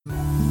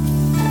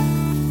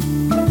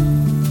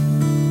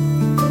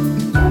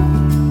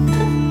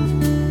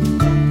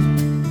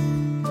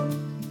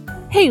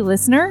Hey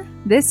listener,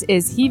 this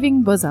is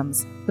Heaving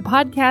Bosoms, the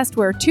podcast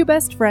where two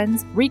best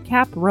friends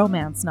recap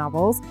romance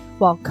novels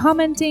while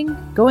commenting,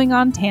 going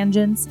on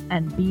tangents,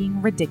 and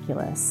being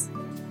ridiculous.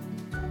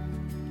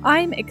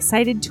 I'm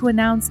excited to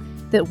announce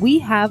that we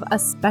have a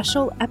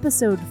special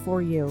episode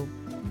for you.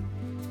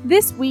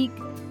 This week,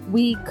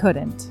 we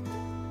couldn't.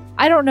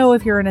 I don't know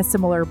if you're in a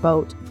similar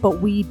boat, but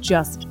we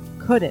just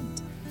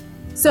couldn't.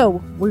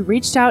 So we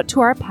reached out to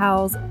our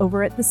pals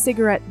over at the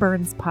Cigarette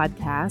Burns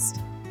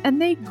podcast, and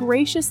they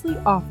graciously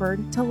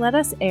offered to let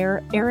us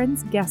air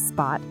Erin's guest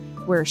spot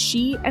where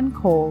she and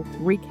Cole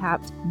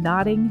recapped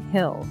Notting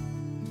Hill.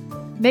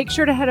 Make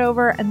sure to head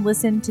over and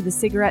listen to the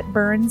Cigarette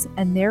Burns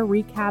and their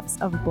recaps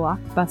of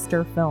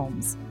blockbuster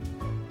films.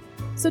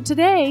 So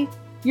today,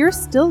 you're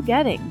still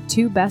getting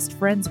two best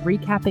friends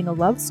recapping a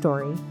love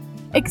story,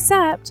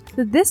 except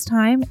that this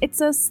time it's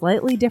a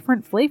slightly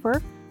different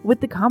flavor with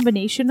the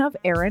combination of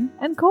Erin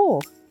and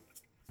Cole.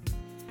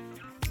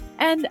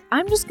 And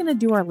I'm just going to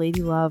do our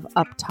lady love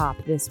up top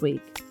this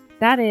week.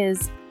 That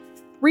is,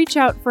 reach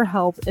out for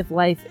help if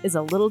life is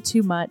a little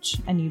too much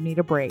and you need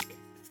a break.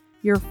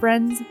 Your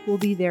friends will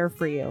be there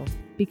for you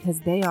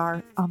because they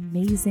are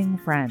amazing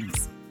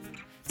friends.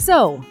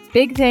 So,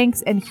 big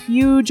thanks and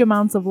huge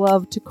amounts of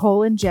love to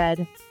Cole and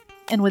Jed.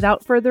 And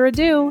without further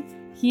ado,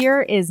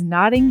 here is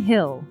Notting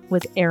Hill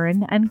with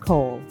Erin and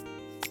Cole.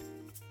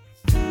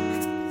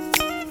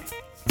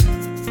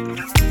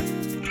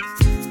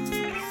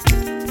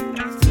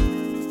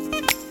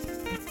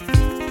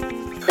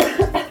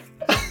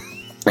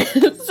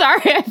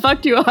 Sorry, I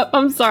fucked you up.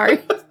 I'm sorry.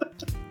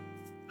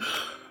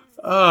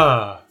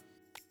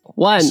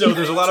 One. So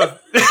there's a lot of...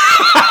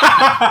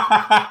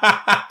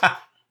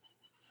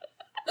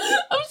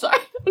 I'm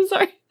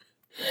sorry.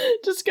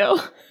 Just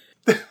go.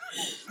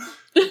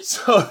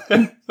 So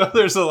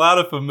there's a lot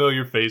of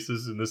familiar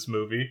faces in this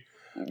movie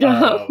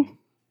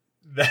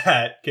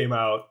that came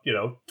out,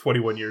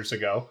 21 years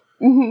ago.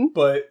 Mm-hmm.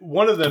 But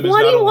one of them is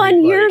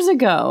 21 years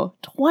ago.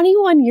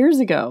 21 years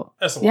ago.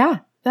 That's a lot. Yeah,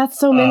 that's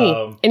so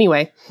many.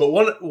 Anyway. But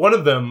one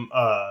of them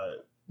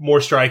more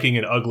striking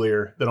and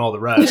uglier than all the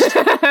rest.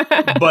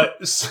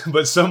 but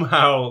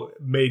somehow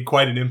made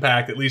quite an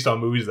impact, at least on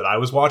movies that I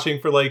was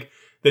watching for like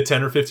the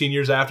 10 or 15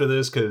 years after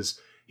this, because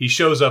he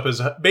shows up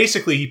as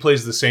basically he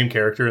plays the same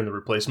character in The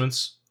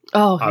Replacements.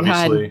 Oh,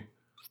 obviously.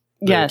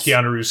 God. Yes.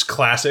 Keanu Reeves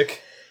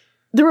classic.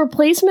 The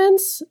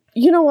Replacements,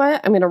 you know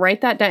what? I'm going to write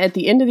that down at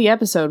the end of the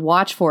episode.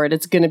 Watch for it.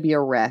 It's going to be a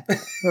wreck.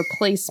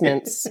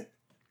 Replacements.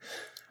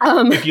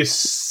 If you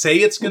say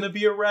it's going to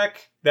be a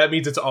wreck, that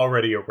means it's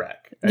already a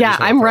wreck.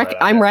 I'm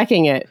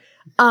wrecking it.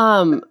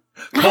 Cold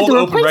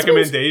open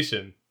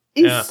recommendation.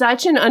 It's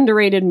such an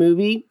underrated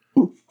movie.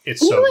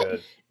 It's so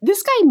good.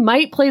 This guy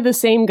might play the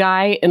same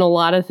guy in a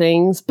lot of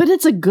things, but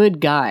it's a good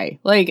guy.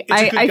 Like,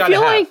 I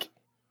feel like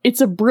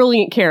it's a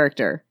brilliant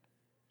character.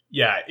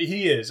 Yeah,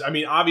 he is. I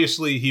mean,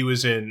 obviously, he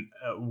was in,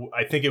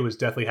 I think it was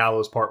Deathly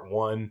Hallows Part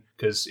 1,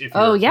 because if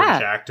you're a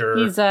British actor...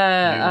 He's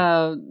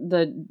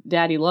the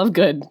Daddy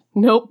Lovegood.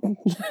 Nope.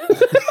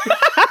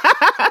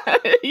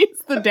 He's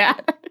the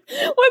dad.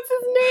 What's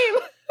his name?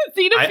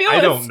 Xenophilus.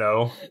 I don't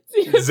know.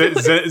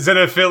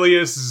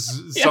 Xenophilius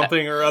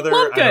something or other.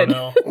 Lovegood. I don't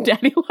know.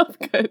 Daddy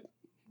Lovegood.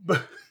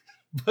 But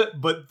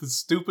the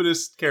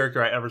stupidest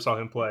character I ever saw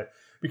him play,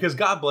 because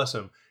God bless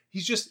him,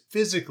 he's just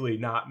physically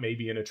not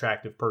maybe an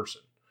attractive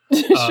person.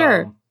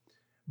 Sure.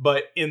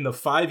 But in the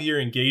 5-year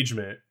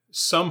engagement,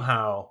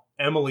 somehow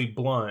Emily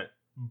Blunt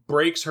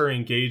breaks her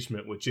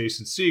engagement with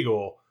Jason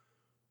Segel.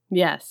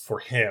 Yes. For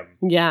him.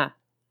 Yeah.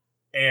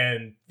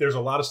 And there's a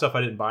lot of stuff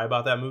I didn't buy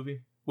about that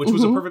movie, which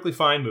was a perfectly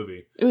fine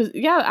movie. It was,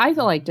 I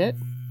liked it.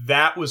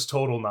 That was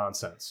total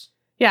nonsense.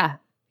 Yeah.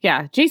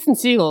 Yeah. Jason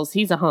Segel's,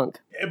 he's a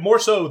hunk. More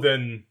so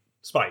than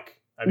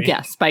Spike. I mean,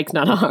 yeah, Spike's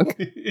not a hunk.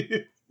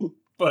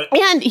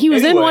 And he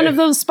was in one of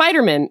those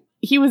Spider-Man.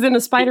 He was in a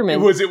Spider-Man.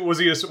 Was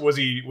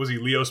he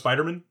Leo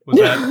Spider-Man? Was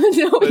that?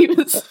 No, he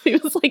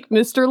was like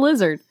Mr.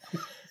 Lizard.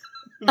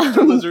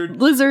 Mr.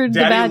 Lizard. Lizard,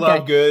 Daddy the bad guy.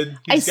 Lovegood.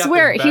 I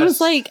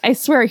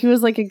swear he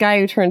was like a guy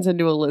who turns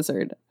into a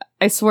lizard.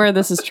 I swear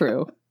this is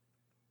true.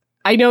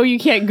 I know you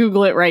can't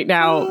Google it right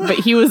now, but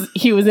he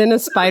was in a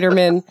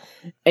Spider-Man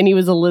and he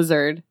was a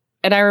lizard.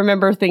 And I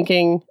remember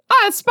thinking,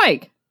 it's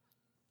Spike.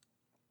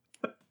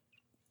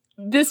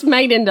 This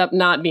might end up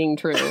not being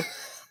true.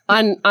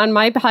 On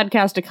my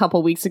podcast a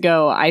couple weeks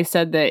ago, I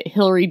said that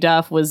Hilary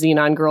Duff was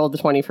Xenon Girl of the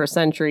 21st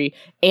century,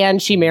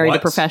 and she married a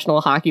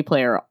professional hockey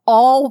player.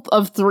 All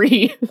of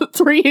three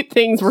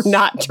things were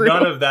not true.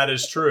 None of that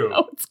is true.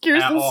 No, it's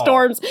Kirsten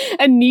Storms,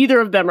 and neither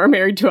of them are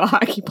married to a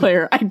hockey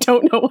player. I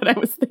don't know what I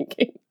was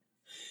thinking.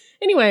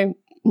 Anyway,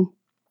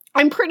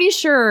 I'm pretty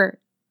sure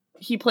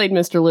he played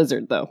Mr.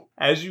 Lizard, though.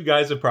 As you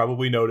guys have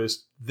probably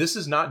noticed, this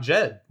is not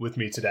Jed with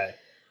me today.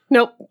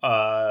 Nope.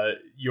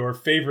 Your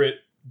favorite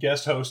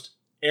guest host,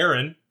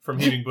 Erin from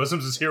Heaving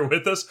Bosoms, is here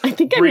with us. I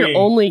think I'm your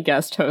only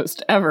guest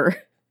host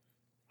ever.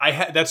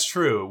 That's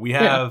true.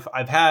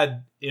 I've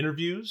had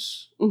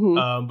interviews,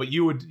 but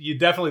you're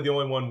definitely the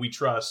only one we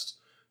trust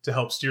to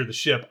help steer the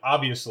ship.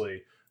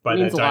 Obviously, by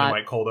that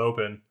Dynamite cold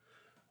open.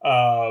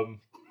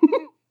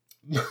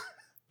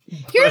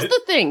 Here's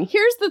the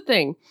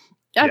thing.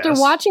 After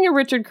watching a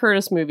Richard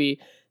Curtis movie,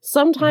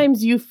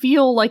 sometimes you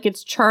feel like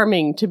it's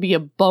charming to be a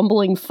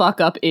bumbling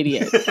fuck-up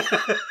idiot.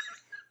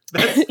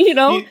 You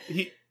know?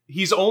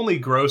 He's only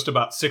grossed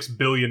about $6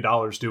 billion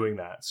doing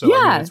that. So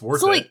I mean, it's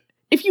worth it. Like,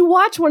 if you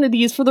watch one of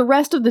these for the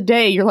rest of the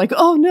day, you're like,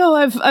 oh no,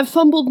 I've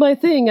fumbled my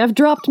thing. I've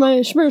dropped my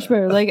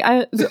schmur. Like,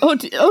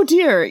 oh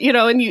dear. You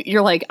know, and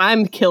you're like,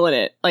 I'm killing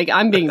it. Like,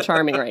 I'm being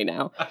charming right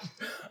now.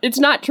 It's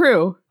not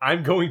true.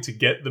 I'm going to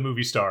get the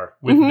movie star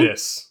with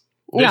this.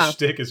 This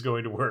shtick is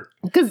going to work.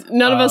 Because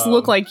none of us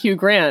look like Hugh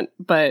Grant,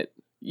 but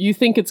you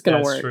think it's going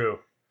to work. That's true.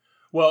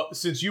 Well,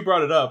 since you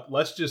brought it up,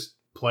 let's just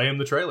play him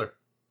the trailer.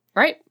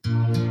 Right.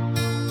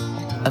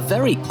 A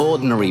very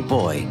ordinary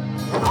boy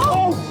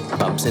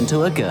bumps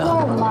into a girl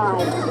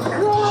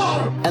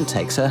and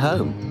takes her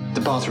home.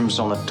 The bathroom's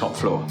on the top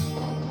floor.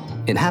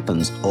 It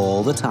happens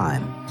all the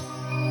time.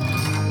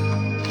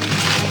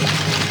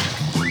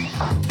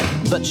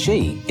 But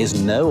she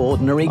is no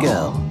ordinary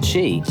girl.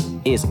 She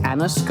is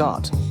Anna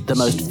Scott, the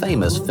most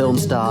famous film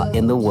star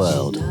in the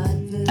world.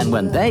 And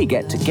when they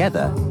get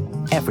together,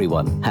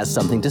 everyone has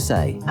something to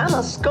say.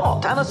 Anna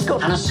Scott. Hello,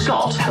 Anna.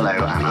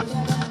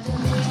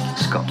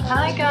 Scott.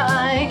 Hi,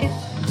 guys.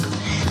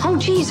 Oh,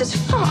 Jesus,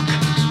 fuck.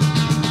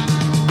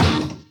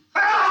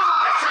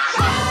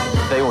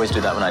 They always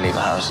do that when I leave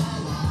a house.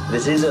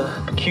 This is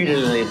a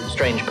peculiarly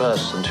strange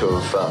person to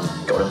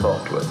have got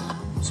involved with.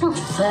 It's not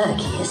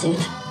Fergie, is it?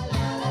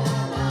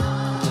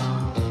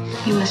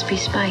 You must be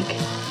Spike.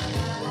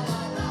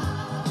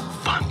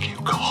 Thank you,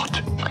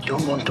 God. I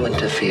don't want to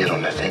interfere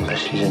on the thing, but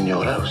she's in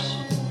your house.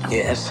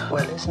 Yes.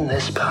 Well, isn't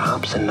this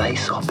perhaps a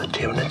nice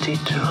opportunity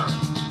to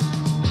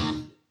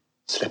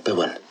slip her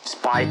one?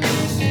 Spike.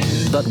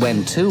 But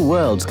when two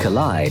worlds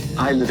collide...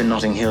 I live in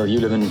Notting Hill, you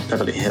live in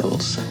Beverly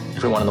Hills.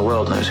 Everyone in the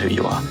world knows who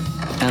you are.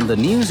 And the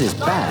news is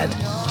bad...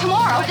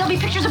 Tomorrow, there'll be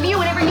pictures of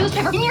you in every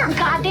newspaper in your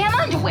goddamn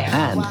underwear.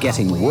 And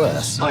getting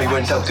worse. I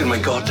went out in my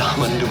goddamn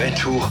underwear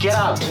too. Get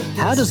out.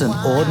 How does an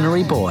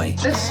ordinary boy...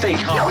 Let's stay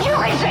calm. You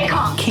can stay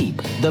calm.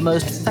 ...keep the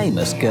most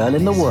famous girl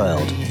in the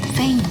world? The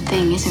fame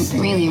thing isn't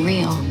really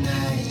real.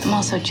 I'm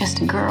also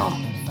just a girl.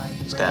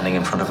 Standing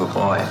in front of a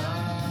boy.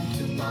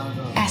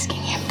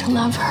 Asking him to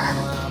love her.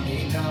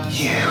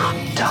 You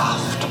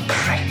daft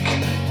prick.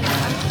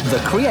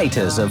 The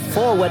creators of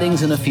 4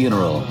 Weddings and a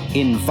Funeral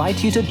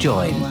invite you to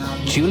join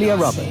Julia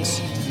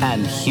Roberts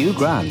and Hugh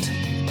Grant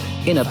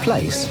in a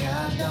place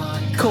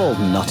called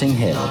Notting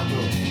Hill.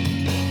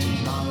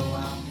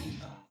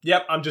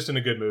 Yep, I'm just in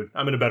a good mood.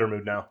 I'm in a better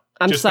mood now.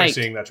 I'm just psyched. by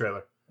seeing that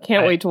trailer.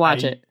 Can't wait to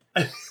watch it.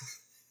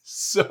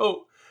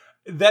 So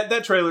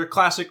that trailer,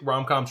 classic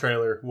rom-com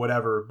trailer,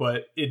 whatever,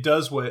 but it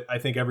does what I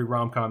think every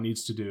rom-com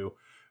needs to do,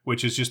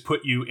 which is just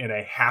put you in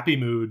a happy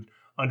mood,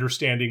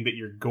 understanding that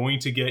you're going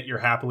to get your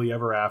happily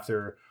ever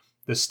after.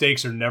 The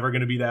stakes are never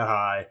going to be that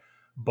high,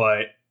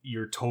 but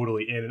you're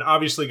totally in. And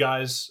obviously,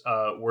 guys,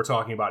 we're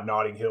talking about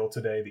Notting Hill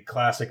today, the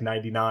classic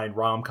 99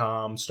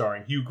 rom-com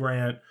starring Hugh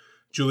Grant,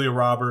 Julia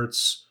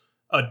Roberts,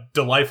 a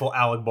delightful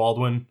Alec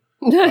Baldwin,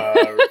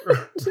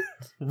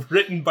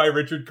 written by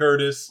Richard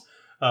Curtis,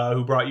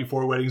 who brought you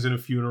 4 Weddings and a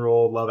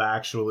Funeral, Love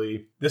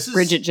Actually. This is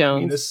Bridget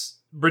Jones.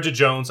 Bridget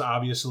Jones,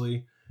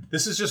 obviously.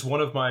 This is just one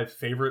of my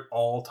favorite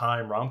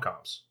all-time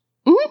rom-coms.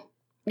 Mm-hmm.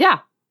 Yeah.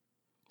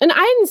 And I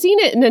hadn't seen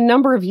it in a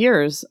number of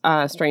years,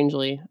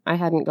 strangely. I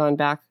hadn't gone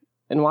back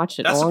and watched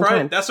it in a long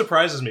time. That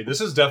surprises me.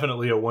 This is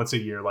definitely a once a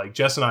year. Like,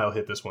 Jess and I will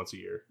hit this once a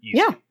year. Easy.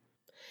 Yeah.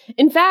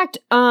 In fact,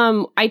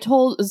 I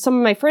told some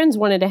of my friends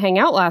wanted to hang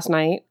out last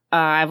night.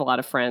 I have a lot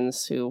of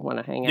friends who want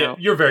to hang out. Yeah,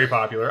 you're very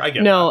popular. I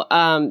get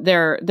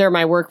that. They're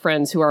my work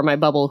friends who are my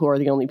bubble, who are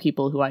the only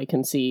people who I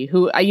can see,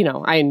 who,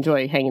 I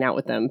enjoy hanging out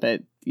with them,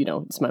 but,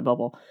 it's my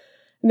bubble.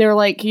 And they were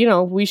like,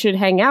 we should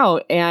hang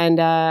out. And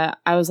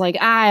I was like,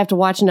 I have to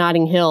watch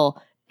Notting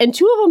Hill. And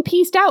 2 of them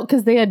pieced out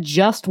because they had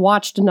just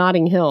watched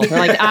Notting Hill. They're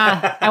like,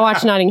 I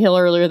watched Notting Hill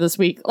earlier this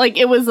week. Like,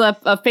 it was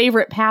a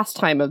favorite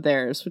pastime of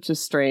theirs, which is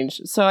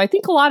strange. So I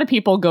think a lot of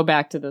people go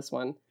back to this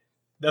one.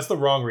 That's the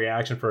wrong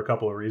reaction for a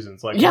couple of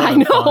reasons. Like, yeah, I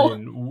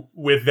know.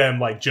 With them,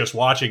 like, just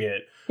watching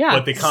it. Yeah.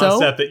 But the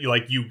concept that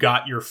you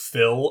got your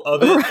fill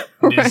of it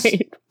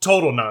is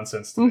total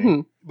nonsense to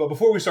me. But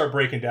before we start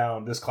breaking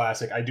down this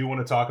classic, I do want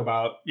to talk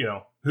about,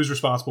 who's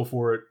responsible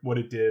for it, what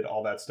it did,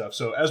 all that stuff.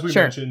 So as we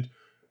mentioned,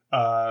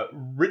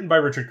 written by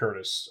Richard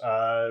Curtis.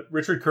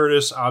 Richard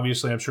Curtis,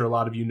 obviously, I'm sure a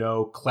lot of you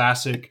know,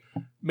 classic,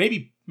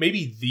 maybe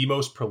the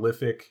most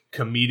prolific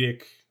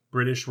comedic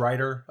British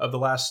writer of the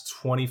last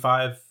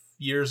 25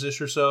 years-ish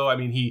or so. I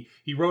mean,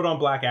 he wrote on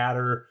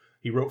Blackadder,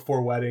 he wrote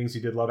 4 Weddings, he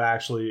did Love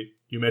Actually.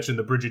 You mentioned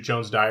the Bridget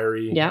Jones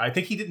Diary. Yeah. I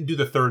think he didn't do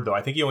the 3rd, though.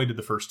 I think he only did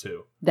the first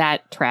 2.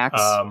 That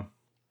tracks.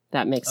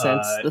 That makes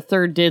sense. The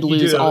 3rd did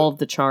lose all of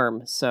the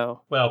charm,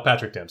 so. Well,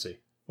 Patrick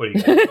Dempsey. What are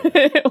you going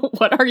to do?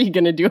 What are you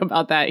going to do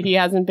about that? He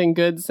hasn't been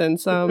good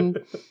since, God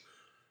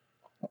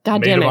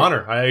damn it. Maid of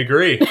Honor. I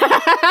agree.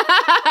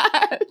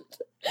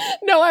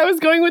 No, I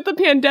was going with the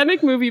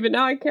pandemic movie, but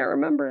now I can't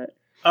remember it.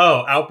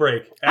 Oh,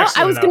 Outbreak.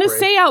 Excellent. I was going to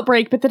say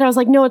Outbreak, but then I was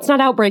like, no, it's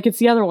not Outbreak. It's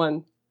the other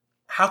one.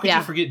 How could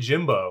you forget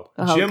Jimbo?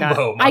 Oh,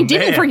 Jimbo, I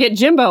didn't forget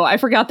Jimbo. I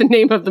forgot the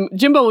name of the...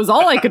 Jimbo was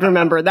all I could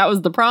remember. That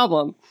was the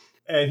problem.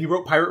 And he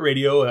wrote Pirate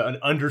Radio, an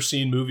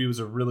underseen movie. It was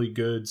a really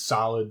good,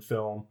 solid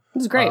film. It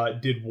was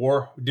great. Did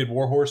War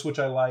Horse, which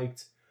I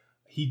liked.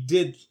 He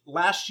did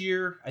last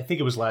year. I think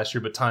it was last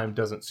year, but time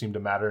doesn't seem to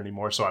matter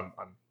anymore. So I'm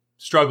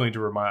struggling to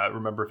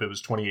remember if it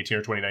was 2018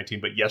 or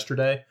 2019. But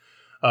Yesterday,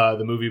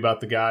 the movie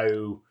about the guy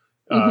who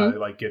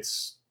like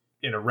gets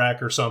in a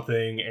wreck or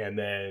something, and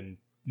then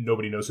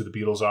nobody knows who the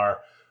Beatles are.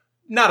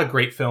 Not a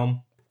great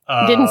film.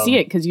 Didn't see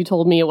it because you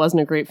told me it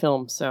wasn't a great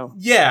film. So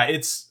yeah,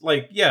 it's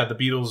like, yeah, the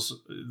Beatles,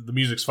 the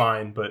music's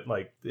fine, but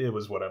like it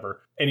was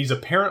whatever. And he's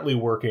apparently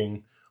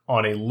working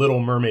on a Little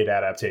Mermaid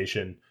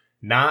adaptation,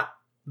 not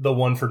the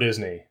one for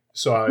Disney.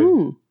 So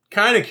I'm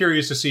kind of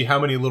curious to see how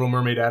many Little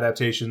Mermaid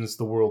adaptations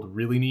the world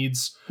really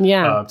needs.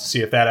 Yeah, to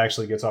see if that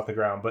actually gets off the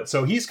ground. But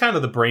so he's kind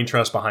of the brain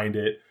trust behind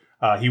it.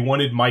 He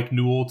wanted Mike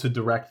Newell to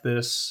direct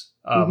this.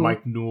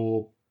 Mike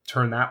Newell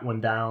turned that one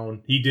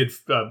down. He did.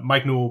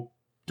 Mike Newell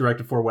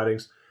directed Four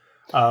Weddings.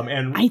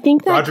 And I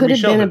think that Roger could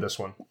Michel have been did this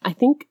one. I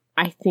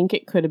think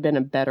it could have been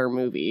a better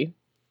movie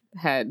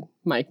had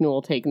Mike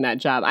Newell taken that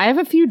job. I have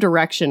a few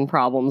direction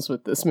problems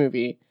with this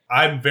movie.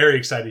 I'm very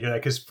excited to hear that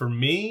because for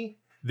me,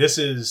 this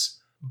is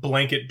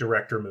blanket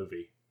director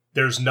movie.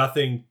 There's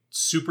nothing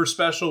super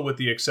special with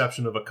the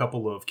exception of a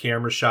couple of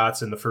camera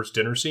shots in the first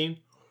dinner scene.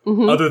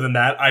 Other than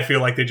that, I feel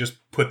like they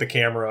just put the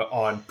camera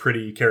on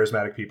pretty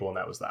charismatic people and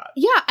that was that.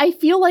 Yeah, I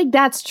feel like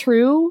that's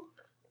true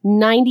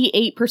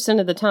 98%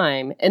 of the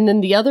time. And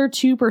then the other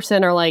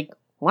 2% are like,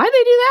 why'd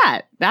they do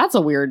that? That's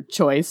a weird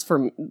choice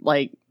from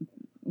like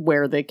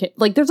where they can,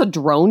 like there's a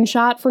drone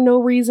shot for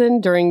no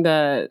reason during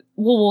the,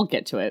 we'll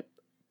get to it.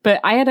 But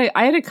I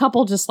had a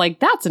couple just like,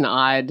 that's an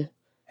odd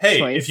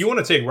choice. If you want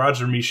to take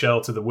Roger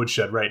Michel to the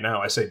woodshed right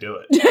now, I say do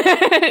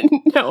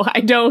it. No,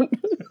 I don't.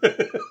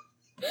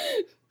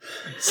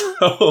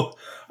 So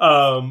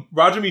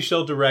Roger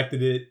Michel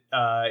directed it.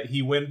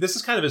 This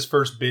is kind of his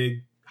first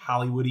big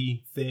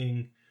Hollywoody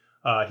thing.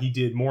 He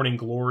did Morning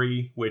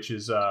Glory, which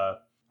is I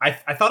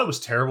thought it was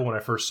terrible when I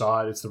first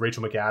saw it. It's the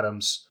Rachel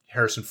McAdams,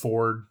 Harrison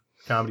Ford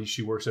comedy.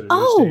 She works at a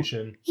news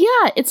station.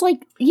 Yeah, it's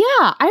like, yeah,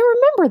 I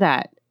remember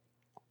that.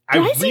 I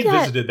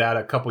revisited that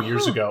a couple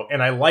years ago,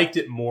 and I liked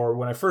it more.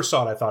 When I first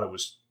saw it, I thought it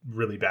was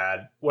really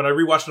bad. When I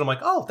rewatched it, I'm like,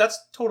 oh, that's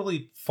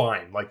totally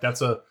fine. Like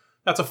that's a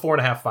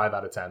 4.5, 5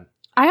 out of 10.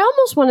 I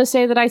almost want to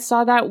say that I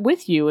saw that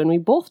with you, and we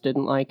both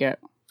didn't like it.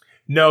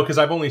 No, because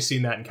I've only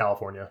seen that in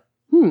California.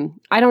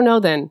 I don't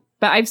know then.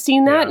 But I've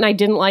seen that, and I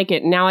didn't like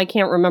it. Now I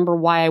can't remember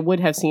why I would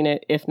have seen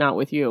it if not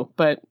with you.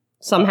 But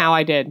somehow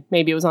I did.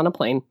 Maybe it was on a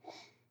plane.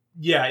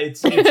 Yeah,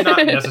 it's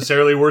not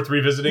necessarily worth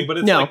revisiting, but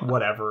it's like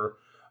whatever.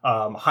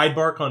 Hyde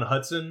Park on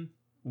Hudson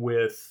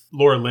with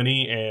Laura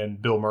Linney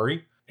and Bill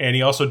Murray. And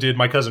he also did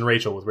My Cousin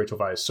Rachel with Rachel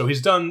Weisz. So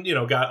he's done,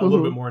 got a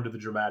little bit more into the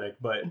dramatic.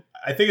 But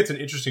I think it's an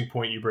interesting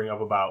point you bring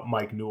up about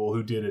Mike Newell,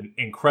 who did an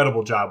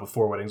incredible job with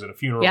Four Weddings and a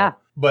Funeral. Yeah.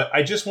 But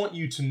I just want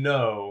you to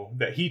know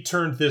that he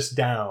turned this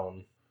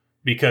down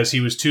because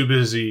he was too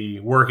busy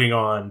working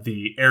on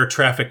the Air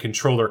Traffic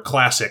Controller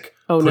Classic,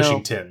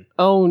 Pushing Tin.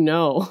 Oh,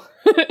 no.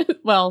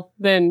 Well,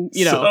 then,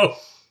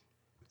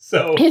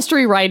 So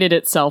history righted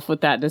itself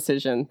with that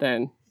decision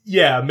then.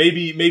 Yeah,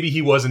 maybe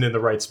he wasn't in the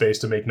right space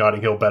to make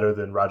Notting Hill better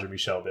than Roger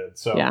Michel did.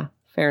 So yeah,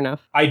 fair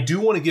enough. I do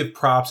want to give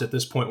props at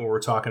this point when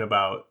we're talking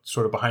about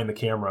sort of behind the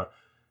camera.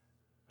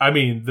 I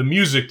mean, the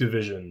music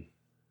division,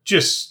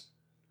 just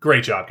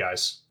great job,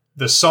 guys.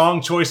 The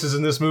song choices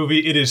in this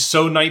movie, it is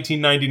so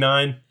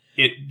 1999.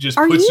 It just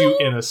puts you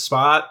in a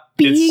spot.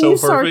 It's so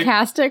perfect.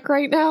 Sarcastic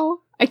right now?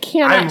 I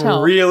cannot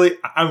tell.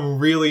 I'm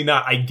really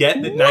not. I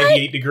get that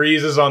 98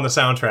 Degrees is on the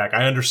soundtrack.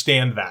 I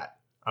understand that.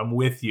 I'm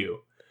with you.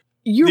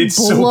 You're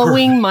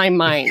blowing my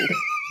mind.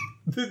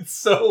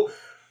 It's a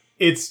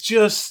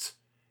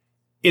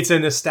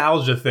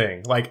nostalgia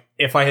thing. Like,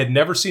 if I had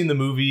never seen the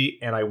movie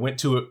and I went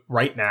to it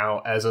right now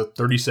as a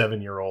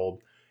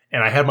 37-year-old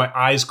and I had my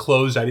eyes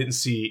closed, I didn't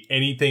see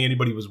anything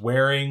anybody was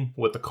wearing,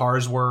 what the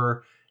cars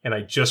were, and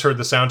I just heard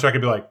the soundtrack,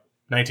 I'd be like,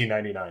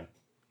 1999.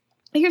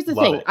 Here's the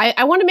thing.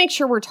 I want to make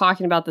sure we're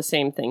talking about the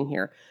same thing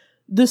here.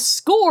 The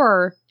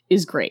score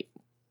is great.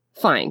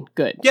 Fine.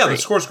 Good. Yeah, great.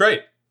 The score's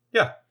great.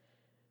 Yeah.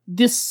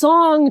 The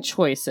song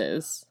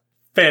choices.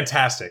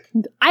 Fantastic.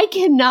 I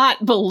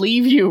cannot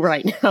believe you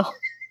right now.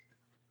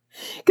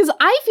 Because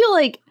I feel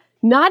like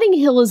Notting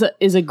Hill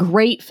is a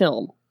great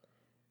film.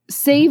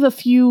 Save a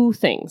few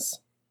things.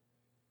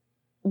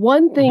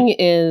 One thing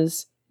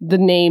is the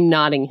name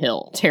Notting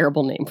Hill.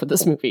 Terrible name for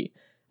this movie.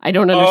 I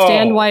don't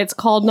understand why it's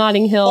called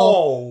Notting Hill.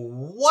 Oh,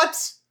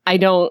 what? I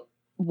don't.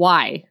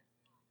 Why?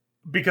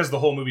 Because the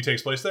whole movie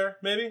takes place there,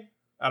 maybe?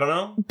 I don't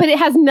know. But it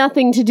has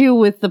nothing to do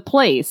with the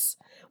place.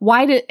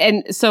 Why did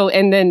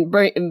and then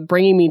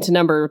bringing me to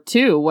number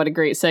 2? What a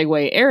great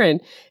segue, Aaron,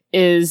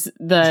 is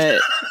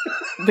the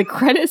the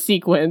credit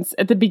sequence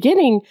at the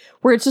beginning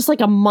where it's just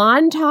like a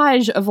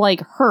montage of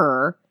like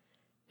her,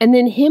 and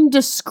then him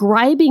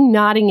describing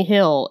Notting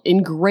Hill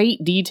in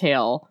great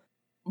detail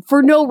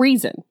for no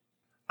reason.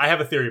 I have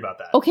a theory about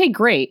that. Okay,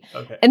 great.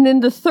 Okay. And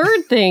then the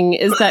third thing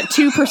is that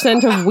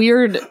 2% of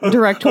weird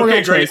directorial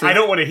okay, great. choices. I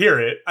don't want to hear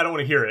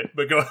it,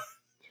 but go.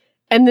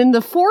 And then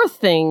the fourth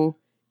thing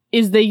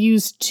is they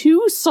use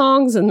 2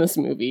 songs in this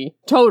movie,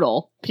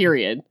 total,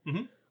 period.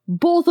 Mm-hmm.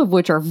 Both of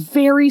which are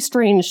very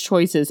strange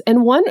choices,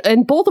 and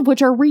both of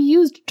which are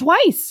reused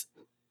twice.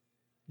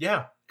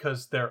 Yeah,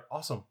 because they're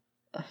awesome.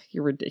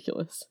 You're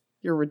ridiculous.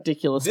 You're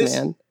ridiculous,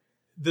 man.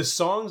 The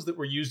songs that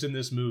were used in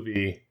this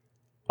movie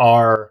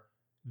are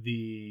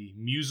the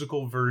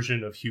musical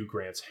version of Hugh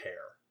Grant's hair.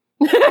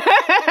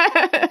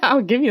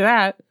 I'll give you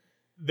that.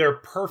 They're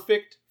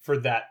perfect for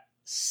that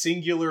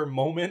singular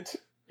moment,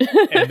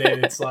 and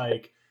then it's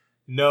like,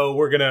 no,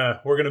 we're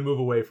gonna move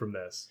away from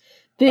this.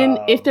 Then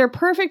if they're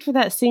perfect for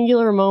that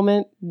singular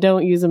moment,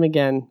 don't use them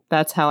again.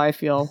 That's how I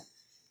feel.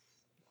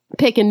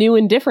 Pick a new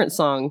and different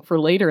song for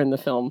later in the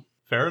film.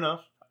 Fair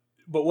enough.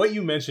 But what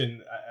you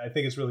mentioned, I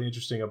think is really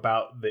interesting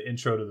about the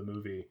intro to the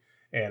movie,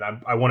 and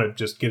I want to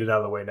just get it out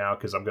of the way now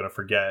because I'm going to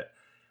forget.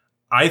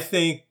 I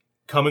think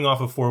coming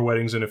off of 4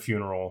 Weddings and a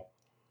Funeral,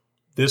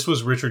 this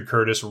was Richard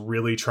Curtis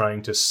really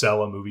trying to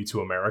sell a movie to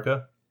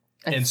America.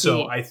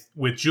 So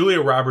with Julia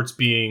Roberts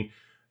being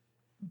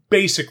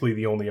basically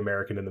the only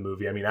American in the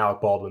movie. I mean,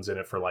 Alec Baldwin's in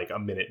it for like a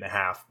minute and a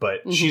half,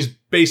 but she's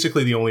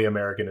basically the only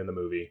American in the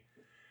movie.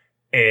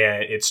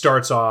 And it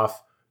starts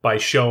off by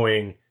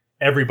showing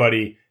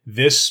everybody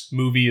this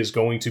movie is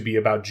going to be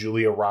about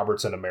Julia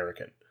Roberts, an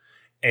American.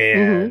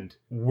 And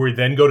we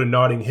then go to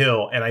Notting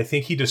Hill, and I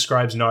think he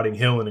describes Notting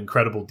Hill in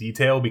incredible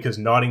detail because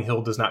Notting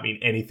Hill does not mean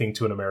anything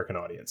to an American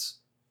audience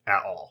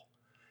at all.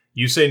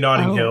 You say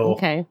Notting Hill,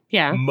 okay,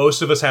 yeah.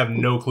 Most of us have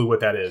no clue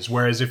what that is.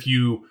 Whereas if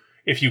you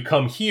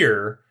come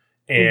here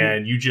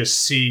and you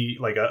just see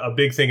like a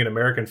big thing in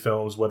American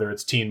films, whether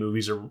it's teen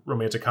movies or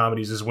romantic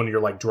comedies, is when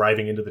you're like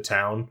driving into the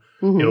town,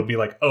 it'll be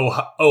like, oh,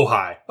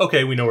 hi.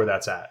 Okay, we know where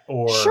that's at.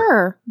 Or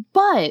sure,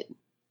 but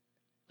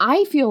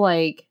I feel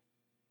like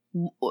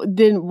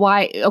then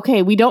why?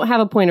 Okay, we don't have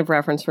a point of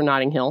reference for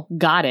Notting Hill.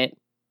 Got it.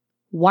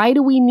 Why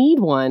do we need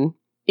one?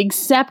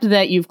 Except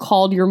that you've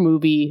called your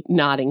movie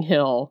Notting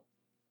Hill.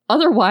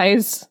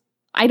 Otherwise,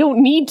 I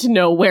don't need to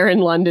know where in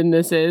London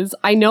this is.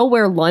 I know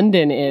where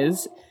London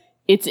is.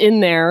 It's in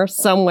there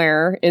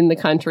somewhere in the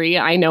country.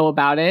 I know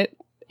about it.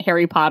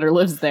 Harry Potter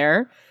lives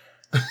there.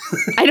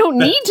 I don't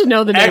need to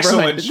know the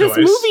neighborhood. This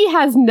movie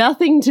has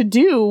nothing to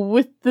do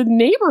with the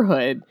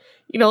neighborhood.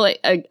 You know, like,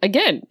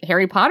 again,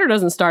 Harry Potter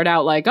doesn't start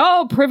out like,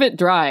 oh, Privet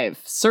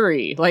Drive,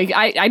 Surrey. Like,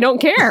 I don't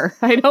care.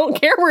 I don't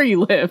care where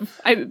you live.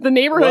 The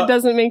neighborhood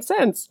doesn't make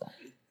sense.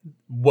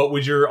 What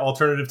would your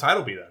alternative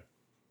title be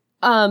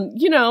then?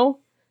 You know,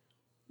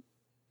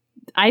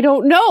 I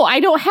don't know.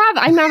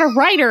 I'm not a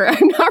writer.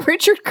 I'm not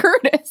Richard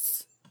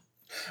Curtis.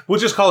 We'll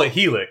just call it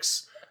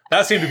Helix.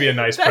 That seemed to be a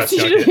nice press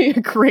junket. That seemed to be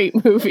a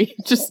great movie.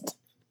 Just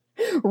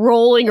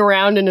rolling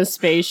around in a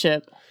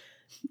spaceship.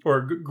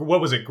 Or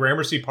what was it?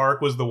 Gramercy Park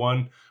was the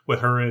one with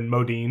her and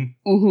Modine.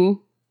 Mm-hmm.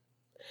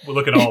 We're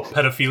looking all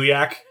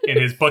pedophiliac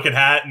in his bucket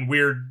hat and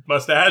weird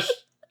mustache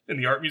in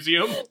the art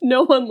museum.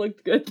 No one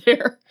looked good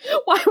there.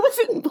 Why was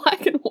it in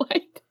black and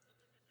white?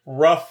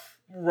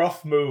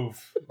 Rough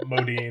move,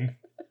 Modine.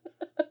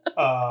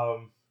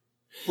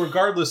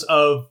 Regardless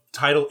of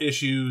title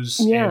issues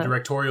and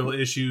directorial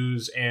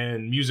issues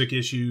and music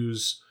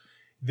issues,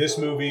 this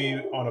movie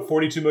on a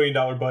 $42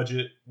 million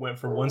budget went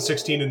for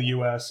 $116 in the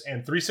US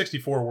and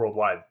 $364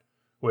 worldwide,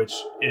 which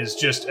is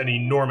just an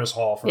enormous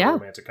haul for a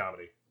romantic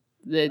comedy.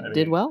 It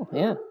did well,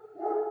 yeah.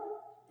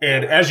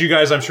 And as you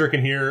guys, I'm sure,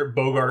 can hear,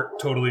 Bogart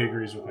totally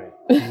agrees with me.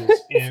 He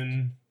is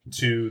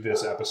into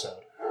this episode.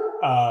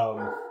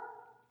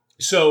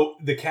 So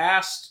the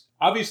cast,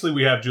 obviously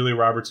we have Julia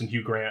Roberts and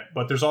Hugh Grant,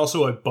 but there's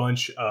also a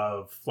bunch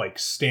of like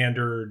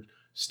standard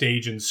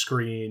stage and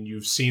screen.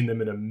 You've seen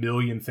them in a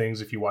million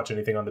things if you watch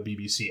anything on the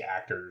BBC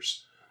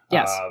actors.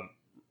 Yes.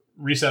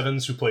 Rhys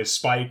Evans, who plays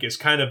Spike, is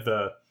kind of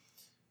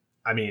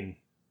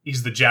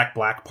he's the Jack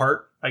Black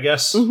part, I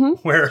guess,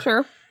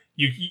 where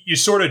you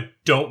sort of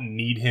don't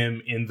need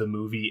him in the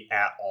movie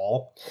at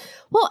all.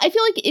 Well, I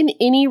feel like in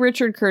any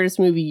Richard Curtis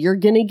movie, you're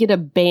going to get a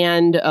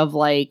band of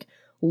like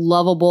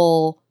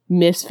lovable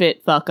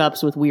misfit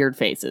fuck-ups with weird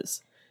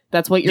faces.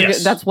 That's what you're.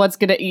 Yes. That's what's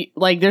gonna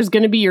like. There's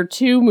gonna be your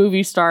 2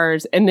 movie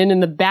stars, and then in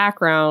the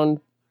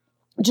background,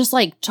 just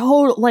like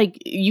total, like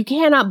you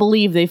cannot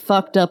believe they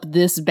fucked up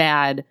this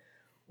bad.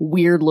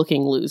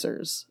 Weird-looking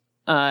losers.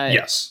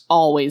 Yes,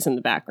 always in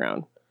the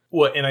background.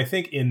 Well, and I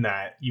think in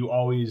that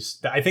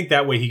I think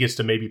that way he gets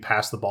to maybe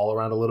pass the ball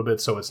around a little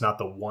bit, so it's not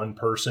the one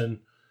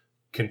person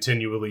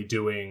continually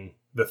doing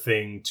the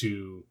thing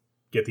to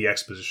get the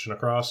exposition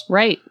across,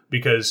 right?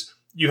 Because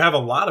you have a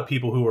lot of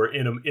people who are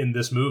in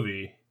this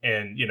movie.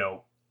 And, you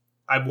know,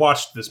 I've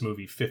watched this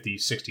movie 50,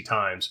 60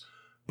 times,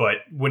 but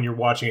when you're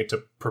watching it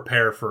to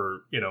prepare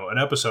for, you know, an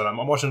episode,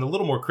 I'm watching it a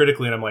little more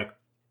critically, and I'm like,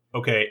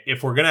 okay,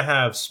 if we're going to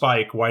have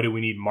Spike, why do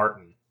we need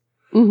Martin?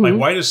 Like,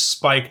 why does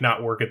Spike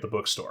not work at the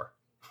bookstore?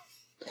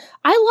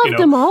 I love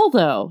them all,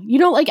 though. You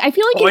know, like, I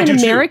feel like in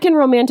an American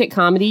romantic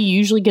comedy, you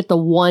usually get the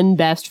one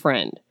best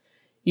friend.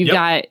 You've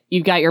got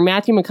your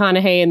Matthew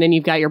McConaughey, and then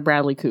you've got your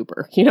Bradley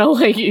Cooper. You know,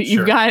 like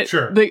you've got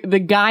the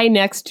guy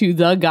next to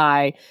the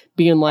guy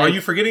being like. Are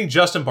you forgetting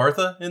Justin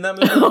Bartha in that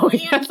movie? Oh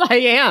yes, I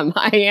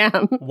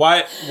am.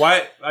 Why?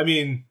 I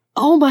mean.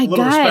 Oh my god!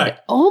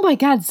 Respect. Oh my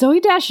god!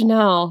 Zooey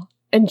Deschanel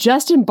and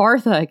Justin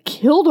Bartha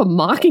killed a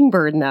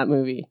mockingbird in that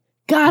movie.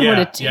 God, what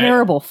a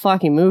terrible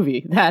fucking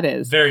movie that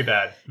is. Very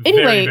bad.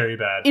 Anyway, very, very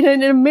bad. In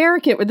an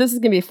American, this is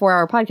going to be a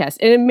 4-hour podcast.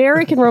 In an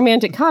American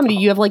romantic comedy,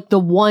 you have like the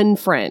one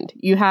friend.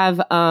 You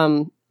have,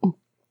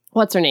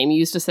 what's her name? You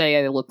used to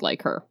say I looked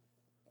like her.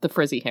 The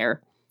frizzy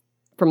hair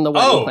from The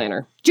Wedding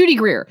Planner. Judy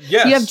Greer.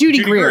 Yes, you have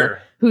Judy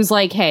Greer, who's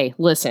like, hey,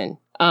 listen,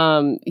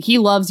 he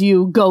loves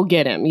you. Go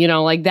get him. You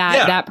know, like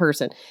that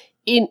person.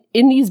 In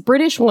these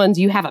British ones,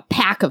 you have a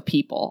pack of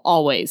people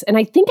always. And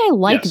I think I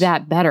like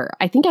that better.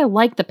 I think I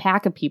like the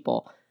pack of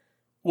people.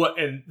 Well,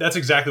 and that's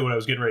exactly what I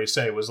was getting ready to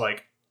say was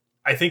like,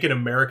 I think in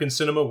American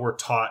cinema, we're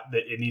taught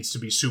that it needs to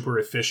be super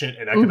efficient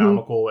and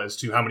economical as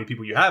to how many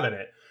people you have in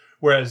it.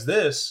 Whereas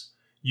this,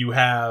 you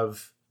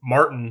have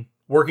Martin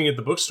working at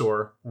the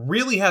bookstore,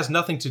 really has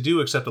nothing to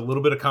do except a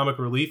little bit of comic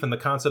relief and the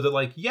concept that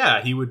like,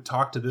 yeah, he would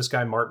talk to this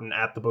guy Martin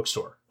at the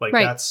bookstore. Like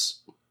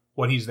that's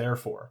what he's there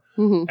for.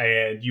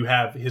 And you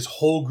have his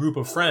whole group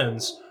of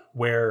friends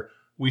where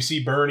we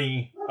see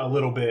Bernie a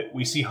little bit,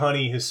 we see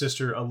Honey, his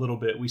sister, a little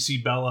bit, we see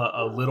Bella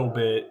a little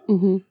bit.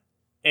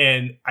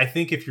 And I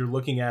think if you're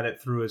looking at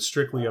it through a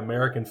strictly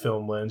American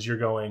film lens, you're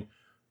going,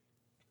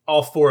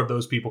 all 4 of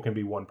those people can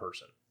be one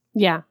person.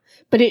 Yeah.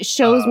 But it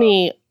shows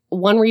me,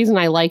 one reason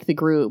I like the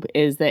group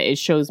is that it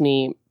shows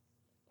me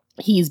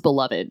he's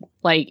beloved.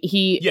 Like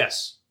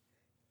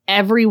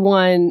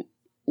everyone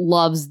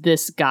loves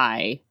this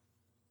guy.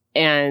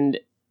 And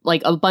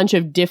like a bunch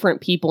of different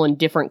people and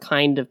different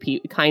kinds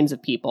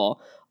of people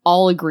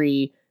all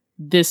agree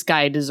this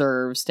guy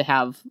deserves to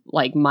have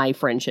like my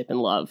friendship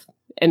and love.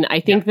 And I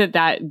think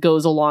that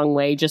goes a long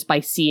way just by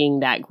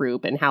seeing that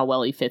group and how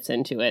well he fits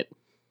into it.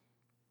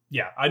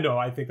 Yeah, I know.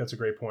 I think that's a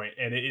great point.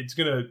 And it's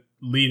going to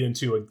lead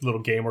into a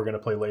little game we're going to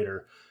play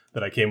later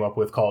that I came up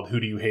with called Who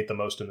Do You Hate the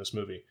Most in This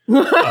Movie?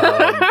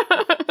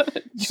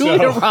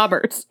 Julia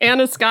Roberts.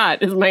 Anna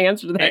Scott is my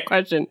answer to that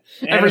question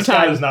every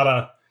time.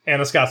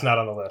 Anna Scott's not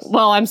on the list.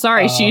 Well, I'm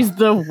sorry. She's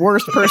the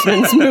worst person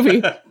in this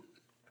movie.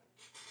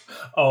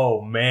 Oh,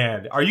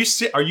 man. Are you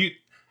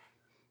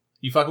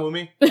you fucking with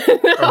me?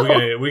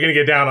 Are we gonna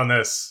get down on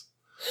this?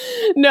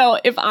 No,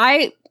 if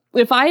I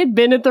had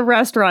been at the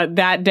restaurant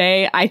that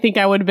day, I think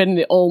I would have been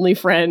the only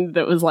friend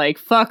that was like,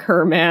 fuck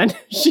her, man.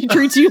 She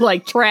treats you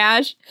like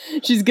trash.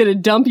 She's going to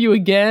dump you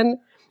again.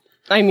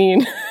 I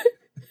mean...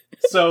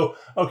 So,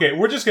 okay,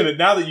 we're just going to...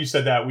 Now that you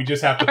said that, we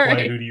just have to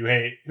play Who Do You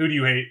Hate? Who do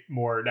you hate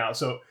more now?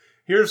 So,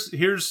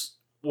 here's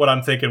what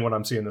I'm thinking when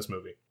I'm seeing this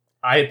movie.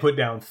 I had put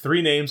down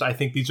 3 names. I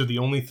think these are the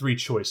only 3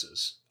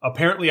 choices.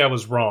 Apparently, I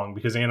was wrong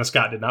because Anna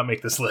Scott did not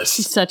make this list.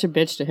 She's such a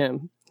bitch to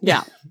him.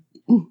 Yeah.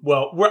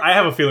 Well, I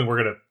have a feeling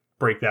we're going to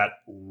break that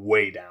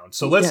way down.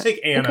 So let's take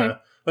Anna. Okay.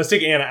 Let's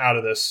take Anna out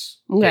of this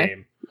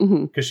game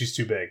because she's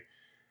too big.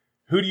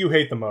 Who do you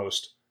hate the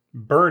most?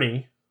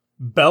 Bernie,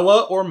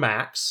 Bella, or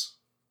Max?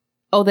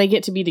 Oh, they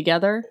get to be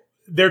together?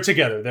 They're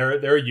together.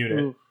 They're a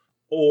unit.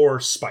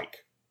 Or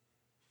Spike.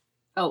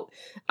 Oh,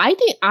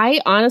 I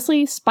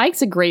honestly,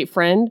 Spike's a great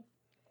friend.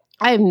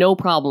 I have no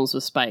problems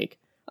with Spike.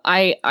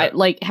 I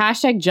like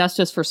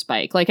 #justice for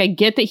Spike. Like, I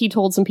get that he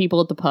told some people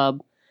at the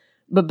pub,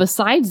 but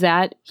besides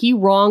that, he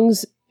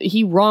wrongs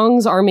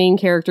our main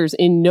characters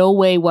in no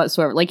way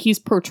whatsoever. Like, he's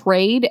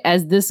portrayed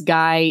as this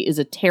guy is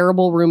a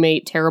terrible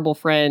roommate, terrible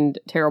friend,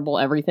 terrible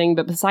everything.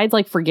 But besides,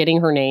 like,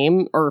 forgetting her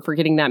name or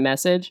forgetting that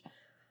message,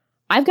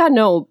 I've got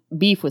no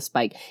beef with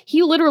Spike.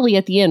 He literally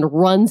at the end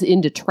runs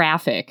into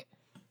traffic.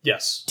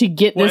 Yes. To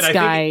get this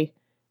guy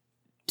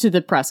to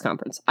the press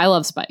conference. I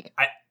love Spike.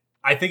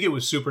 I think it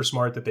was super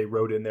smart that they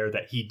wrote in there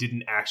that he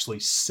didn't actually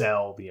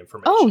sell the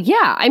information. Oh,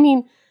 yeah. I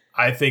mean...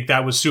 I think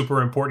that was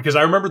super important because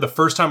I remember the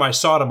first time I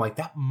saw it, I'm like,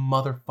 that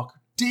motherfucker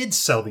did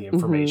sell the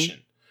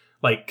information.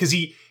 Like, because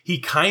he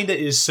kind of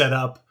is set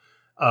up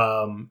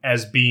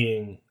as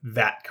being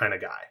that kind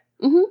of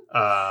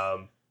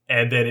guy.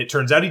 And then it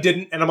turns out he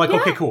didn't. And I'm like,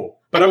 okay, cool.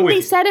 But I'm with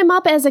you. They set him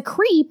up as a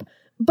creep,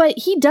 but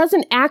he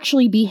doesn't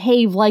actually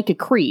behave like a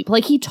creep.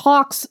 Like, he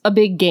talks a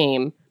big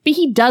game, but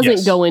he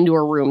doesn't go into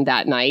her room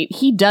that night.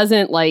 He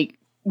doesn't, like,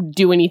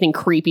 do anything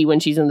creepy when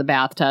she's in the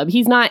bathtub.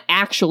 He's not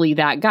actually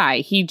that guy.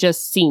 He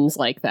just seems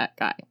like that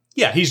guy.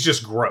 Yeah, he's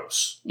just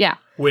gross. Yeah.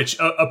 Which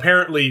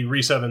apparently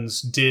Rhys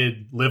Evans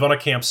did live on a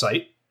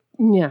campsite.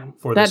 Yeah.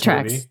 For that this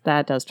tracks. movie.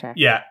 That does track.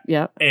 Yeah.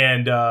 Yeah.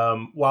 And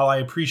while I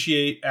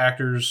appreciate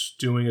actors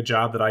doing a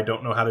job that I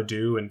don't know how to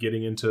do and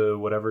getting into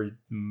whatever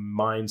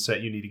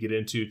mindset you need to get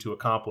into to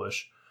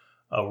accomplish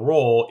a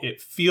role, it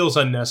feels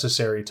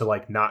unnecessary to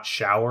like not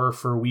shower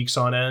for weeks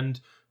on end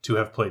to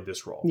have played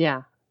this role.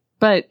 Yeah.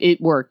 But it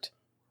worked.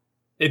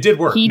 It did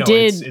work. He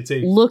did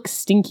look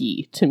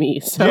stinky to me.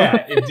 So.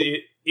 Yeah,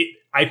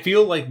 I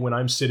feel like when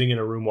I'm sitting in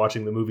a room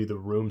watching the movie, the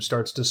room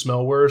starts to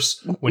smell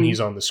worse when he's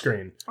on the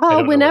screen.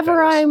 Oh,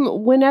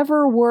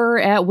 whenever we're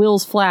at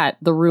Will's flat,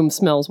 the room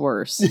smells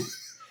worse.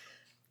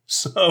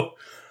 So,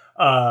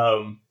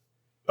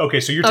 okay,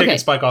 so you're taking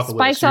Spike off the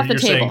list. Spike's off the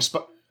table.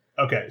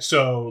 Okay,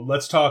 so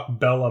let's talk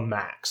Bella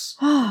Max.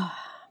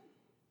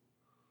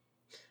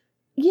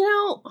 You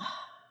know,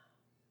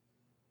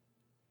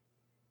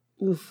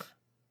 oof.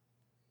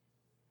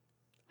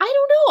 I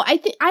don't know. I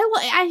think I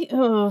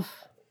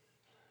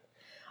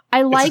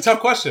like. It's a tough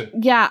question.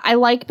 Yeah, I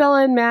like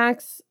Bella and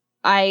Max.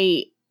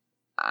 I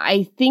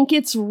think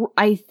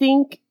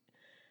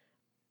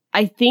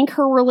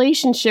her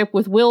relationship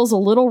with Will's a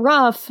little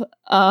rough.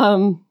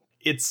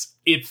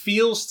 It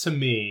feels to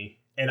me,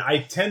 and I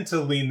tend to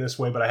lean this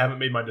way, but I haven't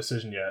made my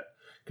decision yet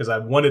because I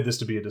wanted this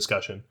to be a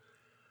discussion.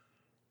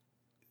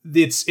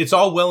 It's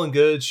all well and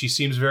good. She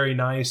seems very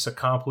nice,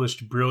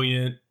 accomplished,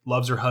 brilliant,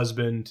 loves her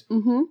husband.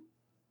 Mm-hmm.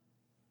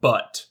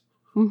 But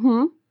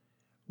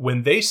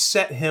when they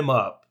set him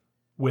up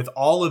with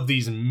all of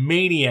these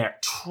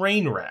maniac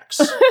train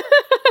wrecks,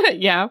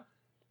 yeah,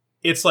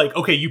 it's like,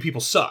 okay, you people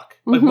suck.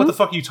 Like, what the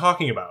fuck are you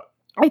talking about?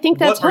 I think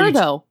that's her,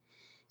 though.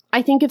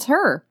 I think it's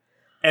her.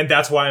 And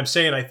that's why I'm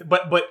saying,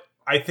 but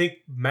I think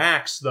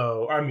Max,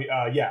 though,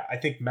 I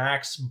think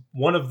Max,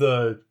 one of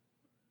the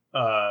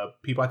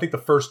people, I think the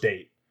first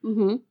date,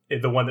 the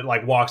one that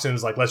like walks in and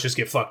is like, let's just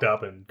get fucked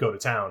up and go to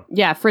town.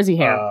 Yeah, frizzy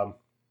hair.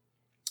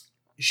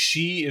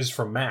 She is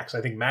from Max.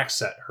 I think Max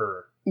set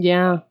her.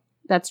 Yeah,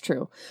 that's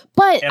true.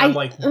 But I'm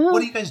like,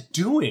 what are you guys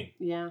doing?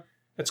 Yeah.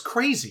 That's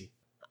crazy.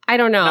 I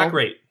don't know. Not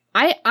great.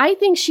 I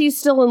think she's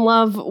still in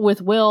love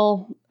with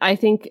Will. I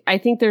think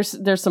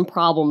there's some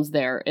problems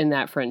there in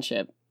that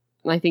friendship.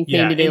 I think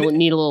maybe they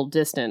need a little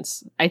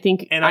distance. I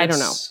think, and I don't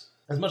know.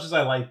 As much as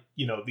I like,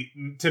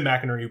 Tim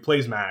McInerney who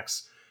plays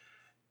Max,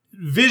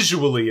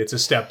 visually it's a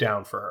step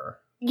down for her.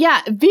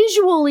 Yeah,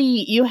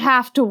 visually you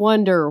have to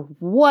wonder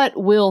what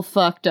Will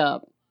fucked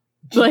up.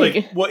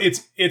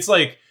 It's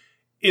like,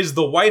 is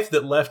the wife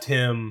that left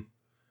him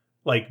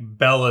like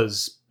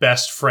Bella's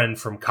best friend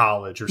from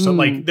college or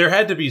something? Like, there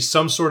had to be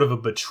some sort of a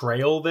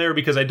betrayal there,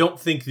 because I don't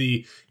think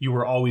the "you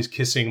were always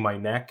kissing my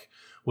neck"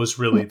 was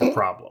really the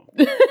problem.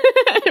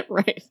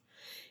 Right.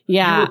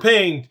 Yeah. You were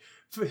paying...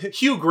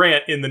 Hugh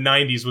Grant in the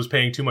 90s was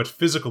paying too much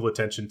physical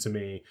attention to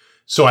me,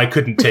 so I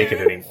couldn't take it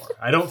anymore.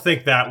 I don't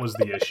think that was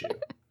the issue.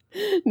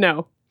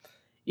 No.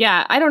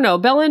 Yeah, I don't know.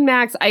 Bella and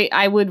Max,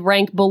 I would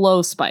rank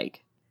below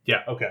Spike.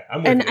 Yeah, okay.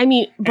 I'm with you. I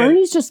mean,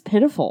 Bernie's just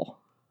pitiful.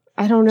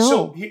 I don't know.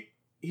 So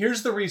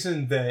here's the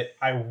reason that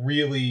I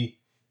really,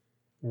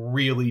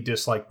 really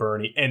dislike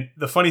Bernie. And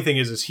the funny thing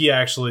is he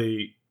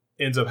actually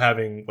ends up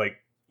having like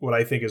what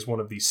I think is one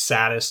of the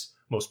saddest,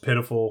 most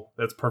pitiful,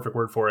 that's a perfect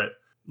word for it,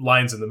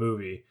 lines in the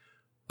movie.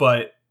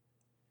 But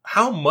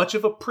how much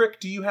of a prick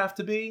do you have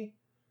to be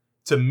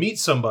to meet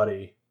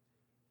somebody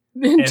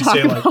and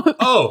say like,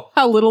 oh,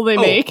 how little they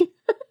make?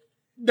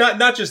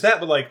 Not just that,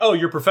 but like, oh,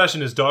 your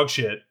profession is dog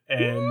shit.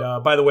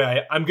 And by the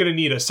way, I'm going to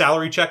need a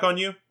salary check on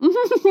you.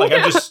 Like,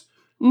 I'm just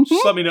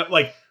let me know.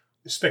 Like,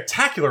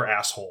 spectacular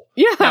asshole.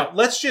 Yeah. Now,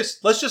 let's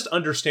just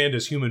understand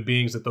as human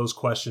beings that those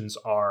questions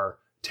are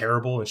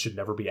terrible and should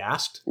never be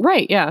asked.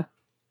 Right, yeah.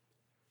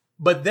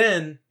 But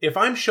then, if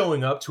I'm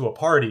showing up to a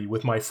party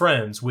with my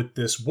friends with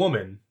this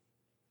woman,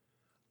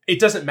 it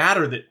doesn't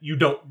matter that you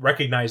don't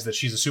recognize that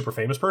she's a super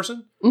famous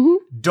person.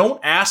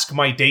 Don't ask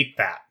my date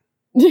that.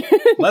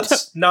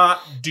 Let's not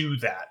do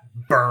that.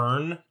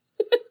 Burn.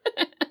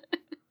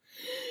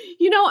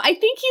 I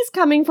think he's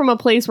coming from a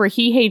place where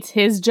he hates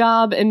his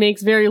job and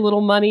makes very little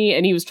money,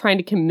 and he was trying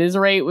to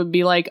commiserate, would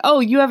be like,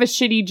 oh, you have a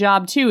shitty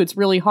job too. It's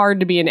really hard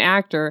to be an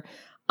actor.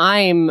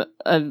 I'm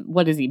a,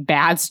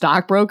 bad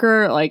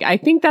stockbroker? Like, I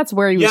think that's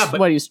where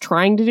what he was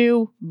trying to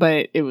do,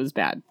 but it was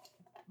bad.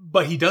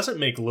 But he doesn't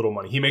make little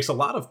money. He makes a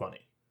lot of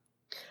money.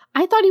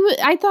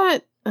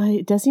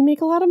 Does he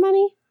make a lot of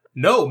money?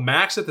 No,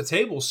 Max at the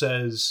table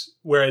says,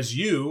 whereas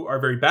you are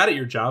very bad at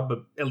your job,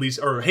 but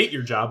or hate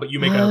your job, but you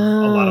make a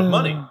lot of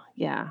money.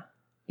 Yeah.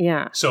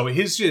 Yeah. So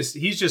he's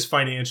just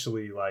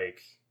financially like,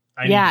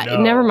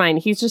 never mind.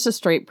 He's just a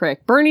straight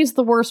prick. Bernie's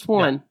the worst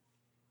one.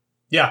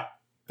 Yeah.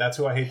 That's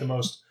who I hate the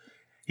most.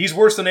 He's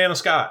worse than Anna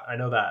Scott. I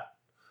know that.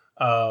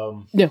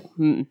 No,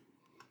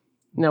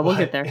 we'll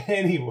get there.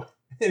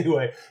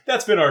 Anyway,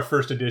 that's been our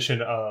first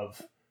edition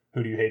of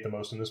Who Do You Hate the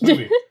Most in This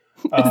Movie?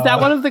 Is that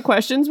one of the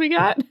questions we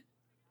got?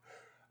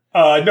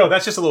 No,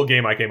 that's just a little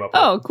game I came up with.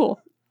 Oh,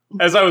 cool.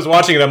 As I was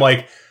watching it, I'm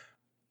like,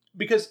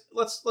 because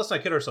let's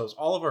not kid ourselves.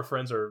 All of our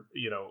friends are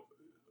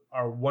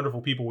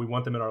wonderful people. We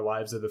want them in our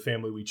lives. They're the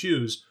family we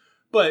choose.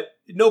 But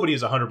nobody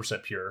is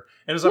 100% pure.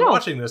 And as I'm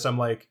watching this, I'm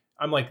like,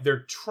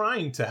 they're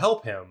trying to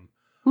help him.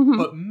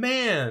 But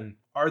man,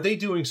 are they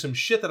doing some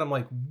shit that I'm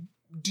like,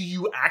 do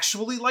you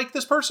actually like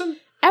this person?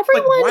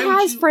 Everyone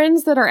has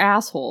friends that are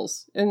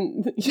assholes.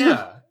 And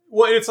yeah.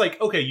 Well, it's like,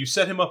 okay, you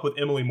set him up with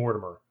Emily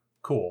Mortimer.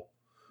 Cool.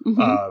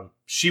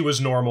 She was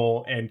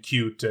normal and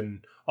cute.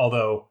 And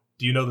although,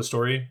 do you know the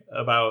story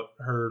about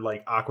her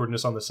like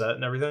awkwardness on the set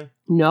and everything?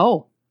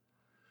 No.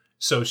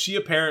 So she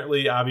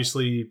apparently,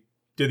 obviously,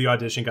 did the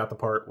audition, got the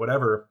part,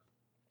 whatever.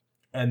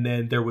 And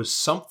then there was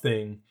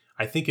something,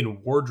 I think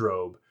in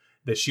wardrobe,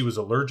 that she was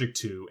allergic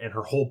to, and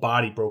her whole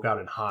body broke out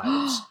in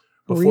hives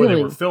before they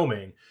Really? were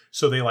filming.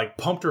 So they like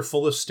pumped her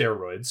full of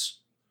steroids,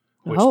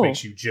 which Oh.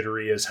 makes you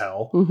jittery as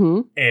hell,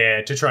 Mm-hmm.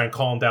 and to try and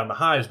calm down the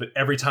hives. But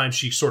every time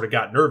she sort of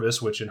got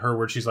nervous, which in her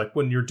words, she's like,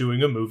 when you're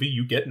doing a movie,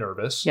 you get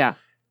nervous. Yeah.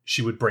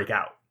 She would break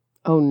out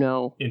Oh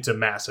no. into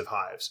massive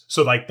hives.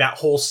 So like that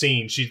whole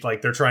scene, she's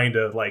like, they're trying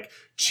to like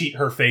cheat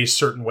her face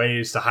certain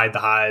ways to hide the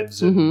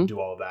hives and Mhm. do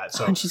all of that.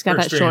 So And she's got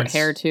her that short experience-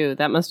 hair too.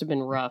 That must have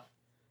been rough.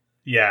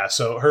 Yeah,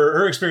 so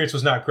her experience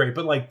was not great.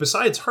 But like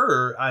besides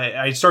her,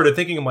 I started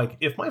thinking, I'm like,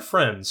 if my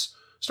friends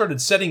started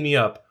setting me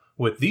up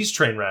with these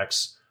train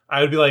wrecks,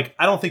 I would be like,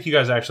 I don't think you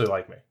guys actually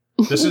like me.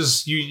 This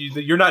is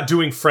you're not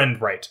doing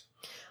friend right.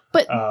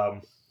 But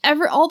Um,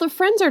 all the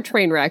friends are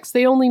train wrecks.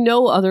 They only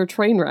know other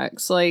train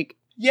wrecks. Like,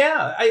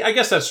 yeah, I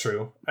guess that's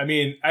true. I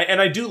mean,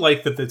 I do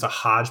like that it's a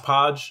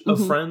hodgepodge of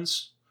Mhm.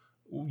 friends.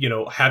 You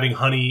know, having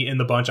Honey in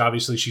the bunch,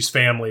 obviously she's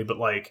family, but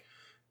like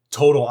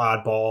total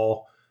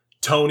oddball.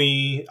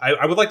 Tony,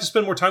 I would like to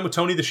spend more time with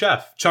Tony the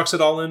chef. Chucks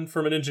it all in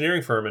from an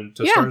engineering firm and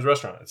to Yeah. start his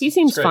restaurant. he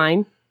seems it's great.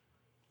 fine.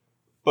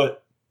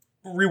 But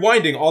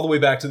rewinding all the way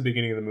back to the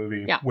beginning of the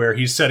movie, Yeah. where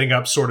he's setting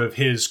up sort of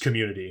his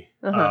community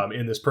Uh-huh.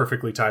 in this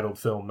perfectly titled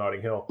film,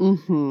 Notting Hill,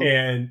 Mm-hmm.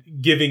 and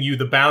giving you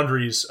the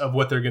boundaries of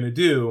what they're going to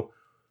do.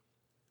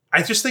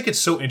 I just think it's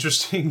so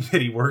interesting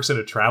that he works at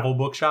a travel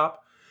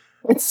bookshop,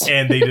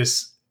 and they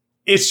just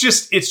it's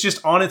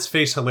just on its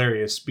face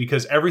hilarious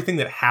because everything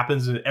that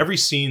happens in every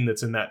scene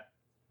that's in that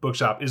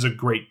bookshop is a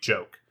great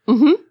joke.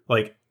 Mm-hmm.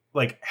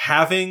 Like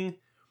having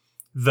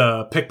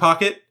the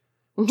pickpocket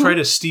Mhm. try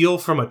to steal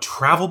from a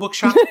travel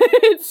bookshop.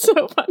 It's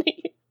so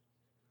funny.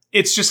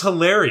 It's just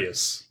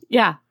hilarious.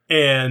 Yeah.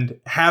 And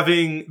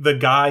having the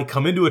guy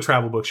come into a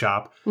travel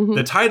bookshop, Mhm.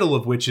 the title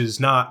of which is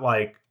not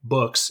like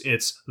books,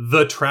 it's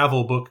the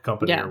Travel Book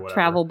Company Yeah. or whatever.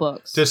 Travel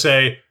books. To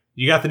say,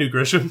 you got the new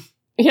Grisham?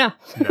 Yeah.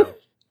 No.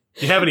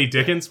 Do you have any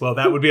Dickens? Well,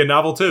 that would be a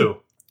novel too.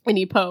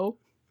 Any Poe.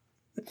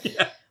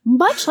 Yeah.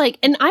 Much like,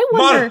 and I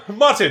wonder,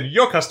 Martin,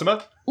 your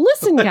customer.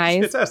 listen, guys,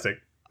 Fantastic.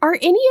 are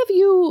any of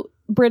you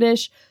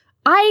British?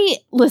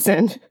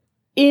 Listen,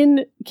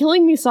 in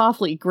Killing Me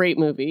Softly, great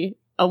movie,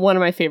 one of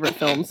my favorite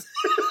films.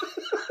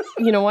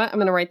 You know what? I'm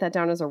going to write that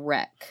down as a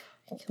rec.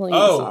 Killing Me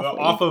Softly.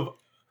 Off of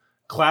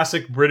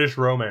classic British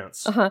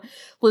romance.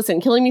 Listen,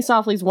 Killing Me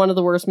Softly is one of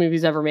the worst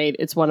movies ever made.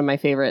 It's one of my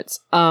favorites.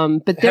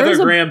 But Heather there's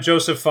Graham,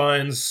 Joseph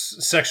Fiennes,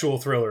 sexual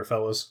thriller,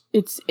 fellas.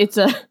 it's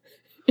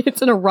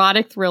an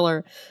erotic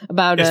thriller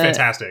about It's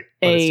fantastic.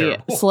 But it's a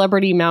terrible.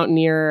 celebrity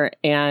mountaineer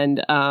and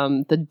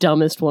the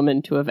dumbest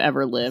woman to have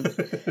ever lived.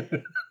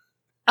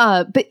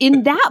 But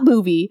in that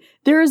movie,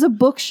 there is a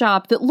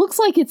bookshop that looks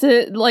like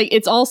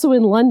it's also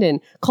in London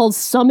called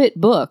Summit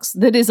Books.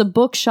 That is a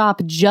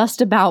bookshop just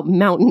about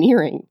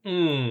mountaineering.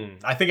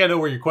 I think I know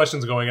where your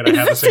question's going, and I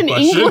have the Is this same an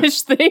question.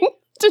 English thing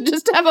to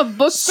just have a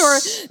bookstore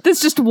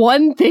that's just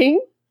one thing?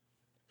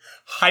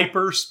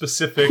 Hyper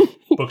specific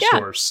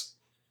bookstores.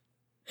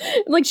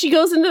 Like she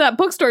goes into that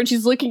bookstore and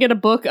she's looking at a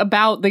book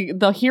about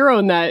the hero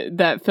in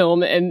that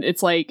film, and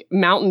it's like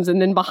mountains, and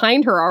then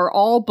behind her are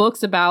all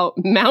books about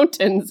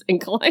mountains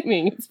and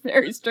climbing. It's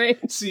very strange.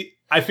 See,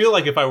 I feel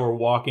like if I were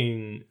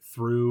walking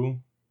through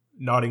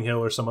Notting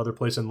Hill or some other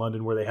place in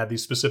London where they had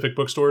these specific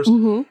bookstores,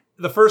 Mm-hmm.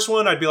 the first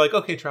one I'd be like,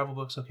 okay, travel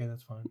books, okay,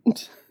 that's fine.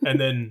 And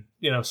then,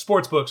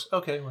 sports books,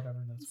 okay,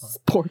 whatever, that's fine.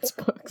 Sports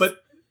books.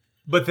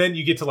 But then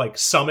you get to like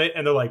Summit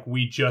and they're like,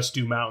 we just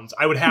do mountains.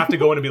 I would have to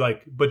go in and be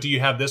like, but do you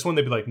have this one?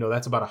 They'd be like, no,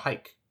 that's about a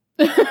hike.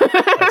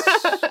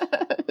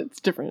 It's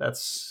different.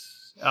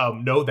 That's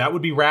no, that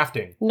would be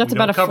rafting. That's We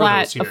about don't a cover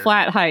flat those here.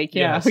 hike.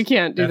 Yeah, Yes. we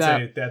can't do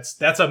that.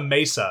 That's a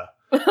mesa.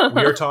 We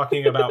are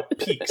talking about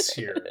peaks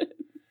here.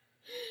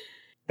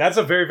 That's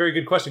a very, very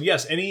good question.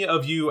 Yes, any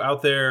of you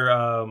out there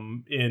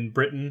in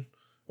Britain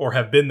or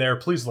have been there,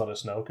 please let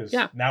us know because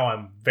now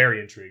I'm very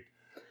intrigued.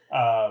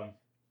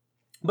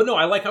 But no,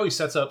 I like how he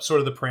sets up sort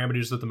of the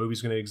parameters that the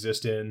movie's going to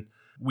exist in.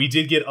 We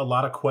did get a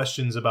lot of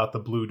questions about the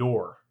Blue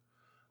Door.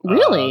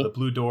 Really? The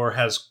Blue Door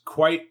has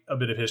quite a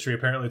bit of history.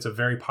 Apparently, it's a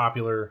very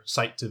popular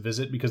site to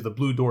visit because the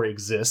Blue Door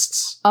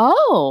exists.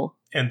 Oh.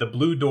 And the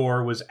Blue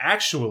Door was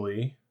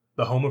actually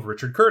the home of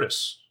Richard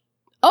Curtis.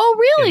 Oh,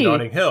 really? In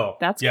Notting Hill.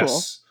 That's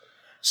cool.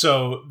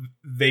 So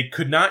they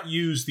could not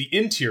use the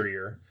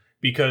interior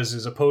because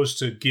as opposed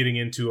to getting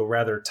into a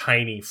rather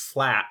tiny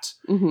flat,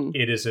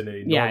 it is an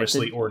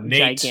enormously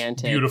ornate,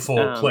 gigantic,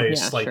 beautiful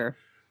place. Yeah, sure.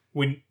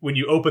 when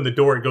you open the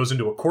door, it goes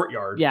into a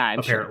courtyard. Yeah, I'm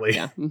apparently.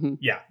 Sure. Yeah. Mm-hmm.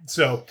 Yeah.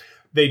 So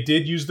they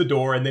did use the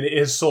door, and then it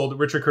is sold.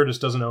 Richard Curtis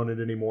doesn't own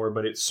it anymore,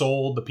 but it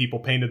sold. The people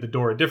painted the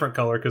door a different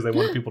color because they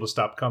wanted people to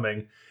stop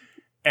coming.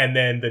 And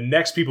then the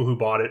next people who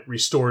bought it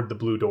restored the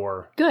Blue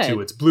Door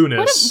to its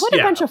blueness. What a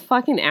bunch of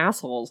fucking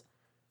assholes.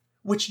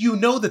 Which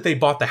that they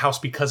bought the house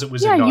because it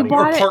was in Notting Hill,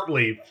 or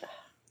partly.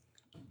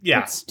 Yeah,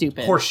 that's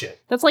stupid. Horseshit.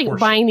 That's like Horseshit.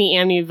 buying the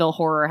Amityville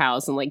horror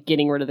house and like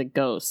getting rid of the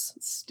ghosts.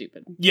 It's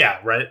stupid. Yeah,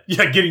 right.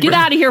 Yeah, get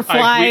out of here,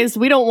 flies.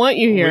 We don't want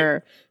you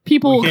here.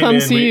 People will come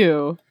see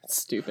you. It's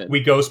stupid.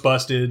 We ghost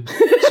busted.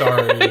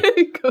 Sorry.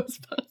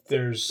 Ghost busted.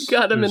 There's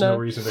no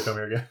reason to come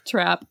here again.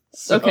 Trap.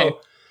 So, okay.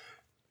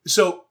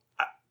 So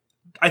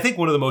I think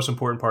one of the most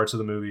important parts of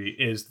the movie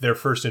is their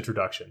first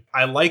introduction.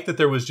 I like that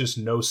there was just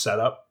no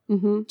setup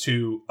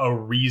to a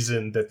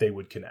reason that they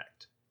would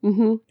connect.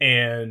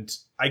 And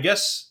I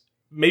guess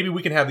maybe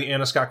we can have the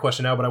Anna Scott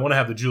question now, but I want to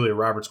have the Julia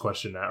Roberts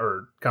question now,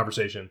 or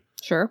conversation.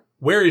 Sure.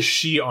 Where is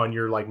she on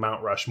your like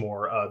Mount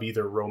Rushmore of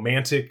either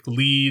romantic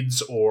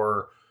leads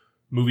or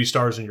movie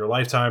stars in your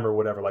lifetime or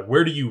whatever? Like,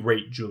 where do you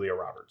rate Julia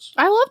Roberts?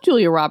 I love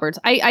Julia Roberts.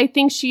 I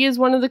think she is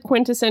one of the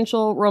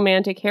quintessential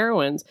romantic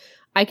heroines.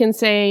 I can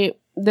say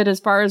that as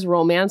far as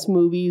romance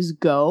movies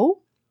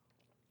go,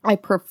 I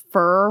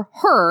prefer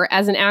her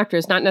as an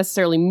actress, not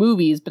necessarily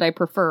movies, but I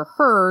prefer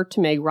her to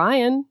Meg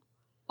Ryan.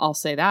 I'll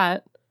say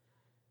that.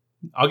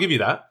 I'll give you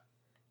that.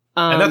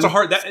 And that's a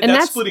hard,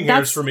 that's splitting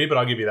hairs for me, but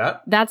I'll give you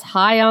that. That's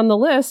high on the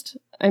list.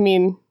 I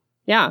mean,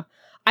 yeah.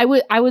 I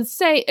would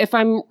say if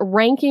I'm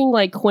ranking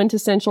like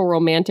quintessential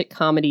romantic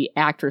comedy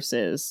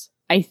actresses,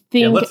 I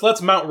think... Yeah,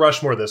 let's Mount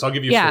Rushmore this. I'll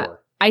give you 4.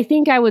 I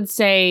think I would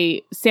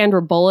say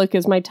Sandra Bullock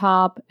is my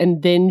top,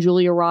 and then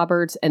Julia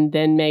Roberts, and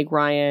then Meg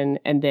Ryan,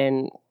 and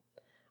then,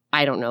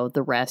 I don't know,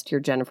 the rest,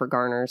 your Jennifer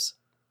Garners.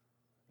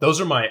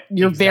 Those are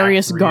your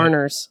various 3.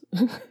 Garners.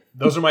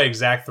 Those are my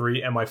exact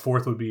 3, and my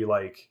 4th would be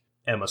like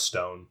Emma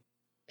Stone.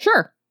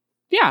 Sure.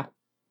 Yeah.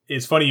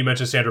 It's funny you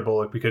mentioned Sandra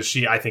Bullock because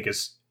she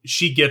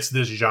gets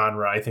this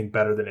genre, I think,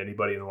 better than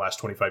anybody in the last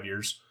 25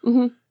 years.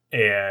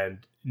 And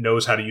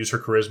knows how to use her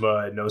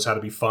charisma and knows how to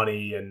be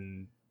funny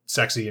and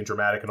sexy and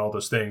dramatic and all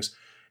those things.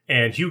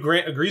 And Hugh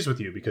Grant agrees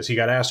with you because he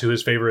got asked who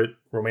his favorite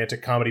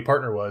romantic comedy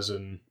partner was,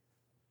 and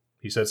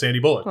he said Sandy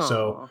Bullock. Aww.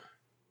 So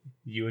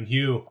you and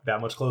Hugh, that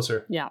much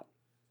closer. Yeah.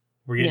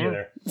 We're getting you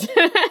there.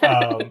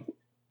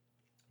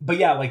 But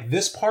yeah, like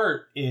this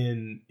part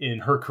in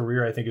her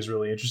career, I think is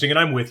really interesting. And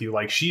I'm with you.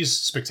 Like, she's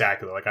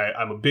spectacular. Like,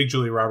 I'm a big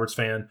Julia Roberts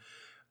fan.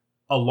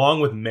 Along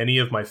with many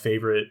of my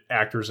favorite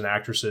actors and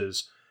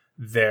actresses,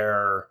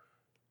 their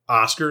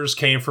Oscars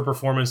came for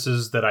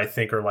performances that I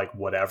think are like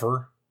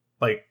whatever.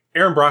 Like,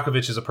 Erin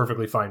Brockovich is a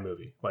perfectly fine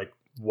movie. Like,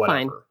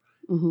 whatever.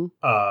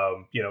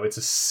 It's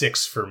a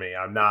 6 for me.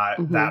 I'm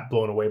not that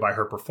blown away by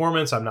her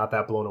performance. I'm not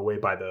that blown away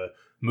by the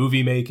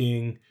movie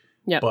making.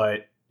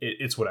 But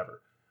it's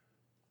whatever.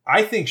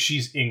 I think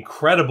she's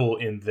incredible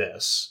in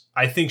this.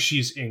 I think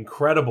she's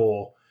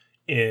incredible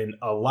in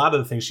a lot of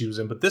the things she was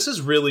in. But this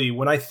is really,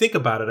 when I think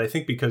about it, I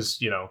think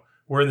because,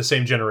 we're in the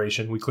same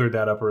generation. We cleared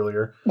that up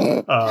earlier.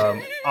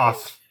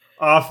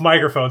 Off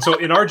microphone. So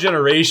in our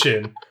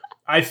generation,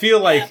 I feel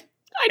like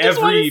I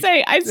just want to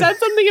say, I said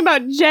something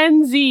about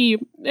Gen Z,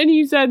 and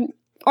you said,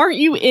 aren't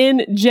you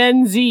in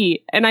Gen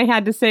Z? And I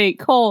had to say,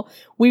 Cole,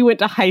 we went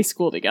to high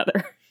school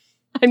together.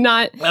 I'm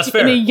not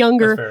in a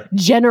younger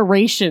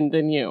generation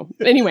than you.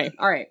 Anyway,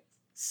 all right.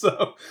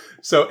 So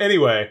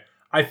anyway,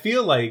 I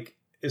feel like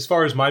as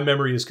far as my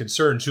memory is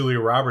concerned, Julia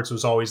Roberts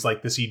was always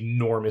like this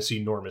enormous,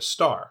 enormous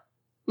star.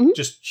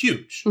 Just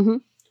huge.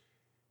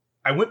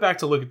 I went back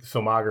to look at the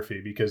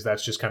filmography because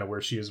that's just kind of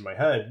where she is in my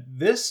head.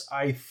 This,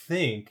 I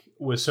think,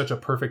 was such a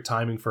perfect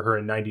timing for her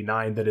in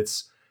 99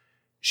 that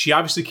she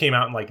obviously came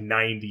out in like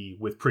 90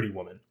 with Pretty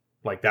Woman.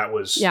 Like, that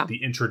was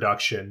the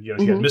introduction.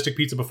 She had Mystic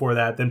Pizza before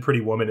that, then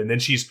Pretty Woman, and then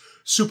she's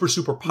super,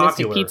 super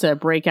popular. Mystic Pizza, a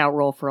breakout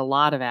role for a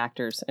lot of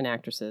actors and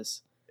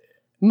actresses.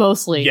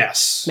 Mostly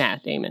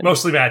Matt Damon.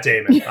 Mostly Matt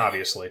Damon,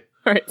 obviously.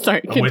 All right,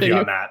 sorry, I'm with you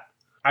on that.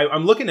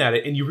 I'm looking at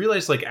it, and you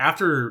realize, like,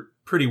 after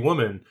Pretty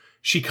Woman,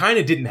 she kind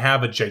of didn't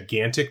have a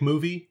gigantic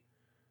movie.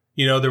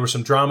 There were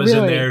some dramas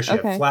in there. She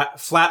had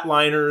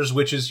Flatliners,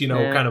 which is,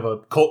 kind of a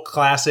cult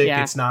classic.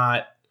 Yeah. It's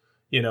not,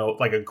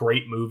 like a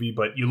great movie,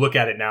 but you look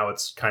at it now,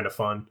 it's kind of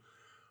fun.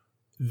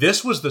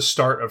 This was the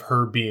start of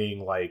her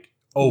being like,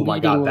 oh my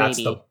God, that's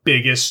the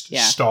biggest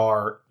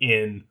star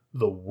in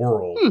the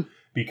world.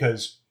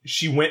 Because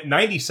she went,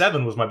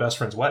 97 was My Best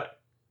Friend's Wedding.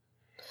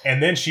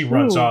 And then she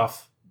runs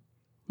off.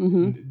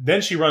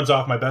 Then she runs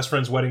off My Best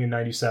Friend's Wedding in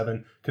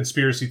 97,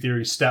 Conspiracy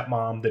Theory,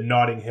 Stepmom, then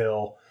Notting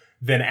Hill.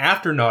 Then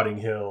after Notting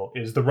Hill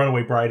is The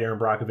Runaway Bride, Erin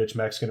Brockovich,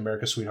 Mexican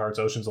America Sweethearts,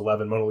 Ocean's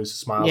 11, Mona Lisa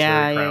Smiles,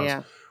 Wearing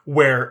Crowns.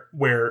 Where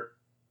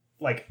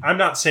like, I'm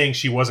not saying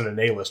she wasn't an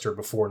A-lister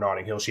before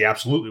Notting Hill. She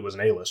absolutely was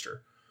an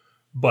A-lister.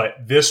 But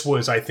this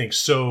was, I think,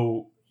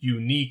 so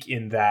unique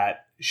in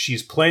that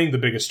she's playing the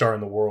biggest star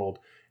in the world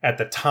at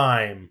the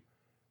time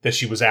that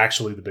she was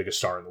actually the biggest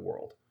star in the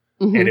world.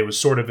 And it was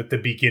sort of at the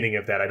beginning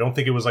of that. I don't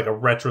think it was like a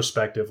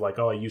retrospective, like,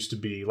 oh, I used to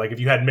be. Like, if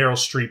you had Meryl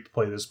Streep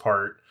play this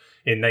part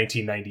in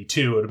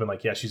 1992, it would have been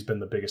like, yeah, she's been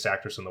the biggest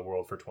actress in the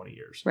world for 20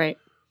 years. Right.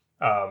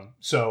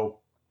 So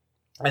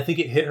I think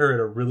it hit her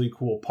at a really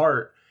cool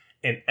part.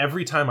 And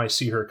every time I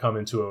see her come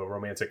into a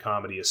romantic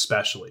comedy,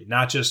 especially,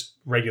 not just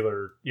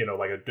regular,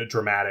 like a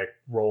dramatic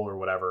role or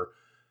whatever,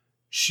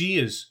 she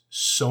is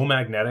so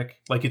magnetic.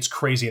 Like, it's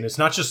crazy. And it's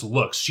not just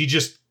looks. She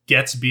just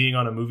gets being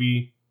on a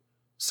movie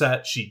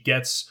set. She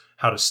gets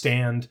how to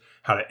stand,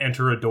 how to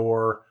enter a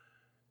door.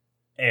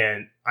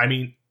 And I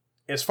mean,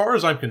 as far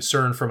as I'm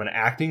concerned, from an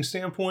acting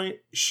standpoint,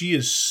 she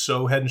is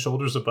so head and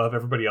shoulders above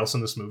everybody else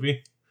in this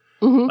movie.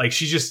 Like,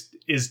 she just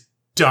is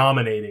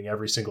dominating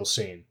every single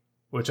scene,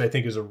 which I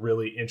think is a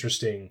really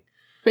interesting.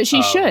 But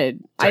she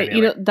should.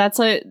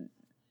 Dynamic.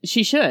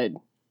 She should.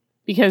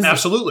 Because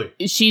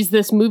absolutely, she's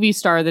this movie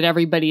star that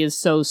everybody is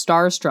so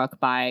starstruck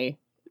by.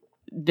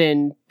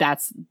 Then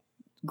that's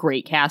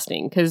great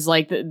casting. Because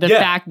like the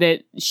fact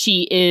that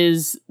she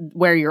is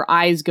where your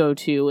eyes go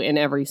to in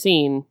every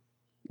scene,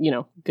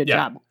 good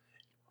job.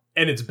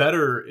 And it's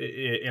better,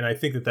 and I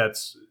think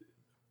that's,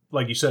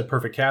 like you said,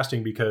 perfect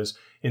casting, because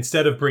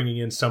instead of bringing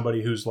in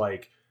somebody who's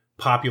like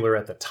popular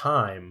at the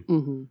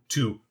time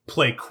to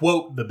play,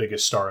 quote, the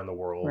biggest star in the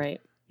world,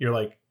 right? You're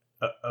like,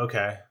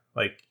 okay,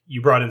 like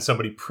you brought in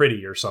somebody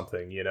pretty or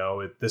something,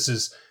 This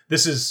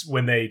is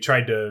when they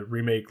tried to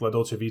remake La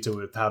Dolce Vita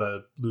with How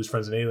to Lose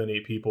Friends and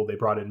Alienate People. They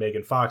brought in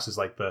Megan Fox as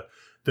like the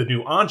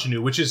new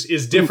ingenue, which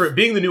is different.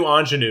 Being the new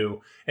ingenue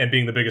and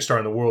being the biggest star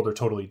in the world are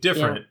totally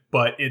different,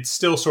 but it's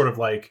still sort of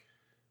like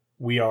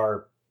we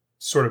are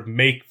sort of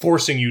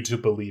forcing you to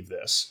believe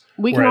this.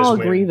 We can all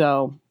agree,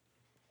 though,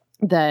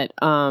 that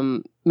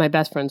My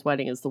Best Friend's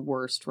Wedding is the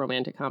worst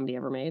romantic comedy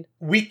ever made.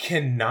 We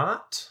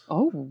cannot.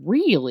 Oh,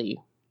 really?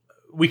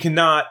 We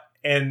cannot.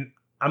 And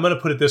I'm going to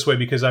put it this way,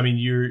 because I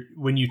mean,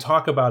 when you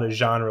talk about a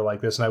genre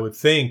like this, and I would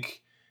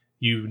think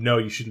you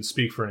shouldn't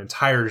speak for an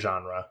entire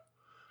genre.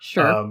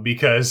 Sure.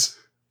 Because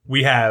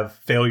we have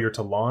Failure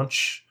to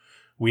Launch,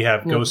 we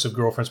have Ghosts of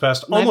Girlfriends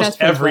Past. My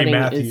almost every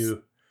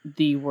Matthew is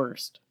the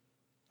worst.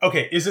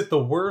 Okay, is it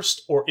the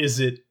worst, or is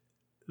it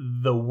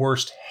the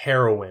worst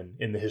heroine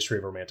in the history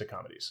of romantic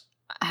comedies?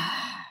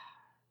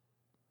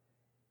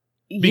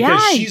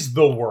 Because she's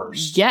the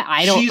worst.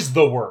 Yeah, She's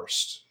the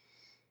worst.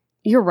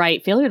 You're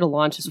right. Failure to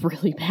Launch is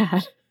really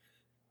bad.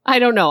 I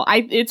don't know.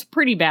 It's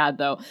pretty bad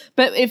though.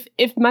 But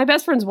if My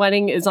Best Friend's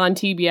Wedding is on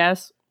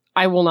TBS,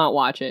 I will not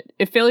watch it.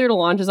 If Failure to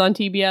Launch is on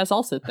TBS,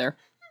 I'll sit there.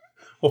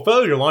 Well,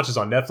 Failure to Launch is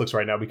on Netflix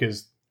right now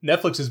because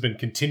Netflix has been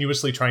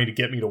continuously trying to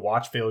get me to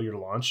watch Failure to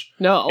Launch.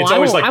 No,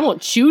 I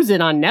won't choose it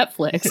on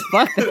Netflix.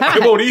 Fuck that.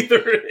 I won't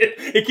either.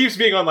 It keeps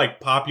being on like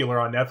popular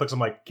on Netflix. I'm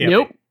like,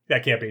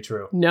 that can't be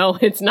true. No,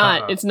 it's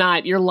not. It's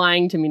not. You're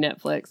lying to me,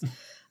 Netflix.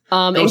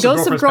 And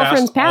Ghosts of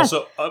Girlfriends Past.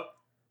 Also,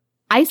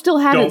 I still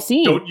haven't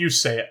seen. Don't you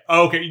say it.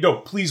 Oh, okay, no,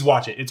 please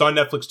watch it. It's on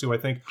Netflix too, I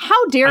think.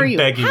 How dare you?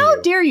 How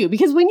dare you?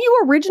 Because when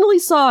you originally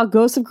saw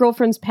Ghosts of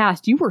Girlfriends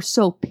Past, you were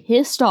so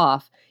pissed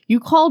off. You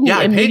called me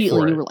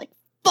immediately and you were like,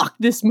 fuck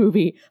this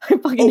movie. I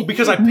fucking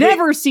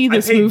never see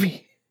this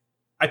movie.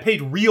 I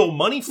paid real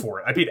money for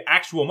it. I paid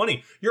actual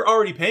money. You're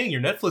already paying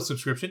your Netflix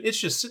subscription. It's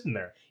just sitting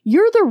there.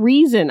 You're the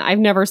reason I've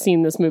never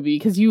seen this movie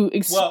because you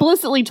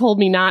explicitly told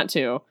me not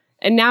to.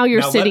 And now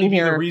you're sitting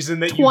here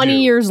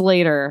 20 years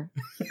later.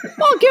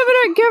 Well, give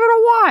it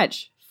a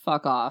watch.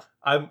 Fuck off.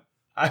 I'm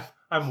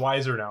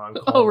wiser now.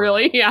 Oh,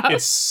 really? Yeah.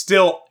 It's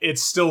still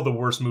the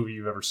worst movie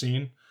you've ever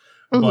seen.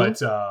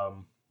 But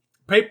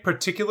pay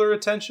particular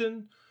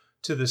attention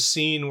to the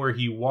scene where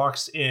he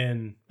walks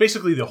in,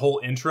 basically the whole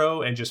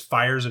intro, and just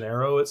fires an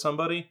arrow at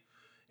somebody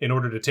in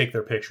order to take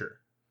their picture.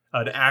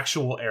 An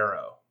actual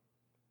arrow.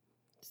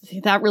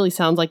 See, that really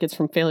sounds like it's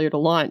from Failure to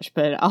Launch,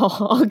 but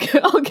I'll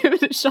give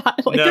it a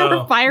shot. Like there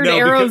were fired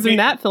arrows in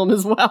that film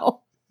as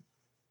well.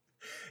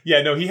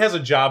 Yeah, no, he has a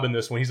job in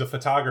this one. He's a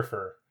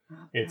photographer.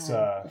 It's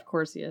of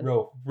course he is.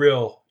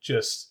 Real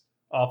just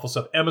awful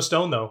stuff. Emma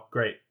Stone though,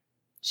 great.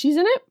 She's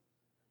in it?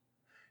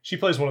 She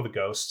plays one of the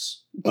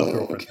ghosts of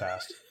Girlfriend's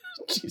Past.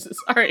 Jesus.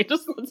 All right,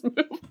 just let's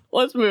move.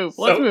 Let's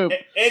move.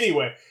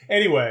 Anyway,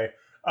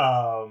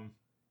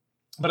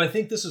 but I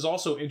think this is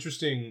also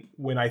interesting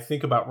when I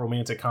think about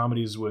romantic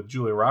comedies with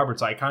Julia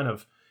Roberts. I kind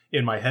of,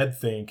 in my head,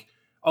 think,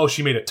 oh,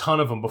 she made a ton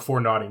of them before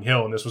Notting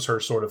Hill, and this was her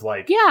sort of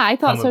like I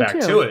thought coming so back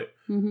too. to it.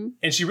 Mm-hmm.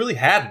 And she really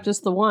hadn't.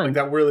 Just the one. Like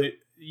that really,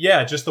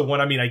 just the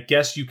one. I mean, I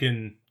guess you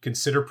can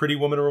consider Pretty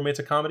Woman a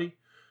romantic comedy.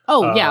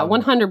 Oh, yeah,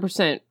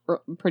 100%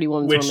 Pretty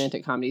Woman's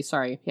romantic comedy.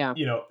 Sorry, yeah.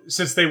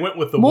 Since they went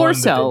with the more one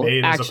so, that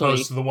they made actually, as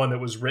opposed to the one that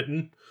was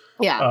written.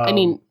 Yeah, I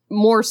mean,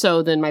 more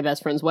so than My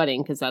Best Friend's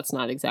Wedding, because that's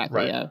not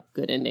exactly a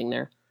good ending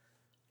there.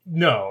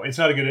 No, it's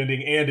not a good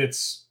ending,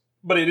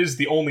 but it is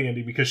the only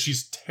ending because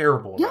she's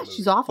terrible. Yeah,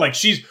 she's awful. Like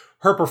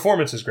her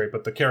performance is great,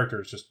 but the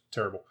character is just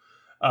terrible.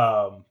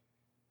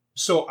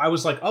 So I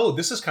was like, oh,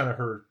 this is kind of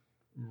her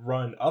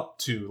run up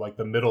to like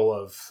the middle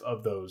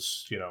of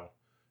those,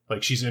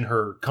 like she's in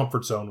her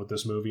comfort zone with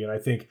this movie. And I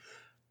think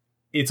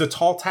it's a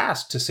tall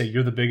task to say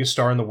you're the biggest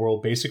star in the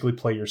world, basically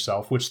play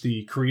yourself, which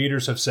the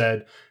creators have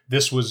said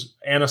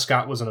Anna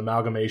Scott was an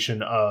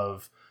amalgamation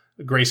of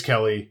Grace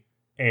Kelly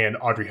and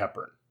Audrey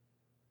Hepburn.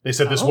 They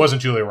said this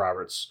wasn't Julia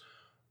Roberts.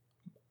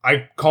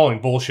 I'm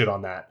calling bullshit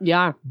on that.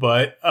 Yeah.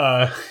 But,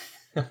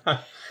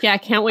 yeah, I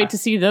can't wait to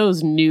see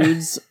those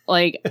nudes.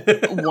 Like,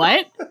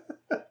 what?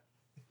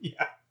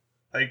 Yeah.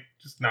 Like,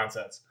 just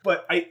nonsense.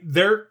 But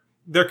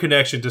their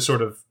connection to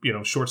sort of,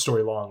 short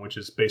story long, which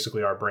is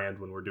basically our brand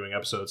when we're doing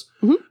episodes.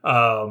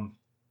 Mm-hmm.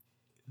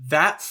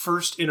 That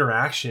first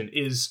interaction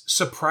is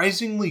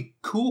surprisingly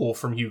cool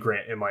from Hugh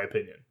Grant, in my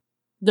opinion.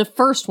 The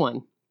first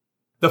one.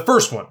 The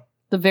first one.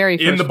 The very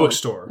first one. In the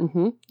bookstore.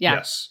 Mm-hmm. Yeah.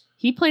 Yes.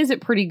 He plays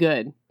it pretty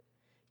good.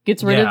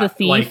 Gets rid of the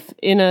thief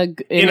in a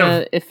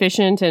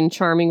efficient and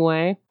charming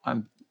way.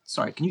 I'm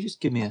sorry, can you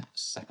just give me a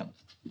second?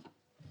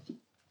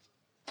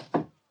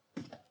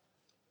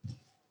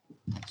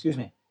 Excuse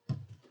me.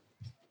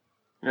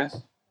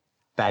 Yes?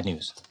 Bad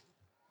news.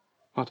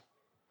 What?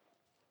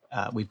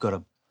 We've got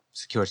a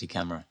security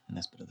camera in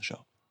this bit of the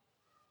shop.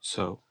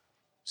 So?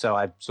 So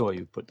I saw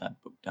you put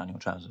that book down your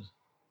trousers.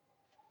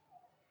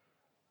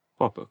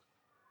 What book?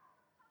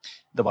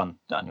 The one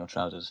down your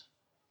trousers.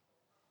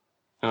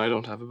 No, I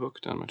don't have a book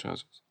down my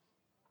trousers.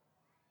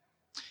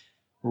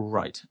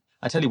 Right.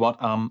 I tell you what,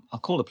 I'll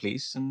call the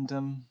police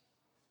and,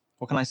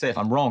 what can I say? If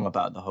I'm wrong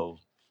about the whole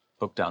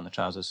book down the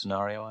trousers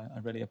scenario, I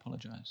really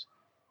apologize.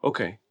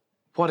 Okay.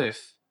 What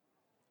if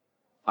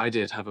I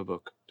did have a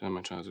book down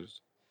my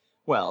trousers?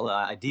 Well,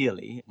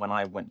 ideally, when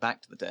I went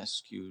back to the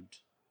desk, you'd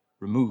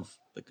remove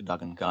the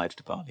Cadogan Guide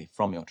to Bali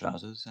from your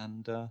trousers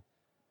and,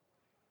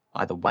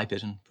 either wipe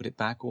it and put it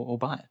back or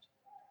buy it.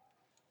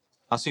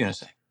 I'll see you in a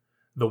sec.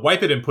 The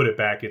wipe it and put it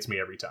back gets me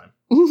every time.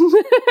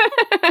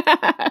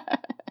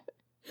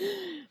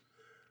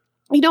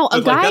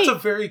 That's a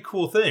very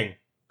cool thing.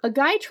 A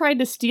guy tried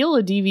to steal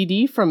a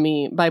DVD from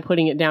me by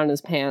putting it down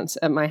his pants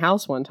at my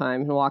house one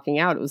time and walking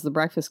out. It was The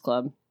Breakfast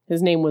Club.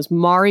 His name was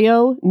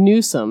Mario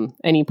Newsom,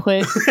 and he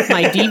put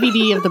my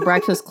DVD of The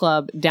Breakfast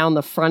Club down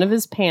the front of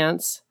his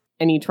pants,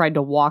 and he tried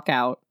to walk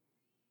out.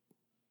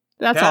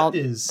 That's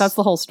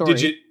the whole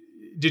story.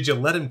 Did you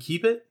let him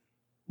keep it?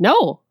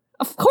 No,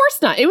 of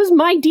course not. It was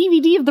my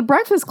DVD of The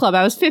Breakfast Club.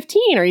 I was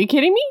 15. Are you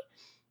kidding me?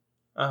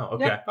 Oh,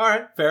 okay. Yep. All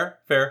right.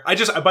 Fair.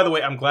 By the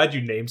way, I'm glad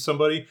you named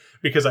somebody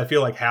because I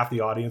feel like half the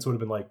audience would have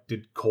been like,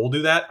 did Cole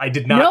do that? I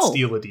did not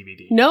steal a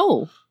DVD.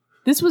 No.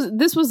 This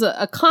was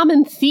a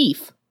common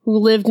thief who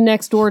lived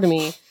next door to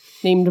me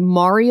named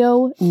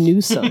Mario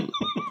Newsom.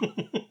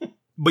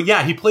 But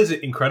yeah, he plays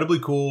it incredibly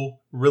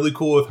cool, really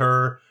cool with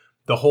her.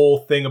 The whole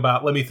thing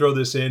about, let me throw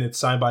this in, it's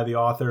signed by the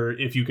author.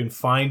 If you can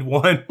find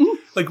one.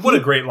 Like, what a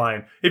great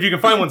line. If you can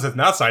find one that's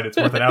not signed, it's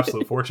worth an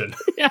absolute fortune.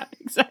 Yeah,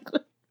 exactly.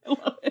 I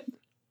love it.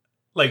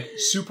 Like,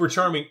 super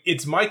charming.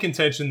 It's my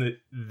contention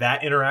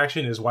that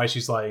interaction is why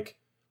she's like,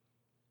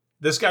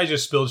 this guy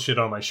just spilled shit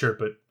on my shirt,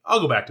 but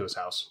I'll go back to his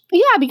house.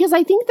 Yeah, because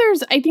I think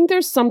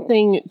there's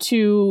something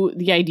to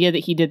the idea that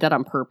he did that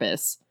on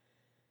purpose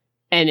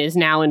and is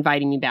now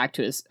inviting me back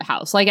to his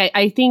house. Like,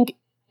 I think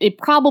it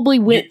probably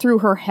went through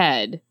her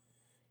head.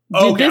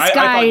 Okay, I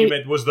thought you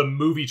meant was the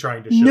movie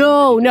trying to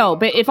show. No,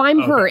 but if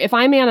I'm her, if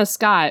I'm Anna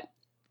Scott,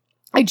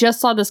 I just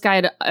saw this guy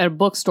at a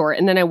bookstore,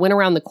 and then I went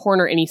around the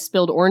corner and he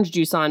spilled orange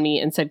juice on me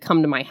and said,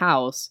 come to my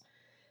house.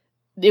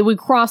 It would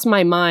cross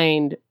my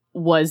mind,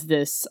 was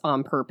this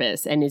on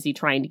purpose? And is he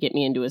trying to get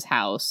me into his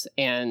house?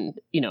 And,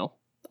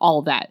 all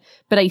of that.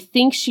 But I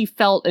think she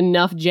felt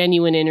enough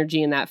genuine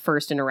energy in that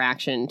first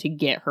interaction to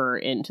get her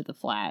into the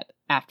flat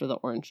after the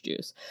orange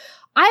juice.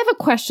 I have a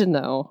question,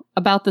 though,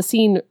 about the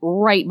scene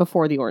right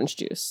before the orange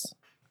juice.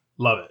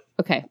 Love it.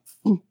 Okay.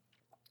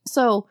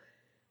 So...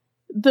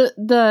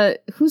 The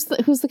who's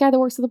the guy that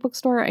works at the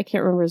bookstore? I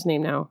can't remember his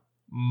name now.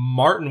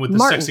 Martin with the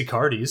sexy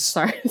cardies.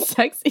 Sorry,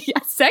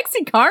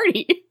 sexy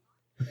Cardi.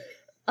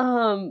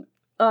 Oh,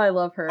 I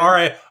love her.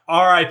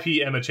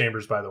 R.I.P. Emma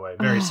Chambers, by the way.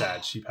 Very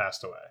sad. She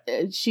passed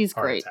away. She's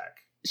Heart great. attack.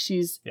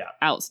 She's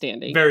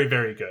outstanding. Very,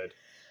 very good.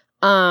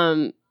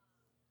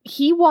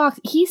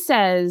 He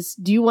says,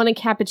 do you want a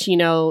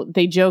cappuccino?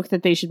 They joke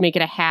that they should make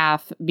it a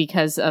half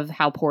because of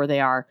how poor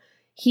they are.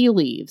 He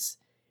leaves.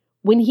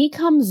 When he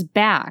comes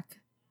back,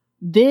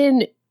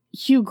 then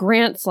Hugh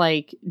Grant's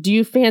like, do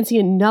you fancy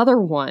another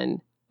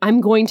one? I'm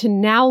going to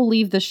now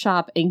leave the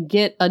shop and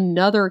get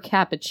another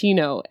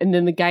cappuccino. And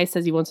then the guy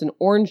says he wants an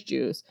orange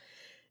juice.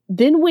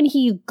 Then when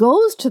he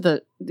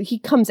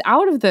comes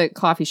out of the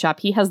coffee shop,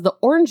 he has the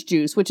orange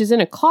juice, which is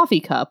in a coffee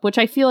cup, which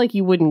I feel like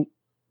you wouldn't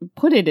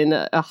put it in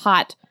a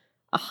hot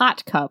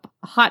cup,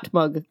 a hot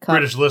mug cup.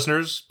 British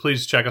listeners,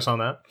 please check us on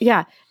that.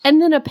 Yeah.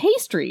 And then a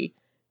pastry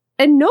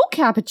and no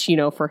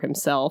cappuccino for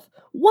himself.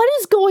 What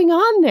is going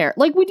on there?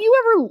 Like, would you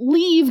ever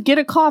leave, get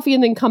a coffee,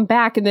 and then come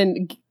back and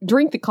then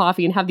drink the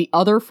coffee and have the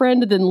other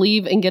friend then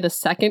leave and get a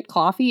second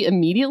coffee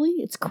immediately?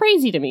 It's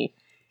crazy to me.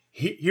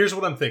 Here's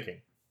what I'm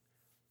thinking.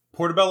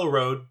 Portobello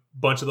Road,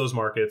 bunch of those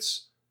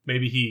markets.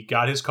 Maybe he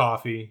got his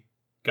coffee,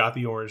 got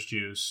the orange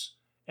juice,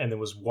 and then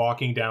was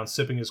walking down,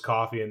 sipping his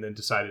coffee, and then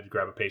decided to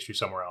grab a pastry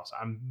somewhere else.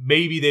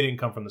 Maybe they didn't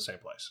come from the same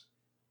place.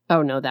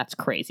 Oh, no, that's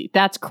crazy.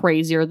 That's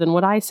crazier than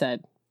what I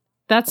said.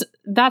 That's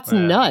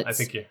nuts.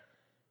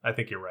 I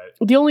think you're right.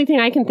 The only thing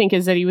I can think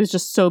is that he was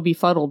just so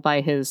befuddled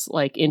by his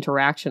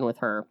interaction with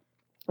her.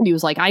 And he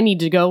was like, I need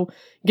to go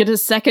get a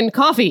second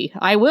coffee.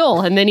 I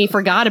will. And then he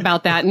forgot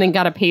about that and then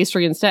got a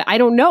pastry instead. I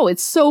don't know.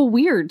 It's so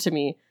weird to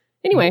me.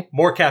 Anyway.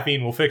 More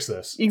caffeine will fix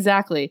this.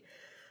 Exactly.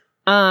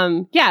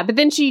 Yeah, but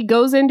then she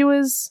goes into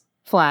his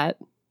flat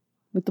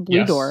with the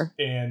blue door.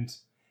 And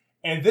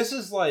this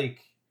is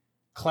like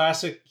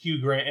classic Hugh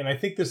Grant, and I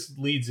think this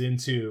leads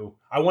into,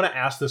 I want to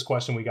ask this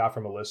question we got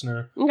from a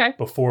listener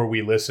before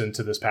we listen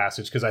to this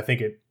passage, because I think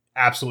it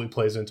absolutely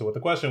plays into what the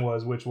question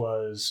was, which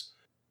was,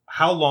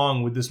 how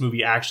long would this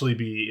movie actually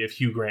be if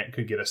Hugh Grant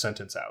could get a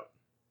sentence out?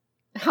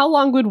 How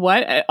long would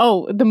what?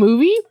 Oh, the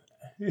movie?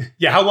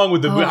 Yeah, how long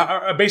would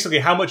basically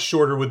how much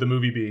shorter would the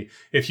movie be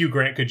if Hugh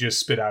Grant could just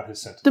spit out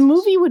his sentence? The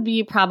movie would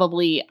be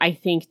probably, I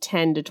think,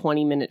 10 to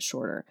 20 minutes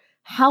shorter.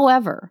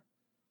 However,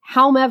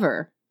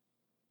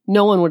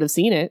 no one would have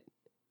seen it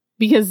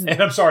because.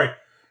 And I'm sorry,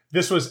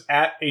 this was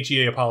at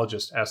HEA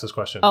Apologist asked this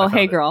question. Oh,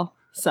 hey, girl.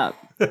 Sup?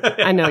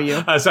 I know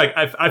you. I was like,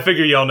 I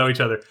figure y'all know each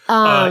other.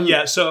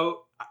 Yeah,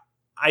 so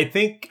I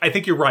think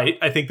you're right.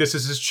 I think this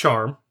is his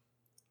charm.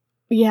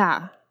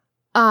 Yeah.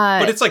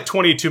 But it's like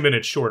 22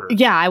 minutes shorter.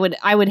 Yeah, I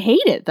would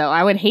hate it though.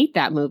 I would hate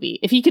that movie.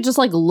 If he could just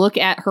like look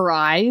at her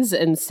eyes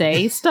and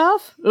say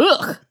stuff.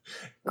 Ugh.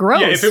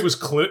 Gross. Yeah, if it was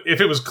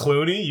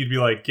Clooney, you'd be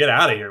like, get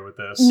out of here with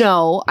this.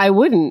 No, I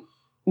wouldn't.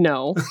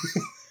 No.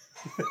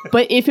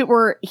 But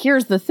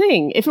here's the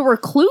thing. If it were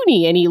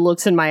Clooney and he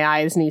looks in my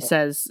eyes and he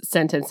says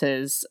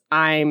sentences,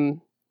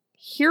 I'm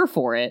here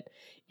for it.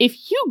 If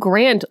Hugh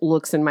Grant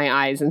looks in my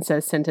eyes and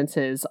says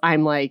sentences,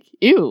 I'm like,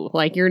 ew,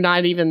 like you're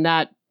not even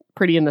that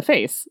pretty in the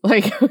face.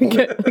 Like,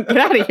 get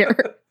out of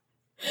here.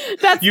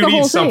 That's you the need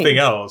whole something thing.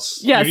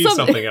 else. Yeah, you need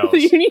something else.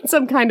 You need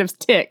some kind of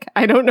tick.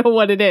 I don't know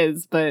what it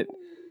is, but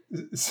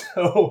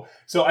so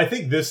I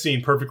think this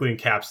scene perfectly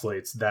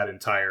encapsulates that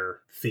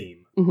entire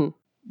theme. Mm-hmm.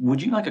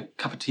 Would you like a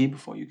cup of tea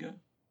before you go?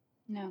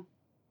 No.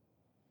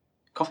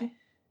 Coffee?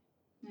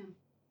 No.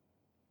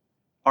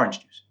 Orange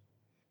juice?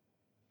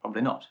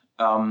 Probably not.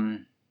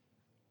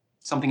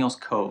 Something else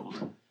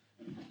cold.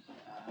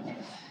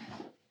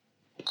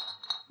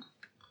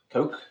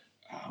 Coke?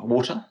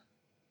 Water?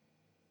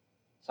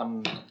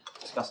 Some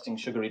disgusting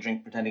sugary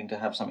drink pretending to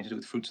have something to do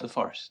with fruits of the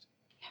forest?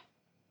 Yeah.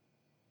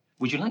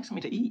 Would you like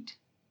something to eat?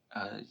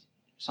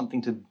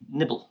 Something to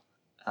nibble?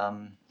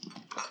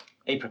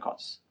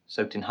 Apricots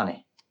soaked in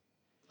honey.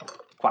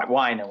 Quite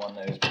why, no one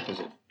knows, because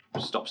it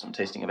stops them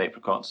tasting of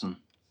apricots and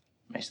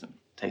makes them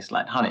taste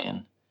like honey.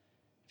 And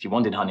if you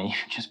wanted honey, you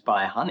just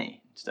buy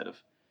honey instead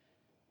of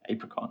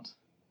apricots.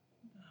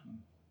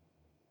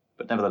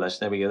 But nevertheless,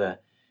 there we go.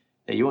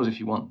 They're yours if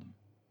you want them.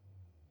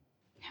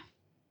 No.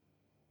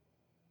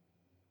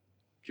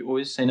 Do you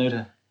always say no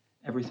to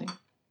everything?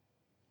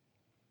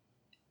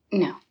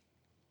 No.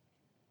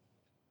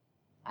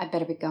 I'd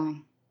better be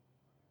going.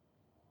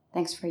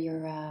 Thanks for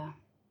your,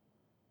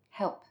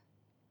 help.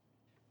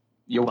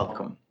 You're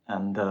welcome.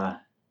 And,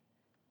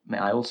 may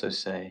I also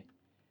say,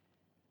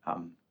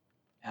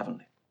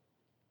 heavenly.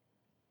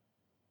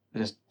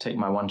 Just take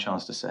my one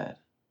chance to say it.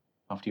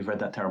 After you've read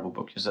that terrible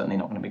book, you're certainly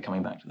not going to be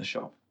coming back to the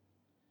shop.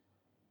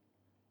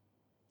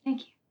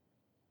 Thank you.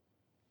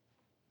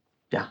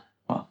 Yeah,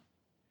 well,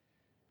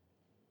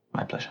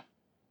 my pleasure.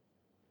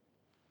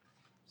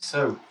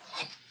 So,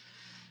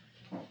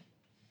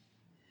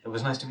 it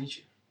was nice to meet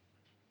you.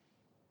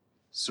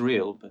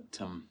 Surreal, but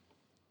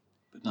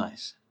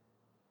nice.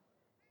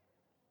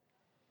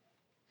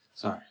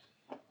 Sorry.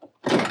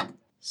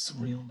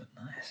 Surreal, but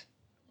nice.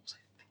 What was I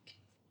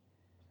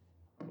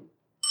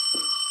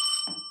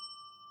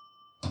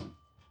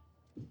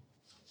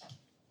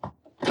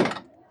thinking?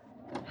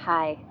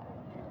 Hi.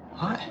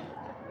 Hi.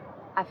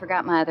 I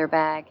forgot my other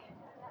bag.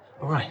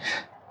 All right.